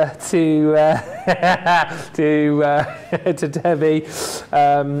plaster to Debbie.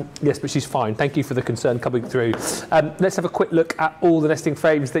 Yes, but she's fine. Thank you for the concern coming through. Let's have a quick look at all the nesting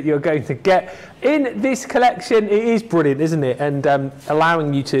frames that you're going to get in this collection. It is brilliant, isn't it? And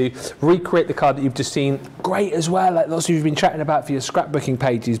allowing you to recreate the card that you've just seen. Great as well, like lots of you've been chatting about for your scrapbooking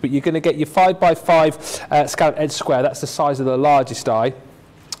pages, but you're going to get your 5x5 scalloped edge square. That's the size of the largest die.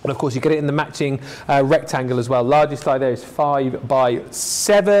 And of course you get it in the matching rectangle as well. Largest die there is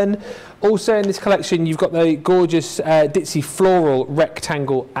 5x7. Also in this collection you've got the gorgeous ditzy floral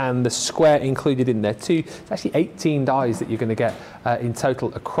rectangle and the square included in there too. It's actually 18 dies that you're going to get in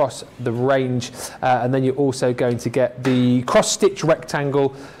total across the range. And then you're also going to get the cross stitch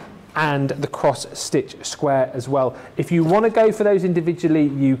rectangle and the cross stitch square as well. If you want to go for those individually,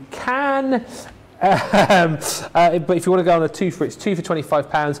 you can. But if you want to go on a two for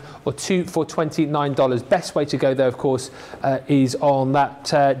 £25 or 2 for $29. Best way to go though, of course, is on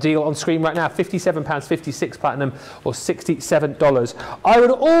that deal on screen right now, £57, 56 platinum or $67. I would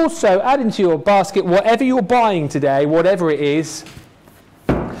also add into your basket, whatever you're buying today, whatever it is,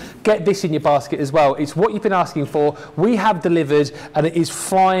 get this in your basket as well. It's what you've been asking for. We have delivered, and it is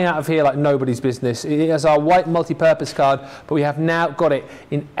flying out of here like nobody's business. It is our white multi-purpose card, but we have now got it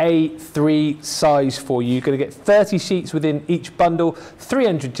in A3 size for you. You're going to get 30 sheets within each bundle,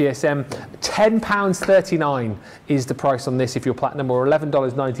 300 GSM, £10.39 is the price on this if you're platinum, or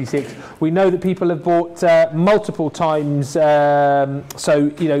 $11.96. We know that people have bought multiple times,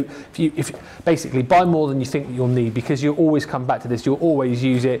 so you know, if basically buy more than you think that you'll need, because you'll always come back to this, you'll always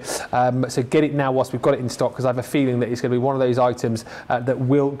use it. So get it now whilst we've got it in stock, because I have a feeling that it's going to be one of those items that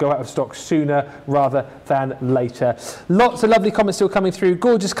will go out of stock sooner rather than later. Lots of lovely comments still coming through.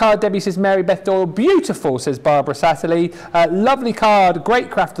 Gorgeous card, Debbie, says Mary Beth Doyle. Beautiful, says Barbara Satterley. Lovely card, great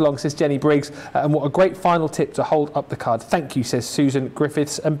craft along, says Jenny Briggs. And what a great final tip to hold up the card. Thank you, says Susan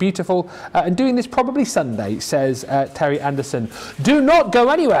Griffiths. And beautiful, and doing this probably Sunday, says Terry Anderson. Do not go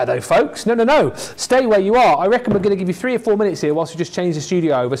anywhere though, folks. No. Stay where you are. I reckon we're going to give you 3 or 4 minutes here whilst we just change the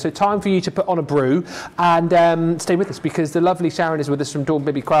studio over. So time for you to put on a brew and stay with us, because the lovely Sharon is with us from Dawn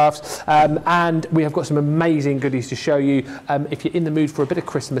Bibby Crafts, and we have got some amazing goodies to show you. If you're in the mood for a bit of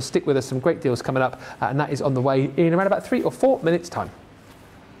Christmas, stick with us. Some great deals coming up, and that is on the way in around about 3 or 4 minutes time.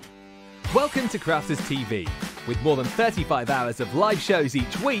 Welcome to Crafters TV. With more than 35 hours of live shows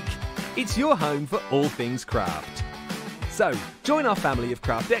each week, it's your home for all things craft. So, join our family of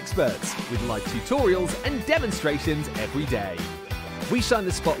craft experts with live tutorials and demonstrations every day. We shine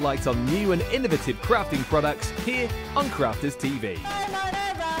the spotlight on new and innovative crafting products here on Crafters TV.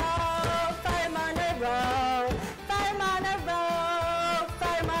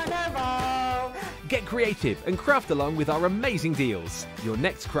 Get creative and craft along with our amazing deals. Your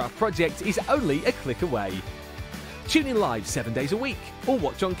next craft project is only a click away. Tune in live 7 days a week or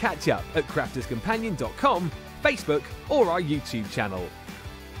watch on catch up at crafterscompanion.com, Facebook or our YouTube channel.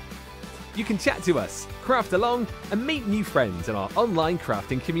 You can chat to us, craft along and meet new friends in our online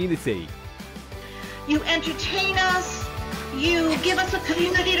crafting community. You entertain us, you give us a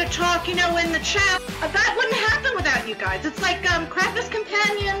community to talk, in the chat. That wouldn't happen without you guys. It's like Crafters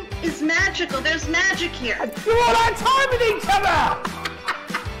Companion is magical. There's magic here. You're all our time with each other!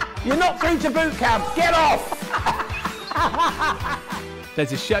 You're not through to boot camp. Get off!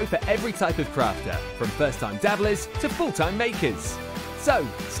 There's a show for every type of crafter, from first-time dabblers to full-time makers. So,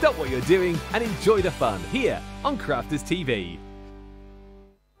 stop what you're doing and enjoy the fun here on Crafters TV.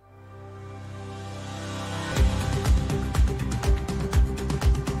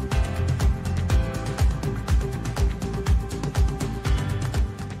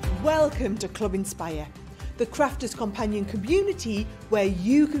 Welcome to Club Inspire, the Crafters Companion community where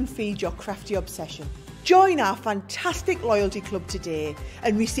you can feed your crafty obsession. Join our fantastic loyalty club today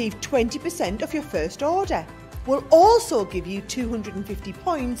and receive 20% of your first order. We'll also give you 250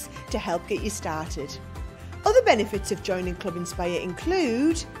 points to help get you started. Other benefits of joining Club Inspire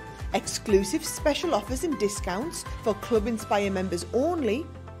include exclusive special offers and discounts for Club Inspire members only,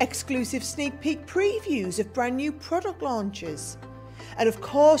 exclusive sneak peek previews of brand new product launches, and of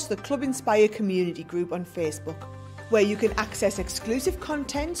course the Club Inspire community group on Facebook, where you can access exclusive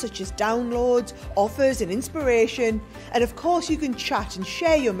content such as downloads, offers and inspiration, and of course you can chat and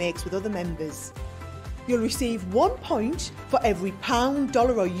share your makes with other members. You'll receive 1 point for every pound,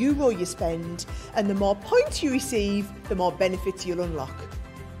 dollar or euro you spend, and the more points you receive, the more benefits you'll unlock.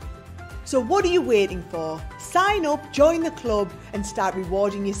 So what are you waiting for? Sign up, join the club and start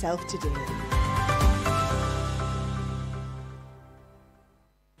rewarding yourself today.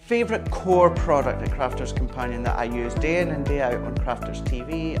 Favourite core product at Crafters Companion that I use day in and day out on Crafters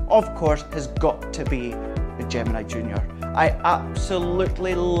TV, of course, has got to be the Gemini Junior. I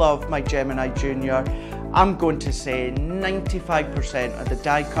absolutely love my Gemini Junior. I'm going to say 95% of the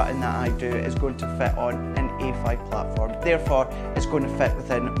die cutting that I do is going to fit on an A5 platform. Therefore, it's going to fit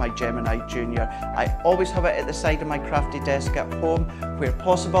within my Gemini Junior. I always have it at the side of my crafty desk at home. Where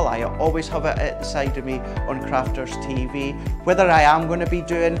possible, I always have it at the side of me on Crafters TV. Whether I am going to be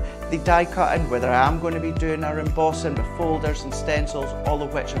doing the die cutting, whether I am going to be doing our embossing with folders and stencils, all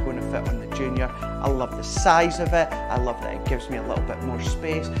of which are going to fit on the Junior. I love the size of it. I love that it gives me a little bit more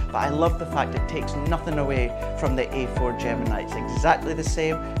space, but I love the fact it takes nothing away from the A4 Gemini. It's exactly the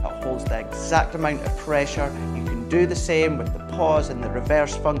same. It holds the exact amount of pressure. You can do the same with the pause and the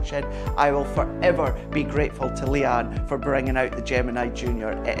reverse function. I will forever be grateful to Leanne for bringing out the Gemini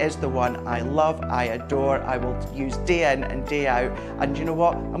Junior. It is the one I love, I adore, I will use day in and day out, and you know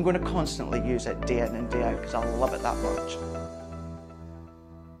what? I'm going to constantly use it day in and day out because I love it that much.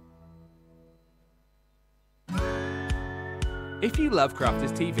 If you love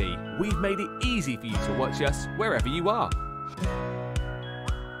Crafters TV, we've made it easy for you to watch us wherever you are.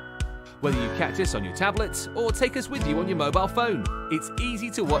 Whether you catch us on your tablets or take us with you on your mobile phone, it's easy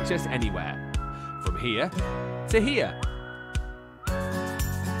to watch us anywhere. From here to here.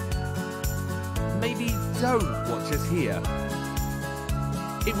 Maybe don't watch us here.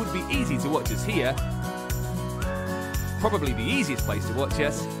 It would be easy to watch us here. Probably the easiest place to watch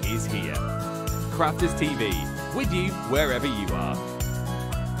us is here. Crafters TV, with you wherever you are.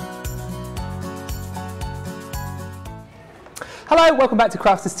 Hello, welcome back to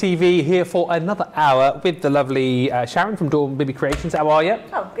Crafters TV, here for another hour with the lovely Sharon from Dawn Bibby Creations. How are you?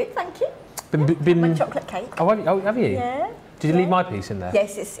 Oh, good, thank you. Been My chocolate cake. Oh, have you? Yeah. Did you leave my piece in there?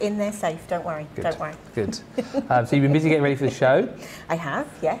 Yes, it's in there safe, don't worry. Good. Don't worry. Good. So you've been busy getting ready for the show? I have,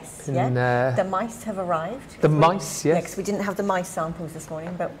 yes. And, The mice have arrived. The mice, yes. Yeah, because we didn't have the mice samples this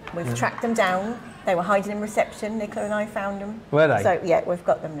morning, but we've tracked them down. They were hiding in reception. Nicola and I found them. Were they? So yeah, we've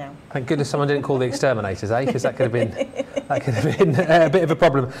got them now. Thank goodness someone didn't call the exterminators, eh? Because that could have been a bit of a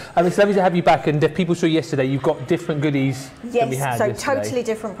problem. It's lovely to have you back. And if people saw yesterday, you've got different goodies than we had so yesterday. totally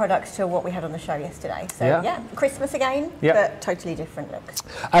different products to what we had on the show yesterday. So Yeah. Christmas again, but totally different looks.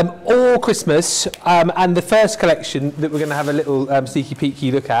 All Christmas, and the first collection that we're going to have a little sneaky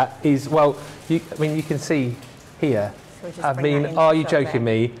peeky look at is, well, you can see here. Are you joking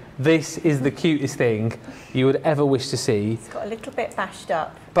me? This is the cutest thing you would ever wish to see. It's got a little bit bashed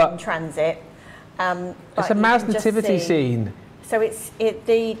up but in transit, It's a mouse nativity scene. So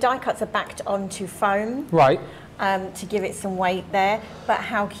the die cuts are backed onto foam. Right. To give it some weight there. But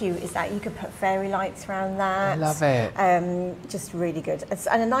how cute is that? You could put fairy lights around that. I love it. Just really good.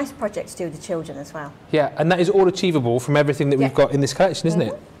 And a nice project to do with the children as well. Yeah, and that is all achievable from everything that we've got in this collection, isn't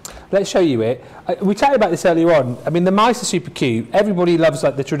it? Let's show you it. We chatted about this earlier on. I mean, the mice are super cute. Everybody loves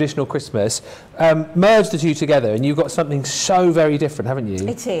like the traditional Christmas. Merge the two together and you've got something so very different, haven't you?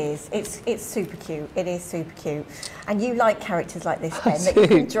 It is. It's super cute. It is super cute. And you like characters like this, Ben, that you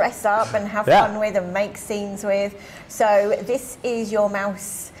can dress up and have fun with and make scenes with. So this is your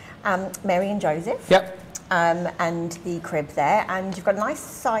mouse, Mary and Joseph. Yep. And the crib there, and you've got a nice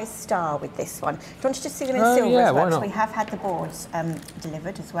size star with this one. Do you want to just see them in silver yeah, as well? why not? So we have had the boards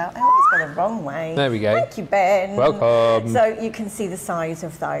delivered as well. Oh, it's got the wrong way. There we go. Thank you, Ben. Welcome. So you can see the size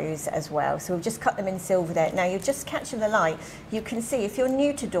of those as well. So we've just cut them in silver there. Now you're just catching the light. You can see, if you're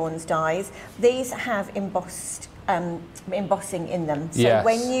new to Dawn's dies, these have embossing in them. So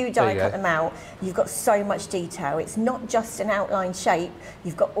when you die cut them out, you've got so much detail. It's not just an outline shape,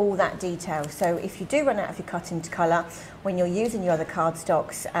 you've got all that detail. So if you do run out of your cut into colour, when you're using your other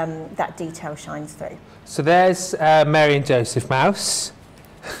cardstocks, that detail shines through. So there's Mary and Joseph mouse.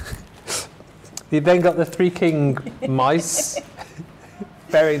 You've then got the three king mice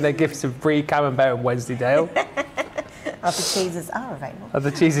bearing their gifts of Brie, Camembert and Wensleydale. Other cheeses are available.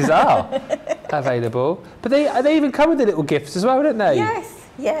 Other cheeses are available. But they even come with the little gifts as well, don't they? Yes,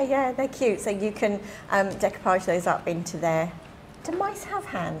 yeah, they're cute. So you can decoupage those up into there. Do mice have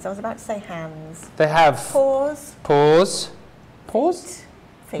hands? I was about to say hands. They have paws.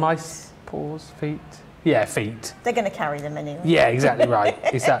 Feet. Mice, paws, feet. Yeah, feet. They're going to carry them anyway. Yeah, exactly right.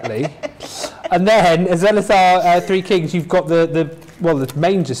 Exactly. And then, as well as our three kings, you've got the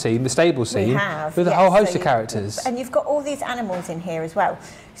manger scene, the stable scene, with a whole host of characters. And you've got all these animals in here as well.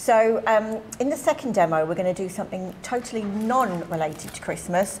 So in the second demo, we're going to do something totally non-related to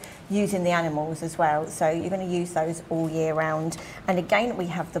Christmas, using the animals as well. So you're going to use those all year round. And again, we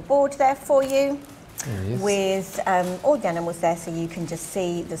have the board there for you. With all the animals there, so you can just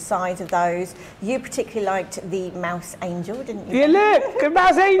see the size of those. You particularly liked the mouse angel, didn't you? Yeah, look, a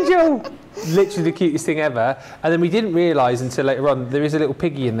mouse angel! Literally the cutest thing ever. And then we didn't realise until later on, there is a little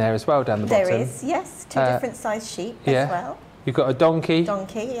piggy in there as well down the bottom. There is, yes. Two different sized sheep as well. You've got a donkey,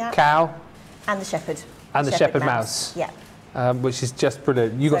 cow. And the shepherd. And the shepherd mouse. Yeah. Which is just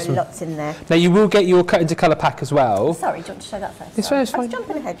brilliant. You got some lots in there. Now you will get your cut into colour pack as well. Sorry, do you want to show that first? It's fine. I was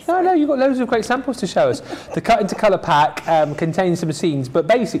jumping ahead. No, you've got loads of great samples to show us. The cut into colour pack contains some scenes, but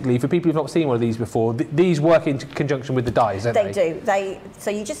basically, for people who've not seen one of these before, these work in conjunction with the dies, don't they? They do. So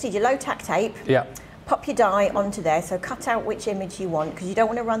you just need your low tack tape. Yeah. Pop your die onto there, so cut out which image you want, because you don't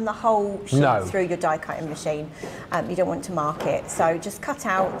want to run the whole sheet through your die cutting machine. You don't want to mark it. So just cut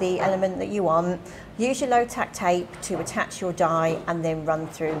out the element that you want, use your low tack tape to attach your die, and then run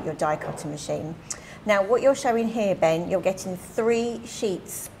through your die cutting machine. Now what you're showing here, Ben, you're getting 3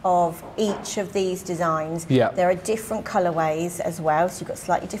 sheets of each of these designs. Yeah. There are different colourways as well, so you've got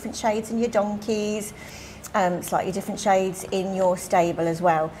slightly different shades in your donkeys, slightly different shades in your stable as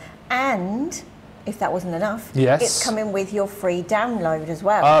well. And if that wasn't enough, it's coming with your free download as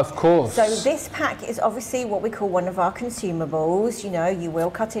well. Of course. So this pack is obviously what we call one of our consumables. You know, you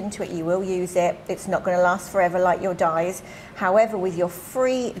will cut into it, you will use it. It's not going to last forever like your dies. However, with your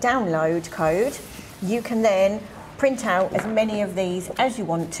free download code, you can then print out as many of these as you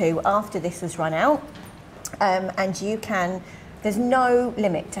want to after this has run out. And you can, there's no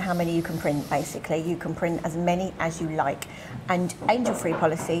limit to how many you can print, basically. You can print as many as you like. And angel-free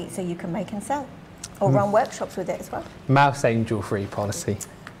policy, so you can make and sell. Or run workshops with it as well. Mouse angel free policy.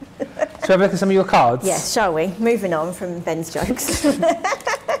 Shall we have a look at some of your cards? Yes, shall we? Moving on from Ben's jokes.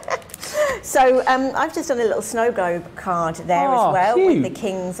 So I've just done a little snow globe card there as well, with the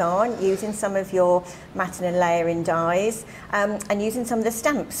kings on, using some of your matting and layering dies, and using some of the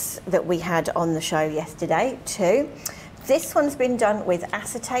stamps that we had on the show yesterday too. This one's been done with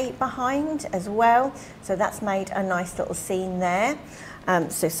acetate behind as well, so that's made a nice little scene there.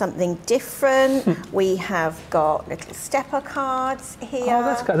 So something different. We have got little stepper cards here. Oh,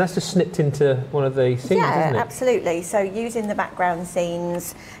 that's good. That's just snipped into one of the scenes, isn't it? Yeah, absolutely. So using the background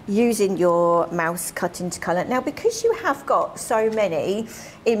scenes, using your mouse cut into colour. Now, because you have got so many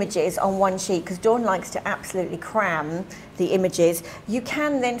images on one sheet, because Dawn likes to absolutely cram the images, you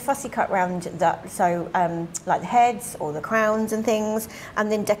can then fussy cut around that, so like the heads or the crowns and things,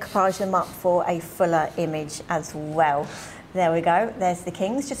 and then decoupage them up for a fuller image as well. There we go, there's the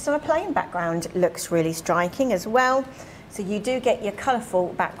kings, just on a plain background. Looks really striking as well. So you do get your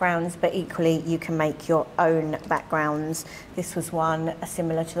colourful backgrounds, but equally you can make your own backgrounds. This was one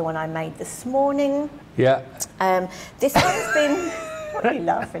similar to the one I made this morning. Yeah. This one's been... What are you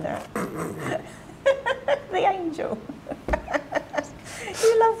laughing at? The angel.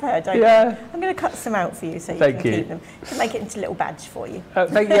 You love her, don't you? I'm going to cut some out for you so you can keep them. To make it into a little badge for you. Yeah,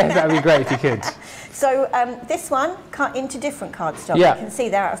 that would be great if you could. So this one cut into different cardstock. You can see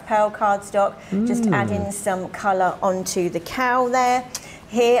they're out of pearl cardstock. Just adding some colour onto the cow there.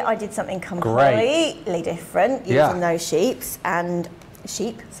 Here I did something completely different using those sheeps. Not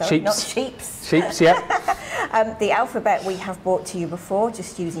sheeps. Sheeps, yeah. The alphabet we have brought to you before,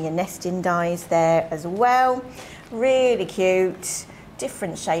 just using your nesting dies there as well. Really cute.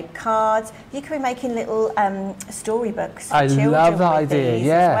 Different shaped cards. You could be making little storybooks for children. I love that idea, as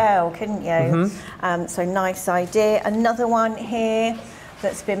well, couldn't you? So nice idea. Another one here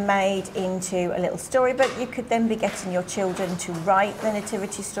that's been made into a little storybook. You could then be getting your children to write the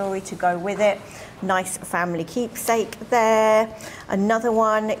nativity story to go with it. Nice family keepsake there. Another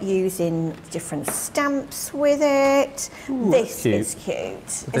one using different stamps with it. Ooh, this is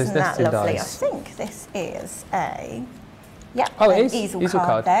cute. Isn't that lovely? I think this is a... an easel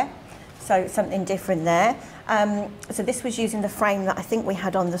card there. So something different there. So this was using the frame that I think we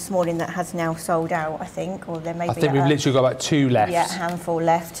had on this morning that has now sold out, I think, or there may be... I think we've literally got about 2 left. Yeah, a handful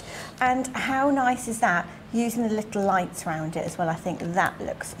left. And how nice is that? Using the little lights around it as well. I think that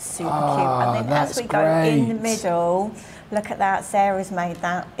looks super cute. And then as we go in the middle, look at that. Sarah's made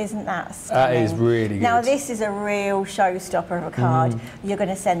that. Isn't that stunning? That is really good. Now this is a real showstopper of a card. You're going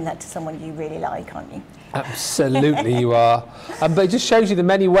to send that to someone you really like, aren't you? Absolutely you are. But it just shows you the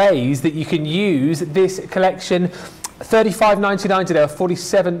many ways that you can use this collection. $35.99 today, or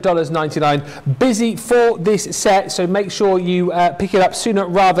 $47.99. Busy for this set, so make sure you pick it up sooner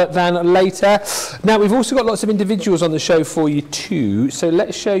rather than later. Now, we've also got lots of individuals on the show for you too, so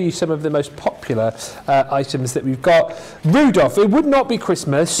let's show you some of the most popular items that we've got. Rudolph, it would not be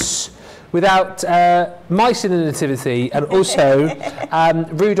Christmas without mice in the nativity, and also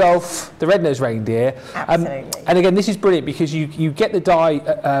Rudolph the red-nosed reindeer. Absolutely. And again, this is brilliant because you get the die,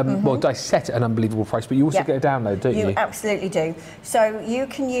 well, die set at an unbelievable price, but you also get a download, don't you? You absolutely do. So you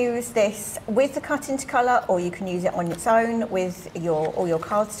can use this with the cut into colour, or you can use it on its own with all your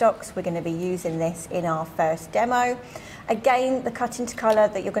cardstocks. We're going to be using this in our first demo. Again, the cut into colour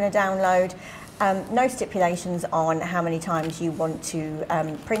that you're going to download, no stipulations on how many times you want to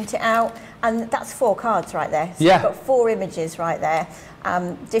print it out, and that's 4 cards right there. So you've got 4 images right there,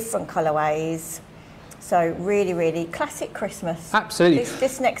 different colourways. So really, really classic Christmas. Absolutely.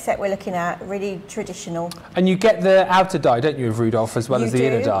 This next set we're looking at, really traditional. And you get the outer die, don't you, of Rudolph, as well as the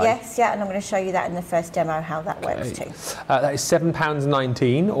inner die? Yes, and I'm going to show you that in the first demo, how that works too. That is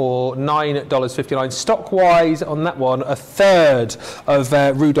 £7.19 or $9.59. Stock-wise on that one, a third of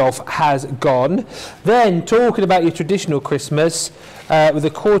Rudolph has gone. Then, talking about your traditional Christmas, with a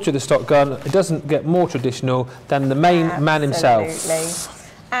quarter of the stock gone, it doesn't get more traditional than the main man himself.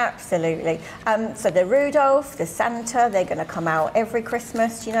 Absolutely. So the Rudolph, the Santa, they're going to come out every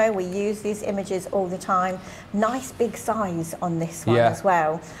Christmas. You know, we use these images all the time. Nice big size on this one as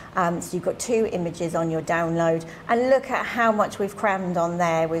well. So you've got 2 images on your download. And look at how much we've crammed on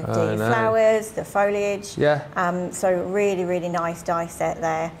there with the flowers, the foliage. So really, really nice die set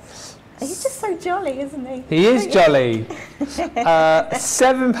there. He's just so jolly, isn't he? He is jolly.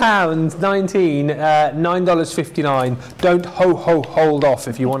 £7.19, $9.59. Don't hold off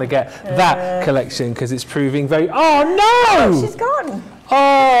if you want to get that collection, because it's proving very... Oh, no! Oh, she's gone.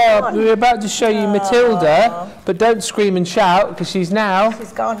 Oh, we were about to show you Matilda, but don't scream and shout, because she's now...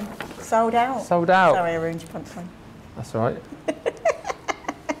 She's gone. Sold out. Sold out. Sorry, I ruined your punchline. That's all right.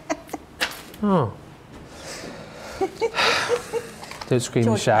 Oh. Don't scream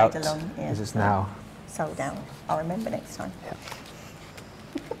and shout, because it's now sold out. I'll remember next time.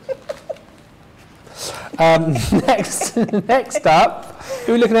 Next up,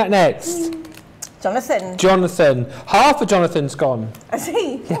 who are we looking at next? Jonathan. Jonathan. Half of Jonathan's gone. Is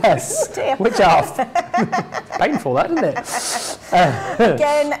he? Yes. Oh dear. Which half? Painful, that, isn't it?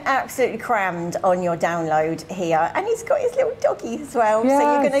 Again, absolutely crammed on your download here. And he's got his little doggy as well. Yes.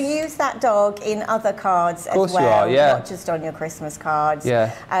 So you're going to use that dog in other cards as well. Of course you are, not just on your Christmas cards.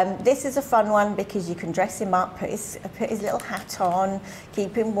 This is a fun one because you can dress him up, put his little hat on,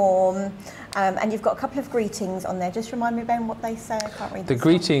 keep him warm. And you've got a couple of greetings on there. Just remind me, Ben, what they say. I can't read the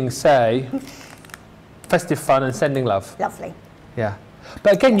greetings say... festive fun and sending love. Lovely. Yeah.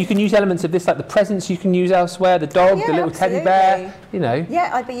 But again, you can use elements of this, like the presents you can use elsewhere, the dog, the little teddy bear, you know.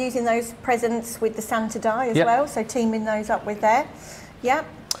 Yeah, I'd be using those presents with the Santa die as well, so teaming those up with there. Yeah.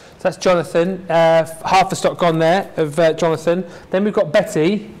 So that's Jonathan. Half the stock gone there of Jonathan. Then we've got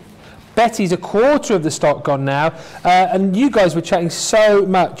Betty. Betty's a quarter of the stock gone now. And you guys were chatting so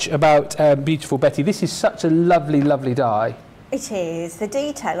much about beautiful Betty. This is such a lovely, lovely dye. It is. The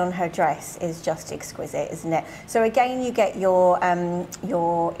detail on her dress is just exquisite, isn't it? So again, you get your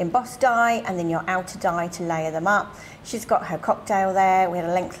embossed dye and then your outer dye to layer them up. She's got her cocktail there. We had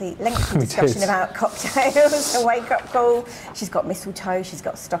a lengthy discussion about cocktails, a wake-up call. She's got mistletoe. She's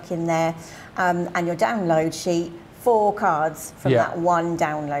got stock in there. And your download sheet, 4 cards from that one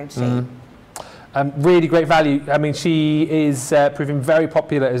download sheet. Really great value. I mean, she is proving very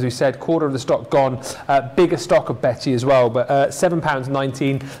popular, as we said. Quarter of the stock gone. Bigger stock of Betty as well, but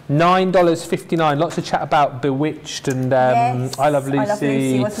 £7.19, $9.59. Lots of chat about Bewitched and yes. I Love Lucy. I Love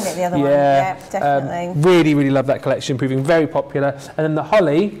Lucy, wasn't it, the other one? Yeah, definitely. Really, really love that collection, proving very popular. And then the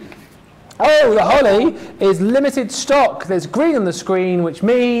Holly. Oh, the Holly is limited stock. There's green on the screen, which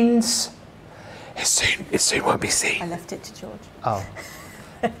means it soon won't be seen. I left it to George. Oh.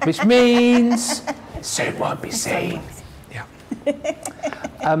 Which means soon won't be seen. Yeah.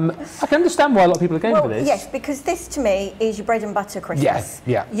 I can understand why a lot of people are going for this. Yes, because this to me is your bread and butter Christmas. Yes,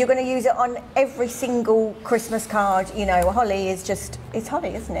 yeah. You're going to use it on every single Christmas card. You know, holly is just, it's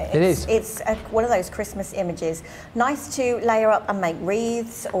holly, isn't it? It is. It's one of those Christmas images. Nice to layer up and make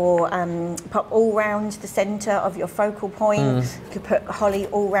wreaths or pop all round the centre of your focal point. You could put holly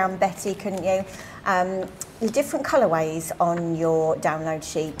all round Betty, couldn't you? Different colourways on your download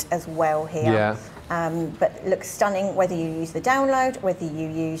sheet as well here. Yeah. But looks stunning whether you use the download, whether you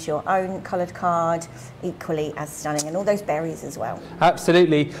use your own coloured card, equally as stunning, and all those berries as well.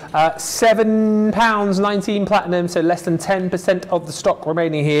 Absolutely. £7.19 platinum, so less than 10% of the stock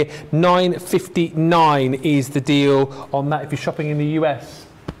remaining here. $9.59 is the deal on that if you're shopping in the US.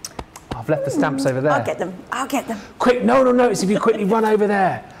 I've left the stamps over there. I'll get them. I'll get them. Quick, no, it's if you quickly run over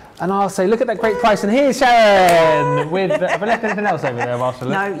there. And I'll say, look at that great price, and here's Sharon with. Have I left anything else over there, Marshall?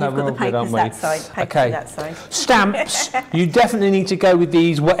 No, you've got the papers that side. Okay. That side. Stamps. You definitely need to go with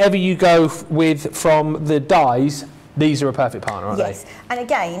these. Whatever you go with from the dies, these are a perfect partner, aren't yes. they? And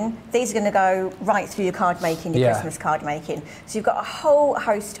again, these are going to go right through your card making, your Christmas card making. So you've got a whole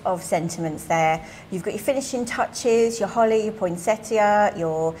host of sentiments there. You've got your finishing touches, your holly, your poinsettia,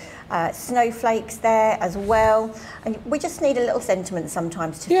 your snowflakes there as well. And we just need a little sentiment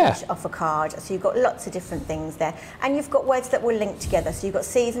sometimes to finish off a card. So you've got lots of different things there. And you've got words that will link together. So you've got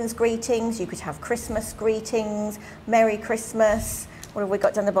seasons greetings, you could have Christmas greetings, Merry Christmas. What have we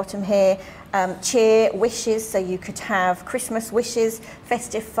got down the bottom here? Cheer, wishes, so you could have Christmas wishes,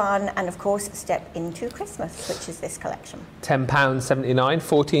 festive fun, and of course, step into Christmas, which is this collection. £10.79,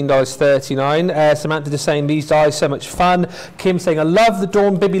 $14.39. Samantha just saying, these dies so much fun. Kim saying, I love the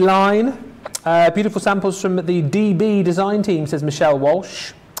Dawn Bibby line. Beautiful samples from the DB design team, says Michelle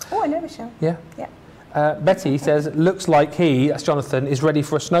Walsh. Oh, I know Michelle. Yeah. Yeah. Betty says, looks like that's Jonathan, is ready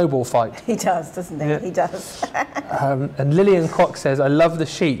for a snowball fight. He does, doesn't he? Yeah. He does. And Lillian Kwok says, I love the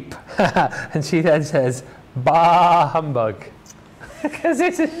sheep. And she then says, bah humbug. Because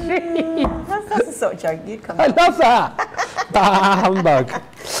it's a sheep. That's the sort of joke you'd come I love that. Bah humbug.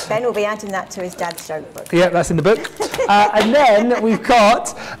 Ben will be adding that to his dad's joke book. Yeah, that's in the book. And then we've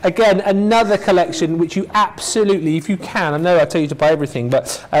got, again, another collection which you absolutely, if you can, I know I tell you to buy everything,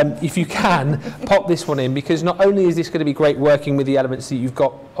 but if you can, pop this one in, because not only is this going to be great working with the elements that you've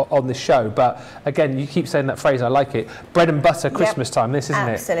got on the show, but again, you keep saying that phrase, I like it, bread and butter Christmas time, this, isn't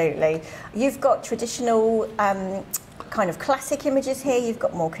it? Absolutely. You've got traditional kind of classic images here. You've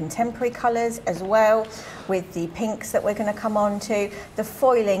got more contemporary colours as well, with the pinks that we're going to come on to. The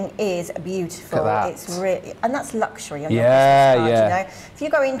foiling is beautiful. It's really, and that's luxury on your Christmas card, you know. If you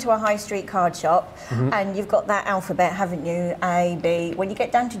go into a high street card shop and you've got that alphabet, haven't you? A, B. When you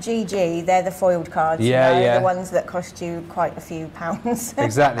get down to GG, they're the foiled cards. The ones that cost you quite a few pounds.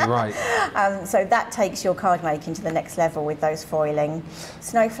 Exactly right. So that takes your card making to the next level with those foiling.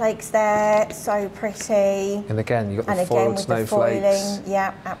 Snowflakes there, so pretty. And again, you've got the foiled snowflakes. Foiling,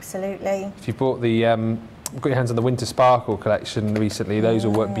 yeah, absolutely. If you bought the got your hands on the Winter Sparkle collection recently, those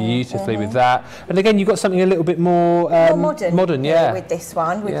will work beautifully with that. And again, you've got something a little bit more modern, with this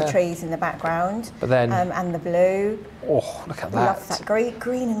one, with the trees in the background. But then and the blue. Oh, look at that. Love that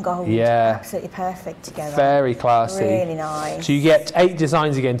green and gold. Yeah. Absolutely perfect together. Very classy. Really nice. So you get 8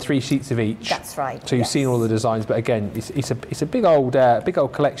 designs again, 3 sheets of each. That's right. So you've seen all the designs, but again, it's a big old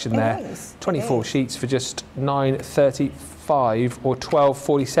collection there. It is. 24 sheets for just $9.35 or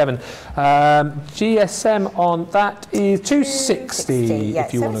 $12.47. GSM on that is $2.60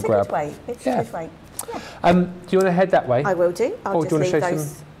 if you want to grab. It's a good weight. Do you want to head that way? I will do. I'll just leave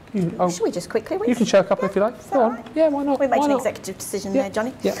those Should we just quickly? You can show a couple if you like. Go on. Right? Yeah, why not? We made Why an not? executive decision there,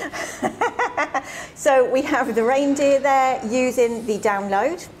 Johnny. Yeah. So we have the reindeer there using the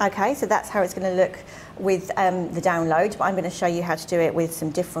download. Okay, so that's how it's going to look with the download, but I'm going to show you how to do it with some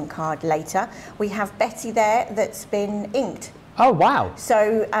different card later. We have Betty there that's been inked. Oh, wow.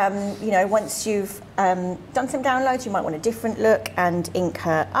 So, you know, once you've done some downloads, you might want a different look and ink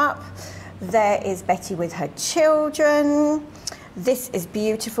her up. There is Betty with her children. This is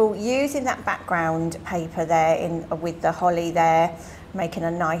beautiful, using that background paper there with the holly there, making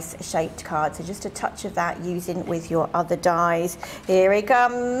a nice shaped card. So just a touch of that, using with your other dies. Here he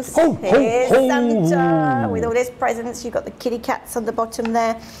comes. Here's Santa with all his presents. You've got the kitty cats on the bottom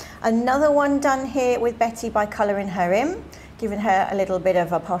there. Another one done here with Betty by colouring her in, giving her a little bit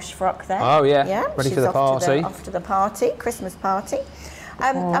of a posh frock there. Oh yeah, ready she's for the party. Off to the party, Christmas party.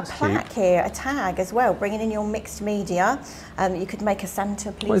 A plaque here, a tag as well, bringing in your mixed media. You could make a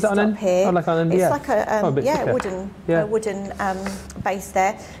Santa please stop here. Oh, like an, it's like a, a wooden base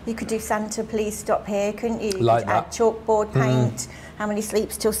there. You could do Santa please stop here, couldn't you? You like could add chalkboard paint, how many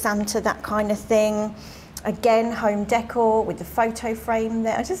sleeps till Santa, that kind of thing. Again, home decor with the photo frame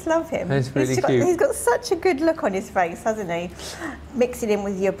there. I just love him. It's really cute. He's got such a good look on his face, hasn't he? Mix it in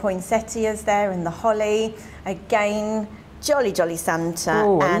with your poinsettias there and the holly. Again, jolly, jolly Santa.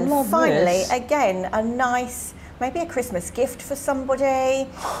 Oh, and finally, this. Again, a nice, maybe a Christmas gift for somebody,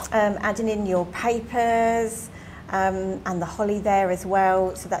 adding in your papers, and the holly there as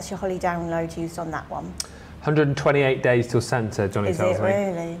well. So that's your holly download used on that one. 128 days till Santa, Johnny tells me. Is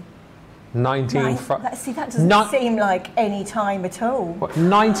it really? 19. See, that doesn't seem like any time at all. What,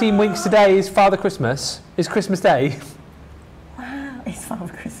 19 weeks today is Father Christmas? Is Christmas Day? Wow, it's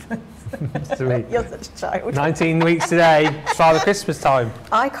Father Christmas. You're such a child. 19 weeks today, it's Father Christmas time.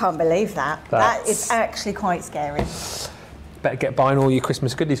 I can't believe that. That is actually quite scary. Better get buying all your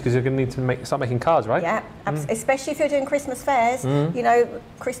Christmas goodies because you're going to need to start making cards, right? Yeah, especially if you're doing Christmas fairs. You know,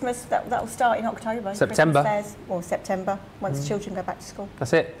 Christmas, that'll start in October. September. Christmas fairs, or September, once children go back to school.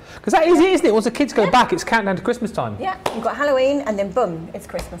 That's it. Because that is it, isn't it? Once the kids go back, it's countdown to Christmas time. Yeah, you've got Halloween and then boom, it's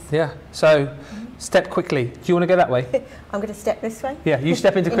Christmas. Yeah, so step quickly. Do you want to go that way? I'm going to step this way. Yeah, you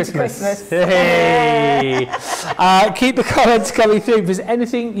step into Christmas. Hey! Keep the comments coming through. If there's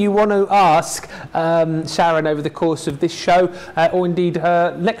anything you want to ask Sharon over the course of this show, or indeed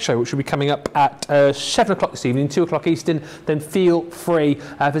her next show, which will be coming up at 7 o'clock this evening, 2 o'clock Eastern, then feel free.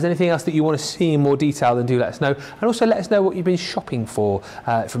 If there's anything else that you want to see in more detail, then do let us know. And also let us know what you've been shopping for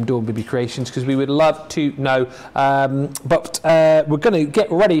from Dawn Bibby Creations, because we would love to know. But we're going to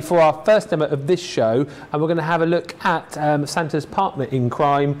get ready for our first demo of this show, and we're going to have a look at Santa's partner in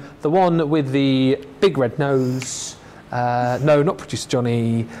crime, the one with the big red nose. No, not Producer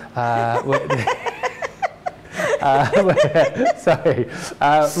Johnny. Sorry.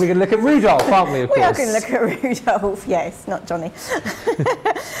 We're going to look at Rudolph, aren't we, of course? We are going to look at Rudolph, yes, not Johnny.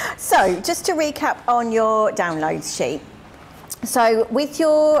 So, just to recap on your downloads sheet. So with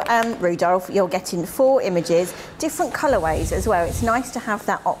your Rudolph, you're getting 4 images, different colourways as well. It's nice to have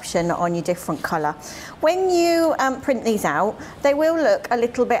that option on your different colour. When you print these out, they will look a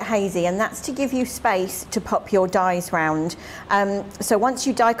little bit hazy, and that's to give you space to pop your dies round. So once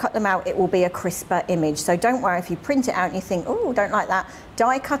you die cut them out, it will be a crisper image. So don't worry if you print it out and you think, oh, don't like that,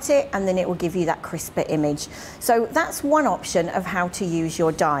 die cut it, and then it will give you that crisper image. So that's one option of how to use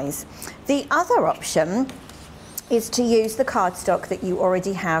your dies. The other option is to use the cardstock that you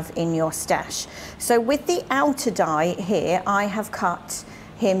already have in your stash. So with the outer die here, I have cut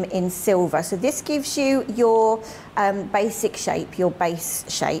him in silver. So this gives you your basic shape, your base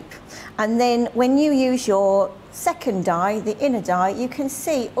shape. And then when you use your second die, the inner die, you can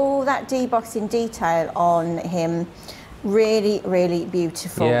see all that debossing detail on him. Really, really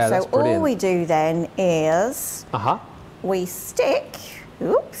beautiful. Yeah, so that's brilliant. all we do then is we stick,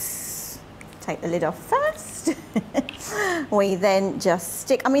 oops, take the lid off first. We then just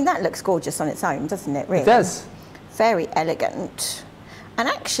stick, I mean, that looks gorgeous on its own, doesn't it, really? It does. Very elegant. And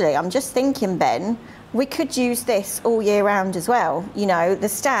actually, I'm just thinking, Ben, we could use this all year round as well. You know, the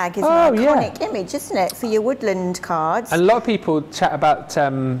stag is an iconic image, isn't it, for your woodland cards. And a lot of people chat about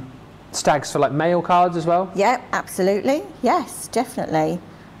stags for like mail cards as well. Yeah, absolutely. Yes, definitely.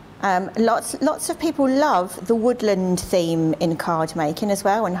 Lots of people love the woodland theme in card making as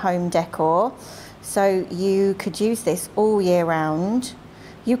well, and home decor. So you could use this all year round.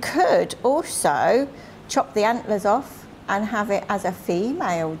 You could also chop the antlers off and have it as a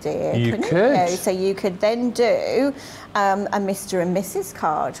female deer, couldn't you? So you could then do a Mr. and Mrs.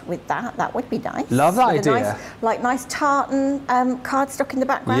 card with that. That would be nice. Love that idea. Nice tartan cardstock in the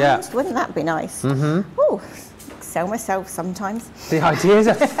background. Yeah. Wouldn't that be nice? Mm-hmm. Oh, sell myself sometimes. The ideas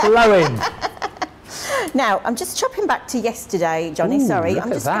are flowing. Now, I'm just chopping back to yesterday, Johnny, Ooh, sorry. look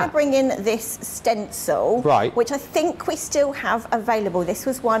I'm at just going that. to bring in this stencil, Right. which I think we still have available. This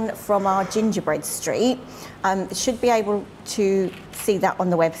was one from our gingerbread street. Should be able to see that on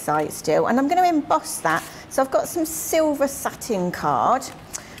the website still. And I'm going to emboss that. So I've got some silver satin card.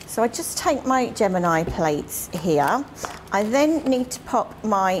 So I just take my Gemini plates here. I then need to pop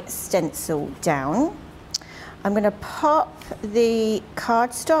my stencil down. I'm going to pop the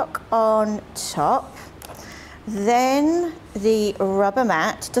cardstock on top. Then the rubber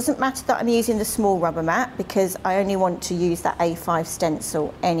mat. Doesn't matter that I'm using the small rubber mat because I only want to use that A5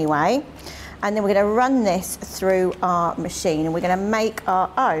 stencil anyway. And then we're going to run this through our machine and we're going to make our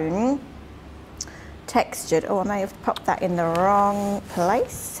own textured. Oh, I may have popped that in the wrong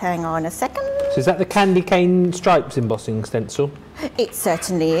place. Hang on a second. So is that the candy cane stripes embossing stencil? It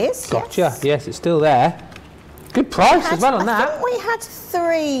certainly is. Gotcha. Yes, it's still there. Good price as well on that. I think we had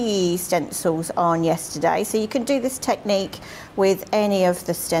 3 stencils on yesterday, so you can do this technique with any of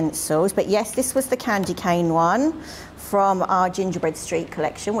the stencils. But yes, this was the candy cane one from our gingerbread street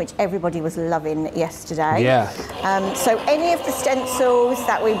collection, which everybody was loving yesterday. Yeah. So any of the stencils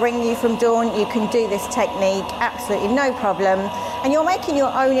that we bring you from Dawn, you can do this technique, absolutely no problem. And you're making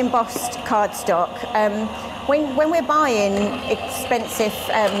your own embossed cardstock. When we're buying expensive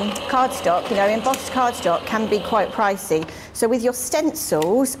cardstock, you know, embossed cardstock can be quite pricey. So with your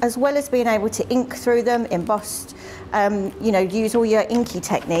stencils, as well as being able to ink through them, embossed, you know, use all your inky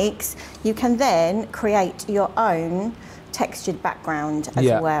techniques, you can then create your own textured background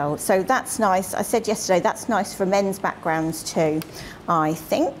as well. So that's nice. I said yesterday, that's nice for men's backgrounds too, I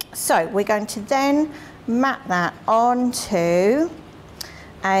think. So we're going to then mat that onto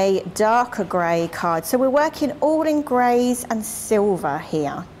a darker grey card. So we're working all in greys and silver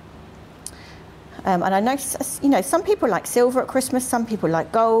here. And I know, you know, some people like silver at Christmas, some people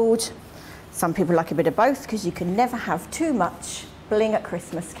like gold, some people like a bit of both because you can never have too much bling at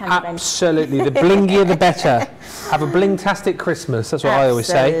Christmas, can you, Ben? Absolutely. The blingier the better. Have a bling-tastic Christmas. That's what I always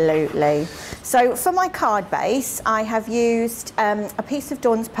say. Absolutely. So for my card base, I have used a piece of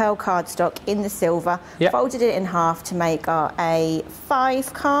Dawn's Pearl cardstock in the silver, folded it in half to make our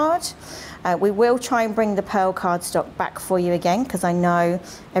A5 card. We will try and bring the pearl cardstock back for you again because I know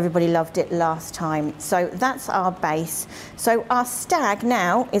everybody loved it last time. So that's our base. So our stag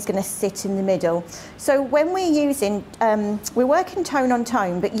now is going to sit in the middle. So when we're using, we're working tone on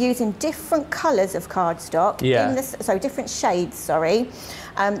tone, but using different colours of cardstock, so different shades, sorry,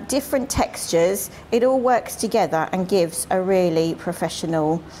 different textures, it all works together and gives a really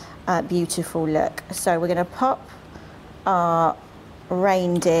professional, beautiful look. So we're going to pop our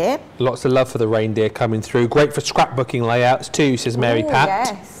reindeer. Lots of love for the reindeer coming through. Great for scrapbooking layouts too, says Mary Pat.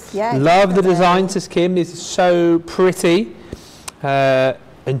 Yes, yeah. Love the design, says Kim. This is so pretty.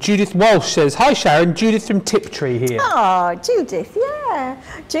 And Judith Walsh says, hi Sharon, Judith from Tiptree here. Oh, Judith, yeah.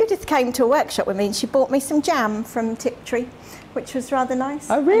 Judith came to a workshop with me and she bought me some jam from Tiptree, which was rather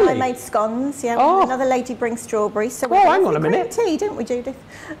nice. Oh, really? And I made scones, Another lady brings strawberries. So hang on a minute. Tea, didn't we, Judith?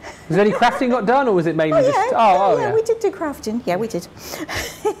 Was any crafting got done or was it mainly just... yeah, we did do crafting. Yeah, we did.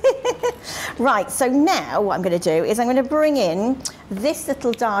 Right, so now what I'm going to do is I'm going to bring in this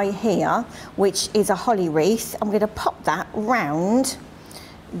little die here, which is a holly wreath. I'm going to pop that round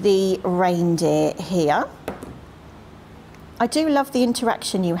the reindeer here. I do love the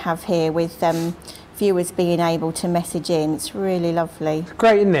interaction you have here with viewers being able to message in. It's really lovely. It's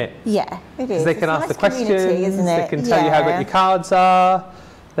great, isn't it? Yeah, it is. They can ask the questions, isn't it? They can tell you how great your cards are,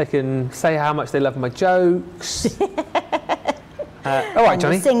 they can say how much they love my jokes. All right,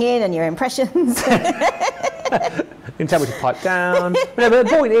 Johnny. Your singing and your impressions. You can tell me to pipe down. No, but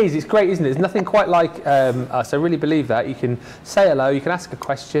the point is, it's great, isn't it? There's nothing quite like us. I really believe that. You can say hello, you can ask a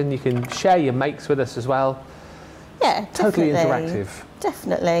question, you can share your makes with us as well. Yeah, totally definitely. interactive.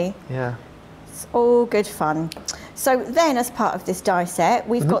 Definitely. Yeah. It's all good fun. So then, as part of this die set,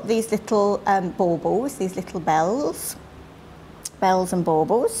 we've got these little baubles, these little bells and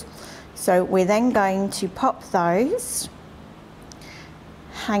baubles. So we're then going to pop those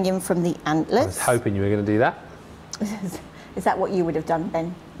hanging from the antlers. I was hoping you were going to do that. Is that what you would have done,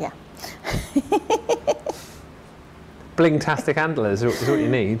 Ben? Yeah. Bling-tastic antlers is what you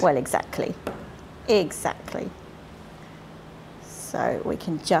need. Well, exactly. Exactly. So we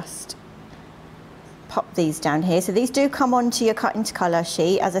can just pop these down here. So these do come onto your cut into colour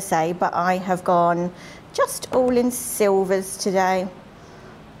sheet, as I say, but I have gone just all in silvers today.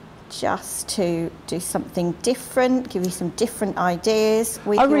 just to do something different, give you some different ideas.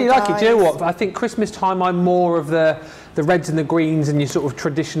 I really like it. Do you know what? I think Christmas time I'm more of the reds and the greens and your sort of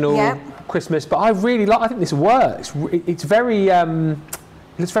traditional Christmas, but I really like, I think this works. It's very,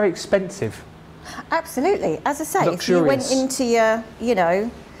 it's very expensive. Absolutely. As I say, Luxurious. if you went into your, you know,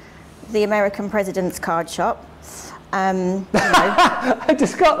 the American president's card shop, you know, I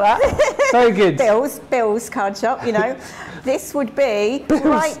just got that. Very good. Bill's card shop, you know. This would be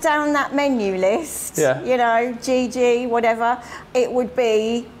right down that menu list, you know, GG, whatever. It would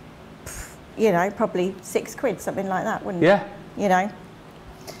be, you know, probably £6, something like that, wouldn't it? You know.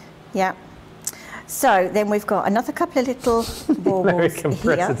 Yeah. So then we've got another couple of little baubles American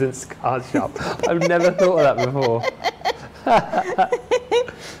here. President's card shop. I've never thought of that before.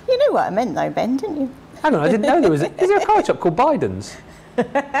 You know what I meant though, Ben, didn't you? Hang on, I didn't know there was. Is there a card shop called Biden's?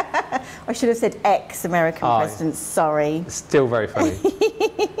 I should have said ex-American presidents, sorry. Still very funny.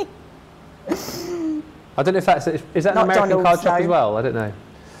 I don't know if that's, is that an American Donald's, card shop though. as well? I don't know.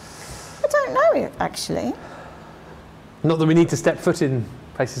 I don't know, actually. Not that we need to step foot in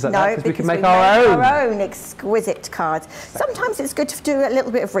places like No, that, because we can make our own exquisite cards. Sometimes it's good to do a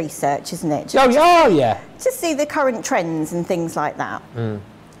little bit of research, isn't it? Yeah. To see the current trends and things like that.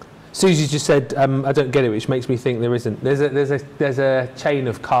 Susie just said, I don't get it, which makes me think there isn't. There's a chain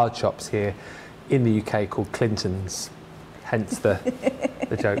of card shops here in the UK called Clinton's, hence the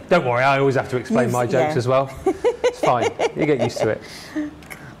joke. Don't worry, I always have to explain my jokes as well. It's fine, you get used to it.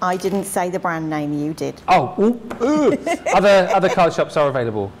 I didn't say the brand name, you did. Other card shops are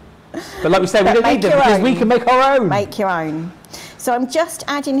available. But like we said, we don't need them because we can make our own. Make your own. So I'm just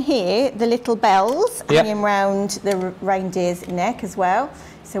adding here the little bells hanging round the reindeer's neck as well.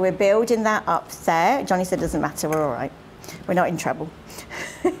 So we're building that up there. Johnny said it doesn't matter, we're all right. We're not in trouble.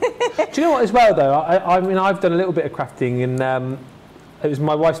 Do you know what as well though? I mean, I've done a little bit of crafting and it was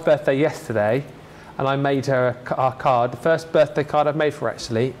my wife's birthday yesterday and I made her a card, the first birthday card I've made for her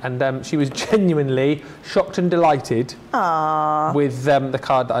actually, and she was genuinely shocked and delighted with the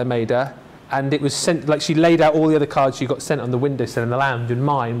card that I made her. And it was sent, like she laid out all the other cards she got sent on the windowsill in the lounge, and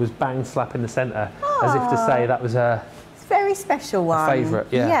mine was bang slap in the centre, as if to say that was a very special one. Favourite,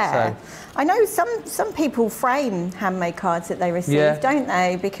 yeah. So. I know some people frame handmade cards that they receive, don't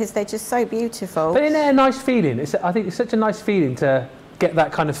they? Because they're just so beautiful. But isn't it a nice feeling? I think it's such a nice feeling to get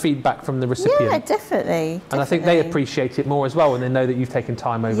that kind of feedback from the recipient. Yeah, definitely. And I think they appreciate it more as well when they know that you've taken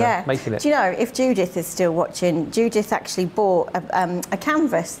time over making it. Do you know, if Judith is still watching, Judith actually bought a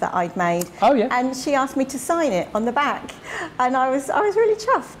canvas that I'd made. Oh yeah. And she asked me to sign it on the back, and I was really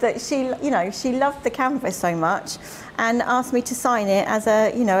chuffed that she loved the canvas so much, and asked me to sign it as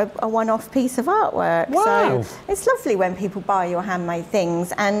a one-off piece of artwork. Wow. So it's lovely when people buy your handmade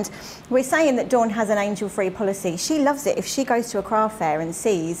things, and we're saying that Dawn has an angel-free policy. She loves it if she goes to a craft fair and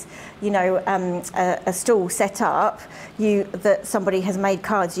sees, a stall set up, that somebody has made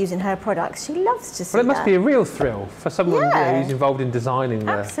cards using her products. She loves to see that. Well, it must be a real thrill for someone who's involved in designing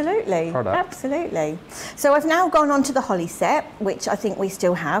the product. Absolutely. So I've now gone on to the holly set, which I think we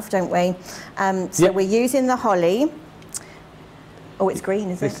still have, don't we? So we're using the holly. Oh, it's green,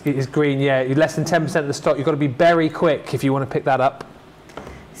 is it? It is green, yeah. You're less than 10% of the stock. You've got to be very quick if you want to pick that up.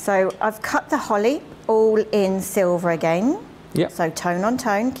 So I've cut the holly all in silver again. Yep. So tone on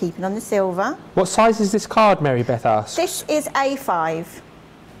tone, keeping on the silver. What size is this card, Mary Beth asks? This is A5.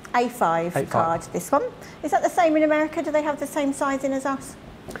 A5 card, this one. Is that the same in America? Do they have the same sizing as us?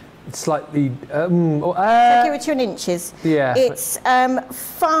 It's slightly... so give it to you in inches. Yeah. It's so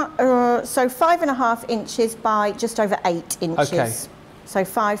 5.5 inches by just over 8 inches. Okay. So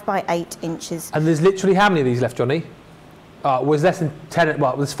 5 by 8 inches. And there's literally how many of these left, Johnny? Was less than 10,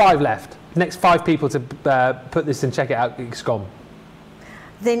 well, there's 5 left. Next 5 people to put this and check it out, it's gone.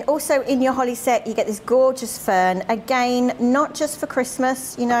 Then also in your holly set, you get this gorgeous fern. Again, not just for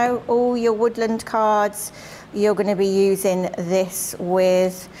Christmas, all your woodland cards, you're going to be using this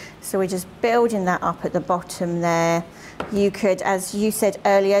with. So we're just building that up at the bottom there. You could, as you said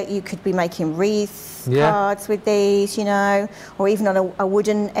earlier, you could be making wreath cards with these, or even on a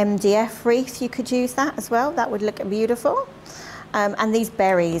wooden MDF wreath, you could use that as well. That would look beautiful. And these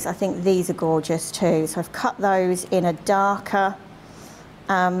berries, I think these are gorgeous too. So I've cut those in a darker,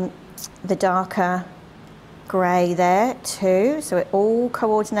 the darker grey there too. So it all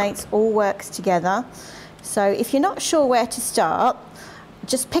coordinates, all works together. So if you're not sure where to start,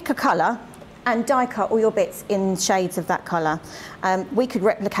 just pick a colour and die cut all your bits in shades of that colour. We could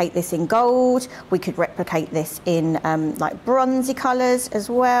replicate this in gold. We could replicate this in like bronzy colours as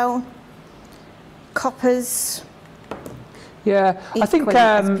well. Coppers. Yeah, I think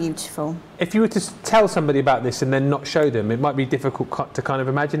beautiful. If you were to tell somebody about this and then not show them, it might be difficult to kind of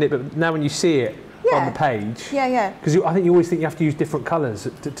imagine it. But now when you see it on the page, because I think you always think you have to use different colours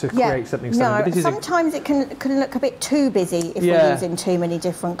to create something. No, but sometimes it can look a bit too busy if we're using too many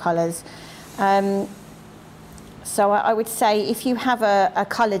different colours. So I would say if you have a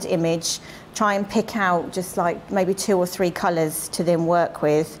coloured image, try and pick out just like maybe 2 or 3 colours to then work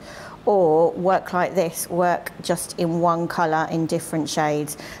with. Or work like this, work just in one colour in different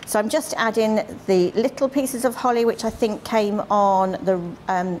shades. So I'm just adding the little pieces of holly, which I think came on the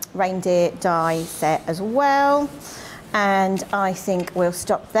reindeer die set as well. And I think we'll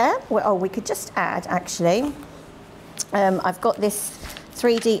stop there. Oh, we could just add, actually, I've got this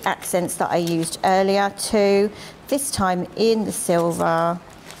 3D accents that I used earlier too, this time in the silver.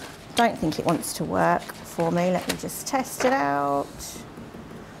 Don't think it wants to work for me. Let me just test it out.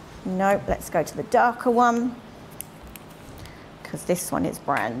 Nope, let's go to the darker one, because this one is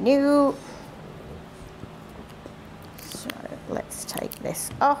brand new. So let's take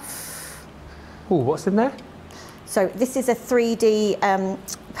this off. Oh, what's in there? So this is a 3D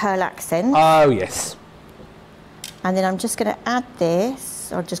pearl accent. Oh, yes. And then I'm just going to add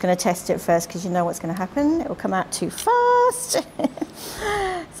this. I'm just going to test it first, because you know what's going to happen. It will come out too fast.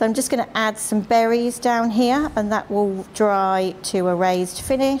 So I'm just going to add some berries down here, and that will dry to a raised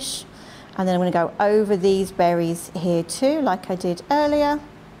finish. And then I'm going to go over these berries here too, like I did earlier.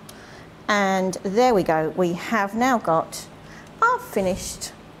 And there we go. We have now got our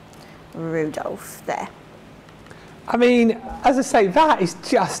finished Rudolph there. I mean, as I say, that is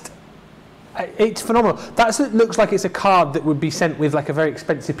just... It's phenomenal. That looks like it's a card that would be sent with like a very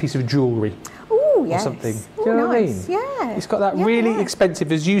expensive piece of jewellery. Oh, yes. Or something. Ooh, Do you know what I mean? Yeah. It's got that really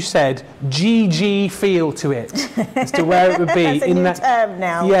expensive, as you said, GG feel to it, as to where it would be. That's a new term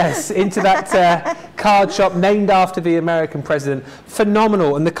now. Yes, into that card shop named after the American president.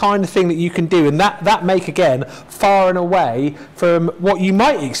 Phenomenal, and the kind of thing that you can do, and that make again far and away from what you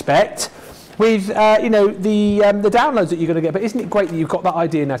might expect with you know, the downloads that you're going to get. But isn't it great that you've got that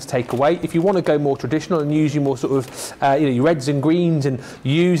idea now to take away? If you want to go more traditional and use your more sort of you know, your reds and greens, and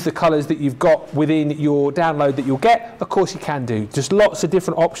use the colours that you've got within your download that you'll get, of course you can do. Just lots of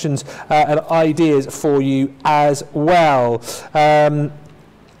different options and ideas for you as well.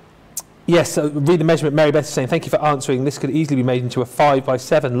 Yes, so read the measurement. Mary Beth is saying, thank you for answering. This could easily be made into a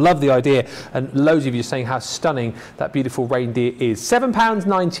 5x7. Love the idea. And loads of you are saying how stunning that beautiful reindeer is.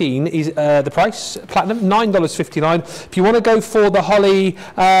 £7.19 is the price, platinum, $9.59. If you want to go for the holly,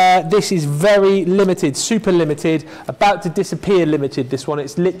 this is very limited, super limited, about to disappear limited, this one.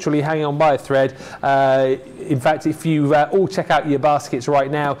 It's literally hanging on by a thread. In fact, if you all check out your baskets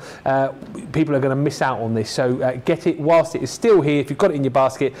right now, people are going to miss out on this. So get it whilst it is still here. If you've got it in your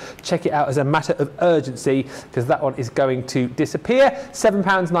basket, check it out as a matter of urgency, because that one is going to disappear.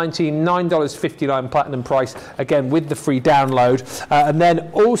 £7.19, $9.59 platinum price, again with the free download. And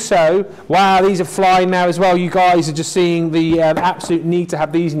then also, wow, these are flying now as well. You guys are just seeing the absolute need to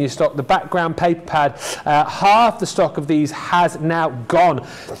have these in your stock. The background paper pad, half the stock of these has now gone.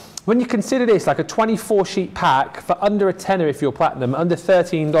 When you consider this, like a 24 sheet pack for under a tenner if you're platinum, under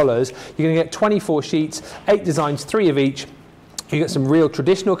 $13, you're going to get 24 sheets, 8 designs, 3 of each. You get some real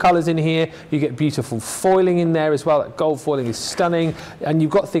traditional colours in here. You get beautiful foiling in there as well. That gold foiling is stunning. And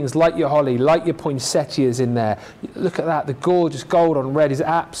you've got things like your holly, like your poinsettias in there. Look at that. The gorgeous gold on red is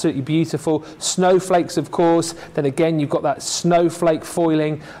absolutely beautiful. Snowflakes, of course. Then again, you've got that snowflake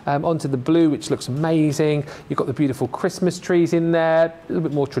foiling onto the blue, which looks amazing. You've got the beautiful Christmas trees in there, a little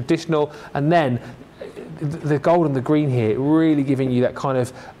bit more traditional. And then the gold and the green here, really giving you that kind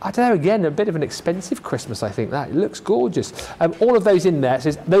of, I don't know, again, a bit of an expensive Christmas, I think. That it looks gorgeous. All of those in there. So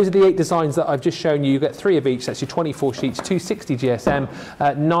those are the 8 designs that I've just shown you. You get 3 of each. That's your 24 sheets, 260 GSM,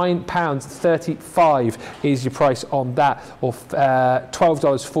 £9.35 is your price on that, or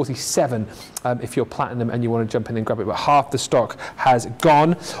 $12.47 if you're platinum and you want to jump in and grab it. But half the stock has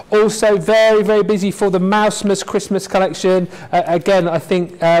gone. Also, very, very busy for the Mousemas Christmas collection. Again, I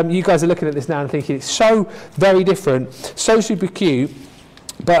think you guys are looking at this now and thinking it's so very different, so super cute,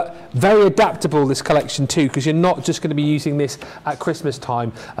 but very adaptable, this collection too, because you're not just going to be using this at Christmas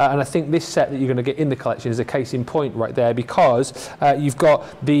time. And I think this set that you're going to get in the collection is a case in point right there, because you've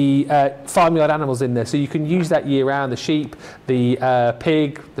got the farmyard animals in there, so you can use that year round. The sheep, the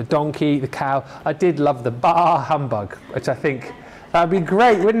pig, the donkey, the cow. I did love the bah humbug, which I think That'd be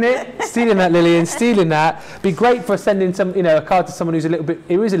great, wouldn't it? Stealing that, Lillian, stealing that. Be great for sending some, you know, a card to someone who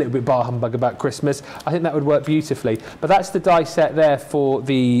is a little bit bar humbug about Christmas. I think that would work beautifully. But that's the die set there for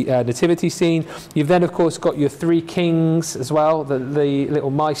the nativity scene. You've then, of course, got your 3 kings as well, the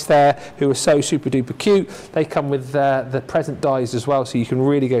little mice there who are so super duper cute. They come with the present dies as well, so you can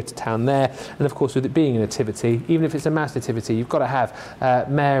really go to town there. And of course, with it being a nativity, even if it's a mass nativity, you've got to have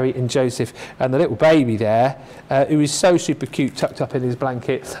Mary and Joseph and the little baby there, who is so super cute, tucked up in his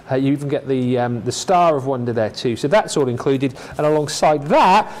blanket. You even get the Star of Wonder there too, so that's all included. And alongside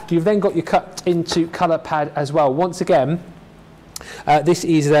that, you've then got your cut into colour pad as well. Once again, this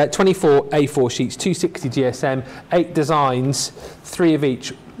is 24 A4 sheets, 260 GSM, 8 designs, 3 of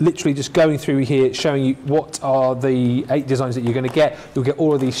each. Literally just going through here, showing you what are the 8 designs that you're going to get. You'll get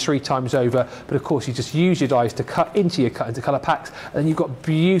all of these 3 times over, but of course you just use your dies to cut into colour packs, and then you've got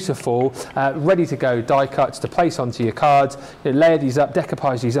beautiful, ready to go die cuts to place onto your cards. You know, layer these up,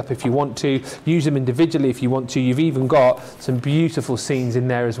 decoupage these up if you want to, use them individually if you want to. You've even got some beautiful scenes in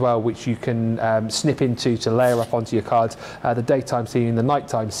there as well, which you can snip into to layer up onto your cards. The daytime scene, the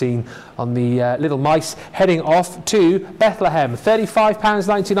nighttime scene on the little mice heading off to Bethlehem.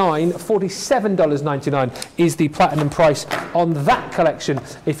 £35.99. $47.99 is the platinum price on that collection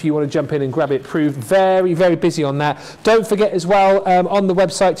if you want to jump in and grab it. Proved very, very busy on that. Don't forget as well on the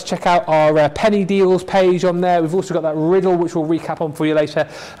website to check out our penny deals page on there. We've also got that riddle which we'll recap on for you later,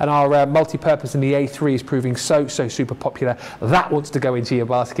 and our multi-purpose in the A3 is proving so super popular. That wants to go into your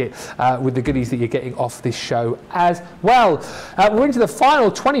basket with the goodies that you're getting off this show as well. We're into the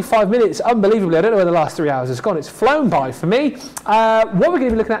final 25 minutes. Unbelievably, I don't know where the last 3 hours has gone. It's flown by for me. What we're going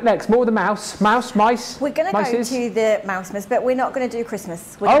to be looking at next, more of the mice. We're going to go to the Mousemas, but we're not going to do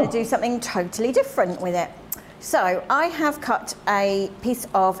Christmas. We're going to do something totally different with it. So I have cut a piece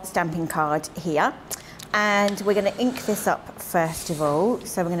of stamping card here, and we're going to ink this up first of all.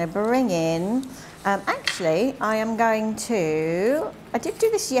 So we're going to bring in, actually I did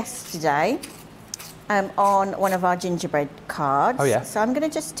do this yesterday on one of our gingerbread cards. Oh yeah. So I'm going to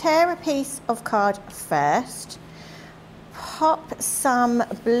just tear a piece of card first. Pop some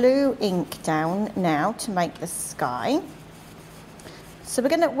blue ink down now to make the sky. So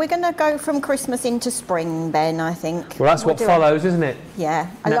we're gonna go from Christmas into spring, Ben, I think. Well, that's what follows, isn't it? Yeah,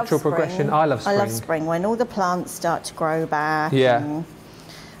 Natural progression. I love spring. I love spring when all the plants start to grow back. Yeah. And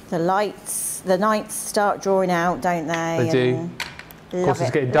the nights start drawing out, don't they? They do. Of course,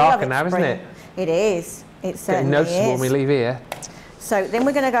 it's getting darker now, isn't it? It is. It certainly getting noticeable when we leave here. So then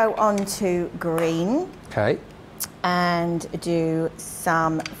we're going to go on to green. Okay. And do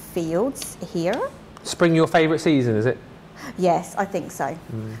some fields here. Spring your favourite season, is it? Yes, I think so.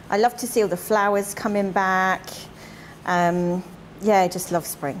 I love to see all the flowers coming back. Yeah, I just love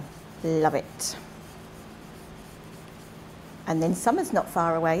spring. Love it. And then summer's not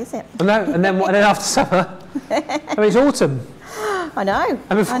far away, is it? No, and then after summer? I mean, it's autumn. I know.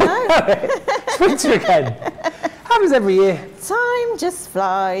 And before you know it, it's winter again. Happens every year. Time just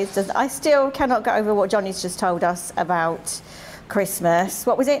flies. I still cannot get over what Johnny's just told us about Christmas.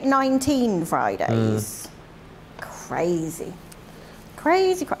 What was it? 19 Fridays. Crazy.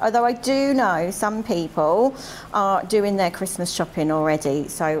 Crazy. Although I do know some people are doing their Christmas shopping already.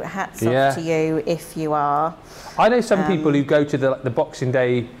 So hats off to you if you are. I know some people who go to the Boxing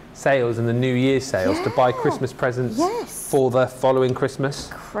Day sales and the New Year's sales to buy Christmas presents for the following Christmas.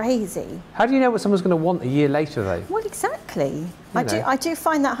 Crazy. How do you know what someone's going to want a year later, though? Well, exactly. I do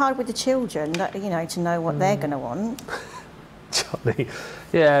find that hard with the children, that, you know, to know what they're going to want. Johnny.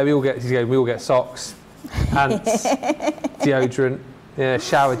 Yeah, we all get socks, pants, deodorant,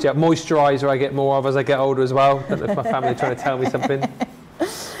 shower gel, moisturiser I get more of as I get older as well. Don't know if my family are trying to tell me something.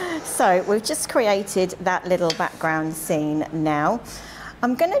 So we've just created that little background scene now.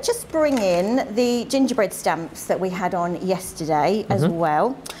 I'm going to just bring in the gingerbread stamps that we had on yesterday as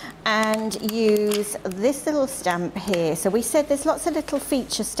well, and use this little stamp here. So we said there's lots of little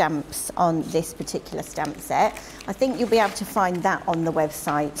feature stamps on this particular stamp set. I think you'll be able to find that on the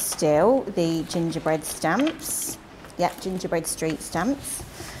website still, the gingerbread stamps. Yep, gingerbread street stamps.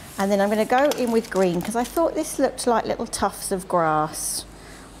 And then I'm going to go in with green because I thought this looked like little tufts of grass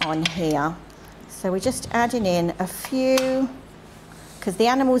on here. So we're just adding in a few, because the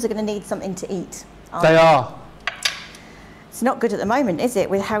animals are going to need something to eat. They are. It's not good at the moment, is it,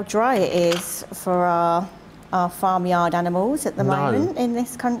 with how dry it is for our farmyard animals at the moment in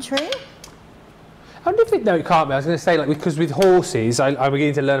this country? I wonder if it can't be. I was going to say, like, because with horses, I'm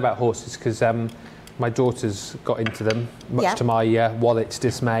beginning to learn about horses because My daughter's got into them, much to my wallet's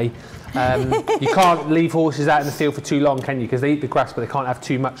dismay. You can't leave horses out in the field for too long, can you? Because they eat the grass, but they can't have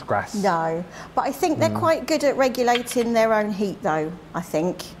too much grass. No, but I think they're quite good at regulating their own heat, though, I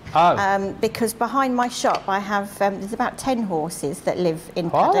think. Oh. Because behind my shop, I have, there's about 10 horses that live in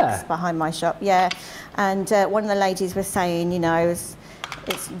paddocks behind my shop, And one of the ladies was saying, you know,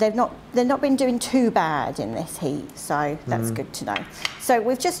 they've not been doing too bad in this heat, so that's good to know. So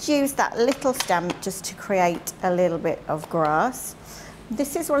we've just used that little stamp just to create a little bit of grass.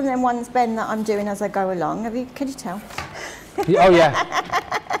 This is one of them ones, Ben, that I'm doing as I go along. Can you tell? Oh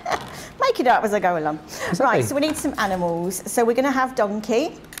yeah. Make it up as I go along. Exactly. Right, so we need some animals. So we're going to have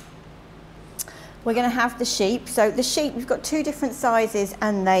donkey. We're going to have the sheep. So the sheep, we've got 2 different sizes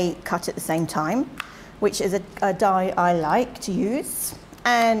and they cut at the same time, which is a dye I like to use.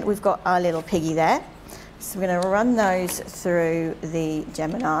 And we've got our little piggy there. So we're going to run those through the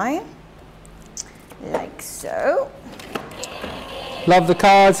Gemini, like so. Love the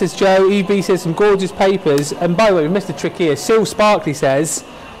cards, says Joe. EB says some gorgeous papers. And by the way, we missed a trick here. Sil Sparkley says,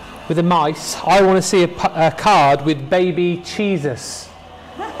 with the mice, I want to see a card with baby Jesus.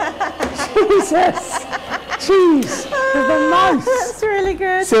 Jesus! Cheese! With the mice! That's really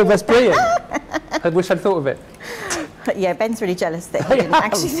good. Sil, that's brilliant. I wish I'd thought of it. Yeah, Ben's really jealous that he didn't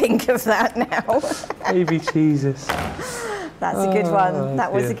actually think of that now. Baby Jesus. That's a good one.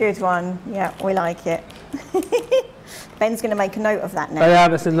 That was a good one. Yeah, we like it. Ben's going to make a note of that now. Oh yeah,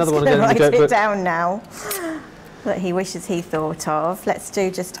 that's another one. He's going to write it down now that he wishes he thought of. Let's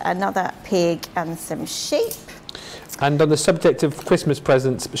do just another pig and some sheep. And on the subject of Christmas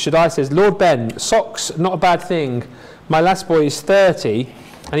presents, Shaddai says, Lord Ben, socks, not a bad thing. My last boy is 30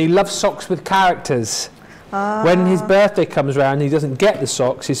 and he loves socks with characters. When his birthday comes around, he doesn't get the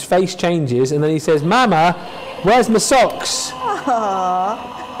socks, his face changes, and then he says, Mama, where's my socks?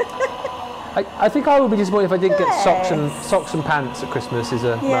 I think I would be disappointed if I didn't get socks and pants at Christmas. Is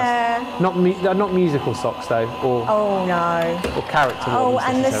a must. Not musical socks though, or or character. Oh,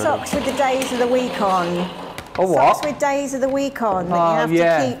 and the socks with the days of the week on. Oh, what? Socks with days of the week on that you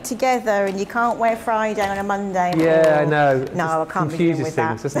have to keep together, and you can't wear Friday on a Monday. Yeah, I know. No, I can't be dealing with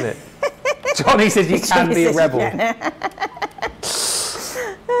that. Confuses things, doesn't it? Johnny says you can be a rebel.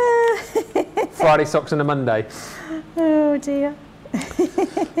 Friday socks on a Monday. Oh dear.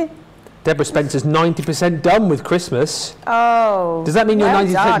 Deborah Spencer's 90% done with Christmas. Oh. Does that mean you're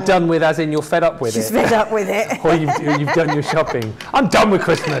 90% done with, as in you're fed up with it? She's fed up with it. Or you've done your shopping? I'm done with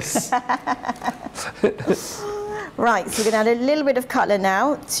Christmas. Right, so we're going to add a little bit of colour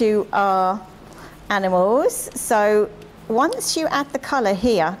now to our animals. So once you add the colour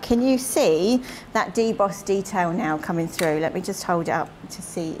here, can you see that debossed detail now coming through? Let me just hold it up to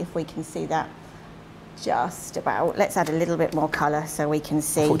see if we can see that. Just about. Let's add a little bit more colour so we can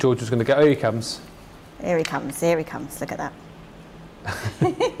see. I thought George was going to go, oh, he comes. Here he comes, here he comes. Look at that.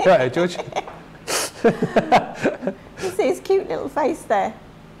 Right, George. You see his cute little face there.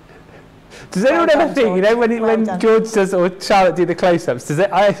 Does anyone ever think, you know, when George does or Charlotte do the close-ups,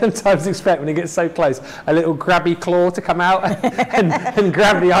 I sometimes expect when he gets so close, a little grabby claw to come out and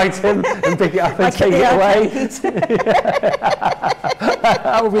grab the item and pick it up and take it away.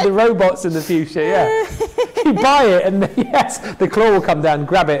 That will be the robots in the future, yeah. You buy it and then, yes, the claw will come down,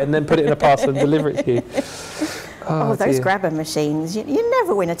 grab it and then put it in a parcel and deliver it to you. Oh, those grabber machines. You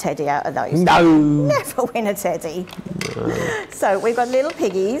never win a teddy out of those. No. Never win a teddy. No. So we've got little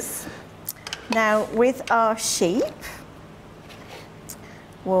piggies. Now with our sheep,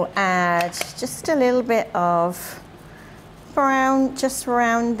 we'll add just a little bit of brown just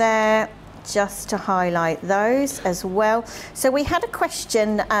around there, just to highlight those as well. So we had a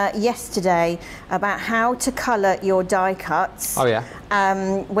question yesterday about how to colour your die cuts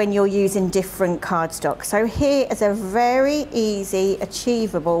when you're using different cardstock. So here is a very easy,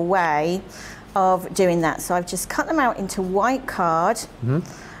 achievable way of doing that. So I've just cut them out into white card.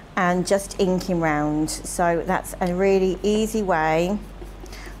 And just inking round. So that's a really easy way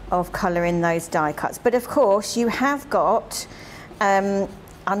of colouring those die cuts. But of course you have got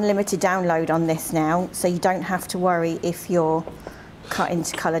unlimited download on this now, so you don't have to worry if your cut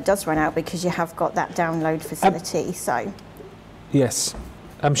into colour does run out, because you have got that download facility. So yes.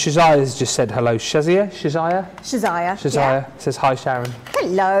 Shazia has just said hello. Shazia says hi, Sharon.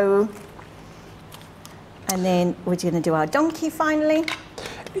 Hello. And then we're going to do our donkey finally.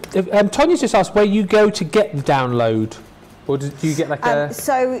 Tanya's just asked where you go to get the download, or do you get like a...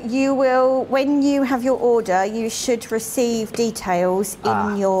 So you will, when you have your order, you should receive details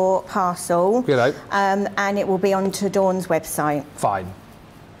in your parcel, and it will be onto Dawn's website. Fine.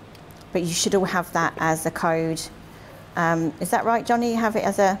 But you should all have that as a code Is that right, Johnny? You have it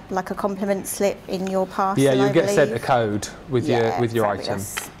as a compliment slip in your parcel. Yeah, you I get believe. sent a code with your item.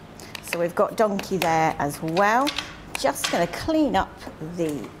 So we've got donkey there as well. Just going to clean up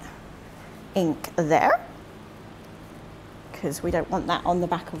the ink there because we don't want that on the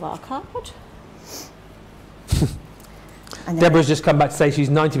back of our card. Deborah's just come back to say she's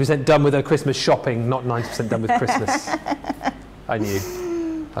 90% done with her Christmas shopping, not 90% done with Christmas. I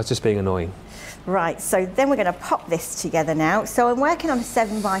knew. I was just being annoying. Right, so then we're going to pop this together now. So I'm working on a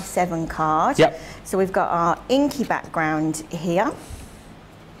 7x7 card. Yep. So we've got our inky background here,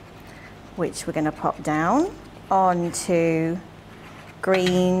 which we're going to pop down onto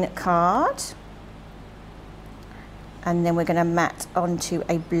green card. And then we're going to mat onto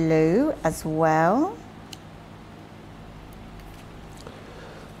a blue as well.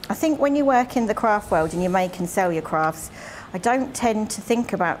 I think when you work in the craft world and you make and sell your crafts, I don't tend to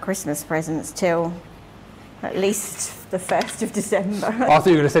think about Christmas presents till at least the 1st of December. I thought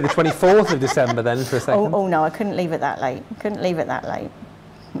you were going to say the 24th of December then for a second. Oh no, I couldn't leave it that late. Couldn't leave it that late.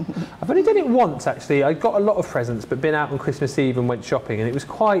 I've only done it once actually. I got a lot of presents but been out on Christmas Eve and went shopping and there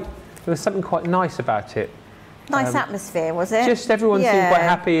was something quite nice about it. Nice atmosphere, was it? Just everyone seemed quite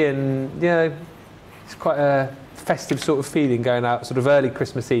happy and it's quite a festive sort of feeling going out sort of early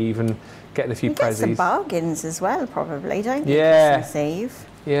Christmas Eve and getting a few presents. You get some bargains as well probably, don't you? Yeah. Christmas Eve.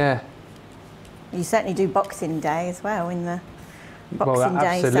 Yeah. You certainly do Boxing Day as well in the Boxing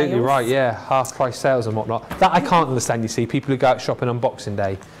Day absolutely sales. right, yeah. Half price sales and whatnot. That I can't understand, you see, people who go out shopping on Boxing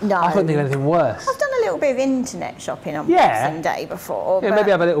Day. No. I couldn't think of anything worse. I've done a little bit of internet shopping on Boxing Day before. Yeah, maybe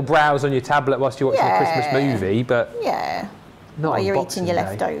have a little browse on your tablet whilst you're watching a Christmas movie, but not while on you're Boxing eating your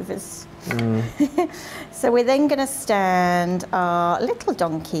Day. leftovers. So we're then going to stand our little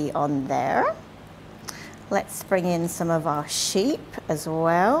donkey on there. Let's bring in some of our sheep as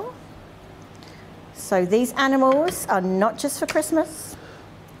well. So these animals are not just for Christmas.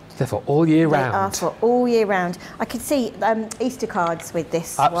 They're for all year round. They are for all year round. I could see Easter cards with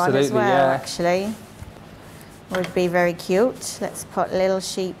this one as well, actually. Would be very cute. Let's put little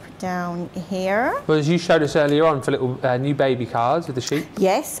sheep down here. Well, as you showed us earlier on for little new baby cards with the sheep.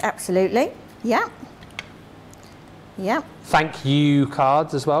 Yes, absolutely. Yeah. Yeah. Thank you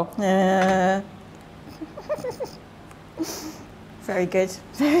cards as well. Very good.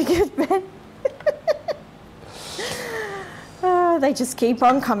 Very good, Ben. They just keep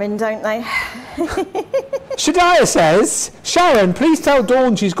on coming, don't they? Shadiah says, Sharon, please tell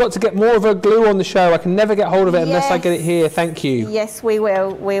Dawn she's got to get more of her glue on the show. I can never get hold of it unless I get it here. Thank you. Yes, we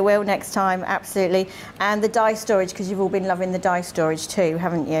will. We will next time, absolutely. And the die storage, because you've all been loving the die storage too,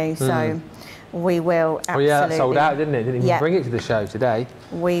 haven't you? So we will absolutely. Oh yeah, that sold out, didn't it? Didn't even bring it to the show today.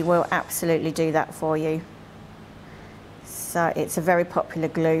 We will absolutely do that for you. So it's a very popular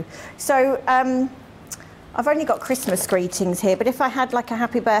glue. So I've only got Christmas greetings here, but if I had like a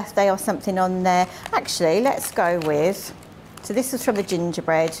happy birthday or something on there, actually, let's go with, so this is from the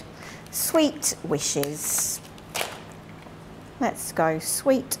gingerbread, sweet wishes. Let's go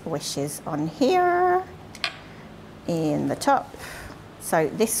sweet wishes on here in the top. So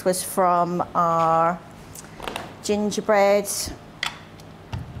this was from our gingerbread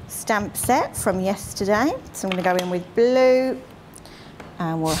stamp set from yesterday. So I'm going to go in with blue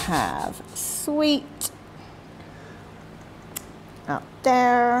and we'll have sweet up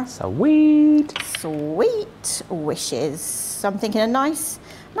there. Sweet wishes. So I'm thinking a nice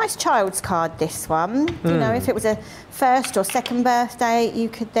child's card, this one. You know, if it was a first or second birthday, you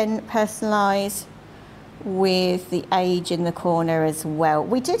could then personalise with the age in the corner as well.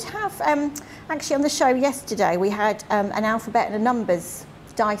 We did have, actually on the show yesterday, we had an alphabet and a numbers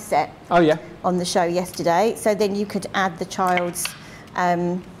die set on the show yesterday. So then you could add the child's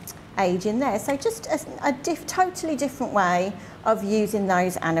age in there. So just a totally different way of using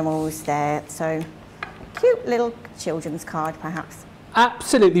those animals there. So cute little children's card perhaps.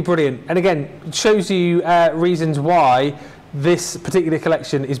 Absolutely brilliant. And again, it shows you reasons why this particular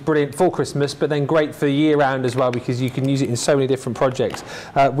collection is brilliant for Christmas, but then great for year round as well, because you can use it in so many different projects,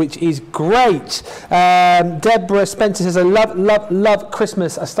 which is great. Deborah Spencer says, I love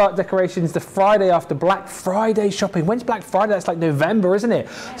Christmas. I start decorations the Friday after Black Friday shopping. When's Black Friday? That's like November, isn't it?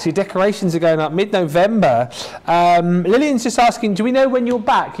 So your decorations are going up mid-November. Lillian's just asking, do we know when you're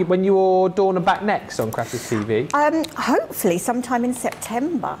back, when your Dawn are back next on Crafters TV? Hopefully sometime in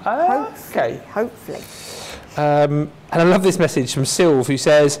September. Hopefully. And I love this message from Sylv, who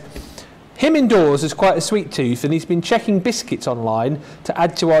says, him indoors has quite a sweet tooth and he's been checking biscuits online to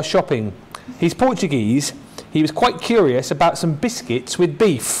add to our shopping. He's Portuguese. He was quite curious about some biscuits with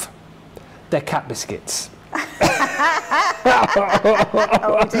beef. They're cat biscuits.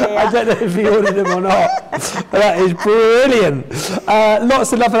 Oh dear. I don't know if he ordered them or not. That is brilliant.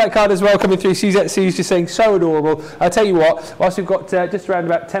 Lots of love for that card as well coming through. Suzette's just saying so adorable. I'll tell you what, whilst we've got just around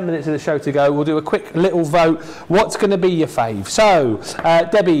about 10 minutes of the show to go, we'll do a quick little vote. What's going to be your fave? So,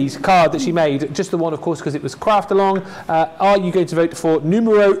 Debbie's card that she made, just the one, of course, because it was craft along. Are you going to vote for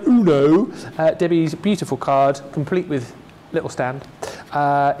numero uno? Debbie's beautiful card, complete with little stand,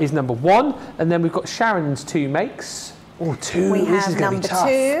 is number 1. And then we've got Sharon's 2 makes. Oh, 2. We This have is going to be tough.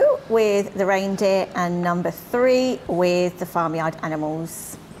 number 2 with the reindeer and number 3 with the farmyard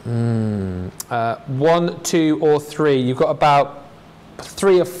animals. 1, 2 or 3. You've got about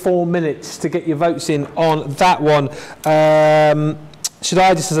 3 or 4 minutes to get your votes in on that one. Should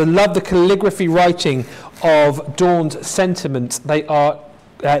I just say, I love the calligraphy writing of Dawn's sentiments. They are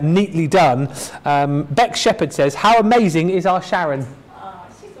neatly done. Beck Shepherd says, how amazing is our Sharon?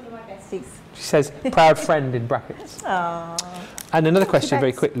 She's one of my besties. She says, proud friend in brackets. Aww. And another question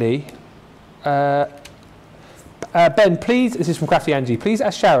very quickly. Ben, please, this is from Crafty Angie, please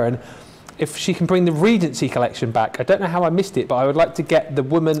ask Sharon if she can bring the Regency collection back. I don't know how I missed it, but I would like to get the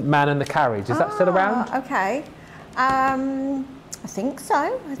woman, man and the carriage. Is that still around? Okay. I think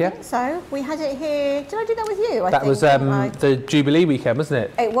so. I think so. We had it here. Did I do that with you? That was the Jubilee weekend, wasn't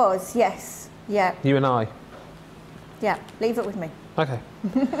it? It was, yes. Yeah. You and I. Yeah. Leave it with me. Okay.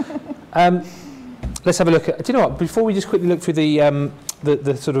 Let's have a look at. Do you know what? Before we just quickly look through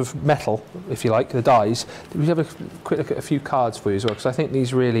the sort of metal, if you like, the dies, we have a quick look at a few cards for you as well, because I think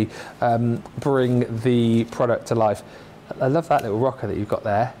these really bring the product to life. I love that little rocker that you've got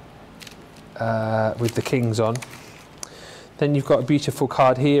there with the kings on. Then you've got a beautiful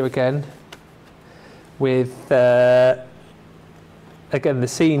card here again with again the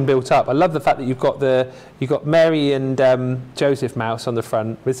scene built up. I love the fact that you've got Mary and Joseph Mouse on the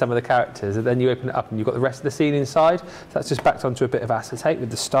front with some of the characters, and then you open it up and you've got the rest of the scene inside. So that's just backed onto a bit of acetate with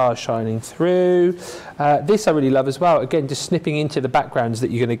the stars shining through. This I really love as well. Again, just snipping into the backgrounds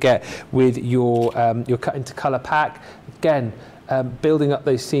that you're going to get with your cut into colour pack. Again, building up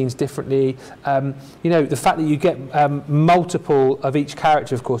those scenes differently. You know, the fact that you get multiple of each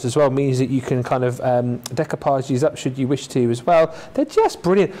character, of course, as well, means that you can kind of decoupage these up should you wish to as well. They're just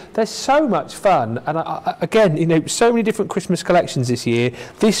brilliant. They're so much fun. And again, you know, so many different Christmas collections this year.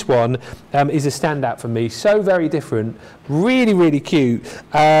 This one is a standout for me. So very different. Really, really cute.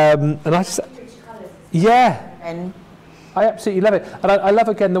 And I just... Yeah. I absolutely love it. And I love,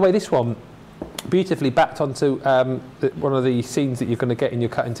 again, the way this one beautifully backed onto one of the scenes that you're going to get in your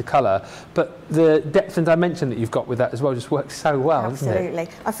cut into colour, but the depth and dimension that you've got with that as well just works so well, doesn't it? Absolutely.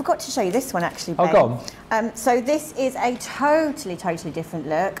 I forgot to show you this one actually, Ben. Oh, go on. So this is a totally different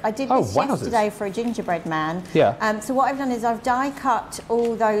look. I did this yesterday for a gingerbread man. Yeah. So what I've done is I've die cut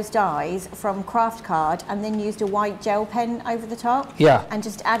all those dies from craft card and then used a white gel pen over the top. Yeah. And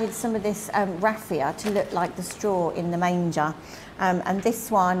just added some of this raffia to look like the straw in the manger. And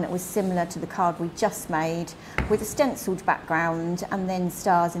this one was similar to the card we just made with a stenciled background and then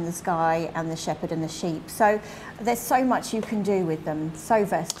stars in the sky and the shepherd and the sheep. So there's so much you can do with them, so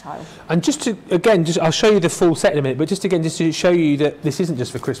versatile. And just to, again, I'll show you the full set in a minute, but just to show you that this isn't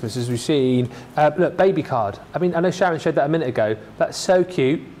just for Christmas, as we've seen. Look, baby card. I mean, I know Sharon showed that a minute ago. That's so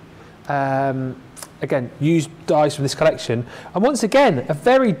cute. Again, used dies from this collection. And once again, a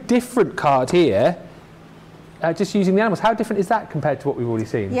very different card here. Just using the animals. How different is that compared to what we've already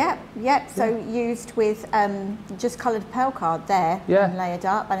seen? Yeah. So used with just coloured pearl card there, and layered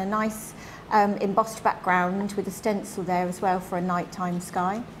up, and a nice embossed background with a stencil there as well for a nighttime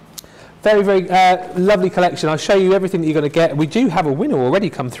sky. Very, very lovely collection. I'll show you everything that you're going to get. We do have a winner already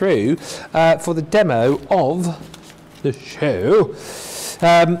come through for the demo of the show.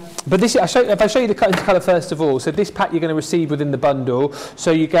 But this, if I show you the cut into colour first of all, so this pack you're going to receive within the bundle. So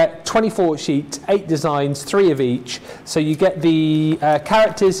you get 24 sheets, 8 designs, 3 of each. So you get the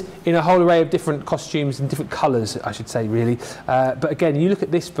characters in a whole array of different costumes and different colours, I should say, really. But again, you look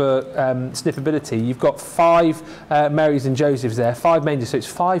at this for sniffability. You've got 5 Marys and Josephs there, 5 mangers. So it's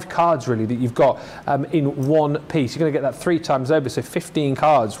 5 cards really that you've got in one piece. You're going to get that 3 times over, so 15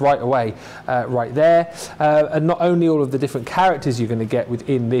 cards right away, right there. And not only all of the different characters you're going to get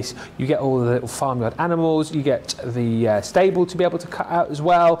within this, you get all the little farmyard animals, you get the stable to be able to cut out as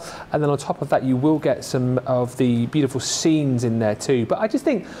well, and then on top of that you will get some of the beautiful scenes in there too. But I just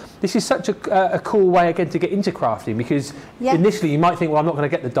think this is such a cool way again to get into crafting, because initially you might think, well, I'm not going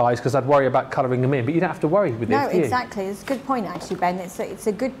to get the dies because I'd worry about colouring them in, but you don't have to worry with this, do you? Exactly. It's a good point actually, Ben. It's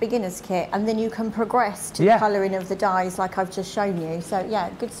a good beginner's kit, and then you can progress to the colouring of the dies like I've just shown you. So yeah,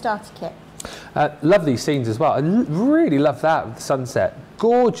 good starter kit. Love these scenes as well. I really love that with the sunset.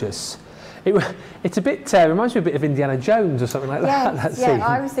 Gorgeous. It's a bit, reminds me a bit of Indiana Jones or something like that. That yeah, scene.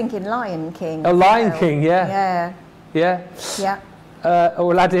 I was thinking Lion King. Oh, Lion King, yeah. Yeah.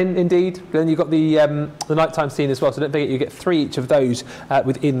 Or Aladdin, indeed. Then you've got the nighttime scene as well, so don't forget you get 3 each of those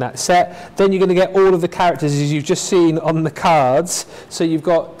within that set. Then you're going to get all of the characters as you've just seen on the cards. So you've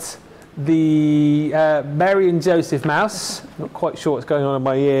got the Mary and Joseph mouse. Not quite sure what's going on in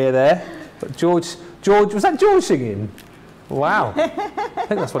my ear there. But George, was that George singing? Wow. I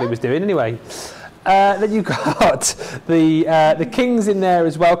think that's what he was doing anyway. Then you've got the kings in there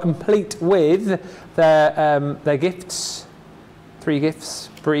as well, complete with their gifts. 3 gifts: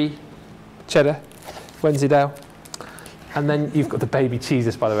 Brie, Cheddar, Wensleydale. And then you've got the baby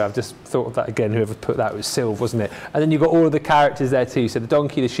Jesus, by the way. I've just thought of that again. Whoever put that was Sylv, wasn't it? And then you've got all of the characters there too. So the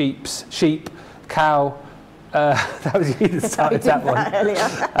donkey, the sheep, cow. That was you that started that one.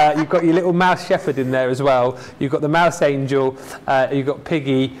 You've got your little mouse shepherd in there as well. You've got the mouse angel. You've got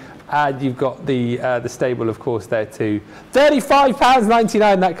Piggy. And you've got the stable, of course, there too.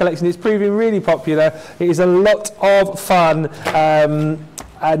 £35.99, that collection. It's proving really popular. It is a lot of fun.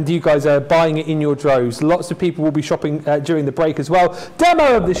 And you guys are buying it in your droves. Lots of people will be shopping during the break as well.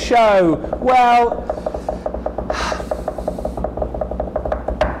 Demo of the show. Well,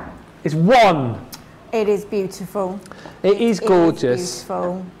 it's one. It is beautiful. It is gorgeous. It is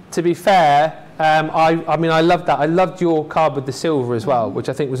beautiful. To be fair, I mean, I loved that. I loved your card with the silver as well, which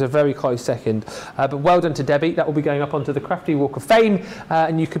I think was a very close second. But well done to Debbie. That will be going up onto the Crafty Walk of Fame,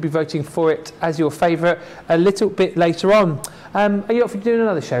 and you could be voting for it as your favourite a little bit later on. Are you up for doing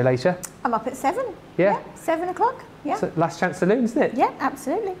another show later? I'm up at 7. Yeah? 7 o'clock. Yeah. So last chance saloon, isn't it? Yeah,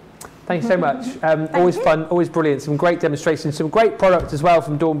 absolutely. Thank you so much. Always fun, always brilliant. Some great demonstrations, some great product as well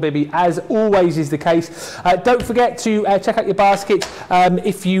from Dawn Bibby, as always is the case. Don't forget to check out your basket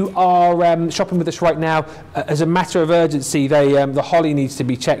if you are shopping with us right now. As a matter of urgency, the holly needs to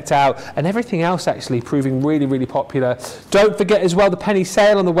be checked out, and everything else actually proving really, really popular. Don't forget as well the penny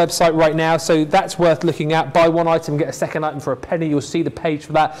sale on the website right now, so that's worth looking at. Buy 1 item, get a second item for a penny. You'll see the page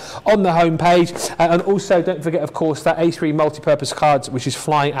for that on the home page. And also don't forget, of course, that A3 multi-purpose cards, which is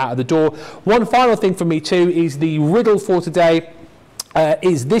flying out of the door. One final thing from me too is the riddle for today.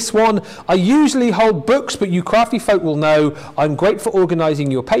 Is this one. I usually hold books, but you crafty folk will know I'm great for organising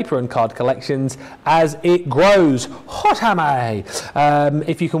your paper and card collections as it grows. Hot am I?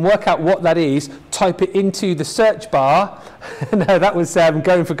 If you can work out what that is, type it into the search bar. No, that was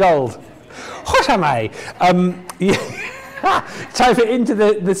going for gold. Hot am I? Type it into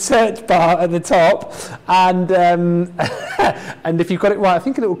the search bar at the top, and and if you've got it right, I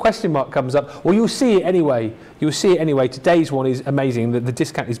think a little question mark comes up. Well, you'll see it anyway. You'll see it anyway. Today's one is amazing. The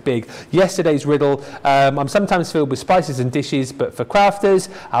discount is big. Yesterday's riddle, I'm sometimes filled with spices and dishes, but for crafters,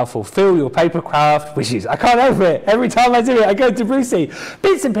 I'll fulfil your paper craft wishes. I can't help it. Every time I do it, I go to Brucey.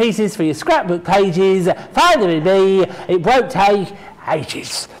 Bits and pieces for your scrapbook pages. Find them in me. It won't take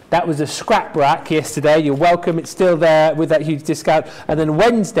ages. That was a scrap rack yesterday. You're welcome. It's still there with that huge discount. And then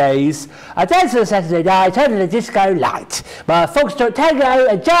Wednesdays, I dance on Saturday night under the disco light. My foxtrot tango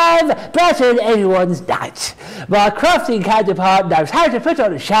and jive brighten everyone's night. My crafting counterpart knows how to put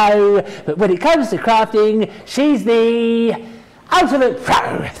on a show, but when it comes to crafting, she's the Ultimate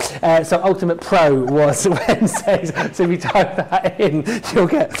Pro. So Ultimate Pro was Wednesdays. So if you type that in, you'll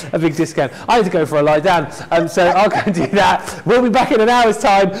get a big discount. I need to go for a lie down, so I'll go and do that. We'll be back in an hour's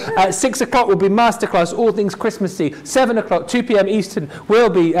time. At 6 o'clock will be Masterclass, all things Christmassy. 7 o'clock, 2 p.m. Eastern, will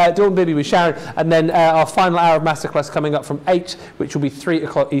be Dawn Bibby with Sharon. And then our final hour of Masterclass coming up from 8, which will be 3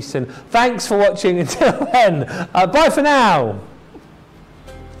 o'clock Eastern. Thanks for watching. Until then, bye for now.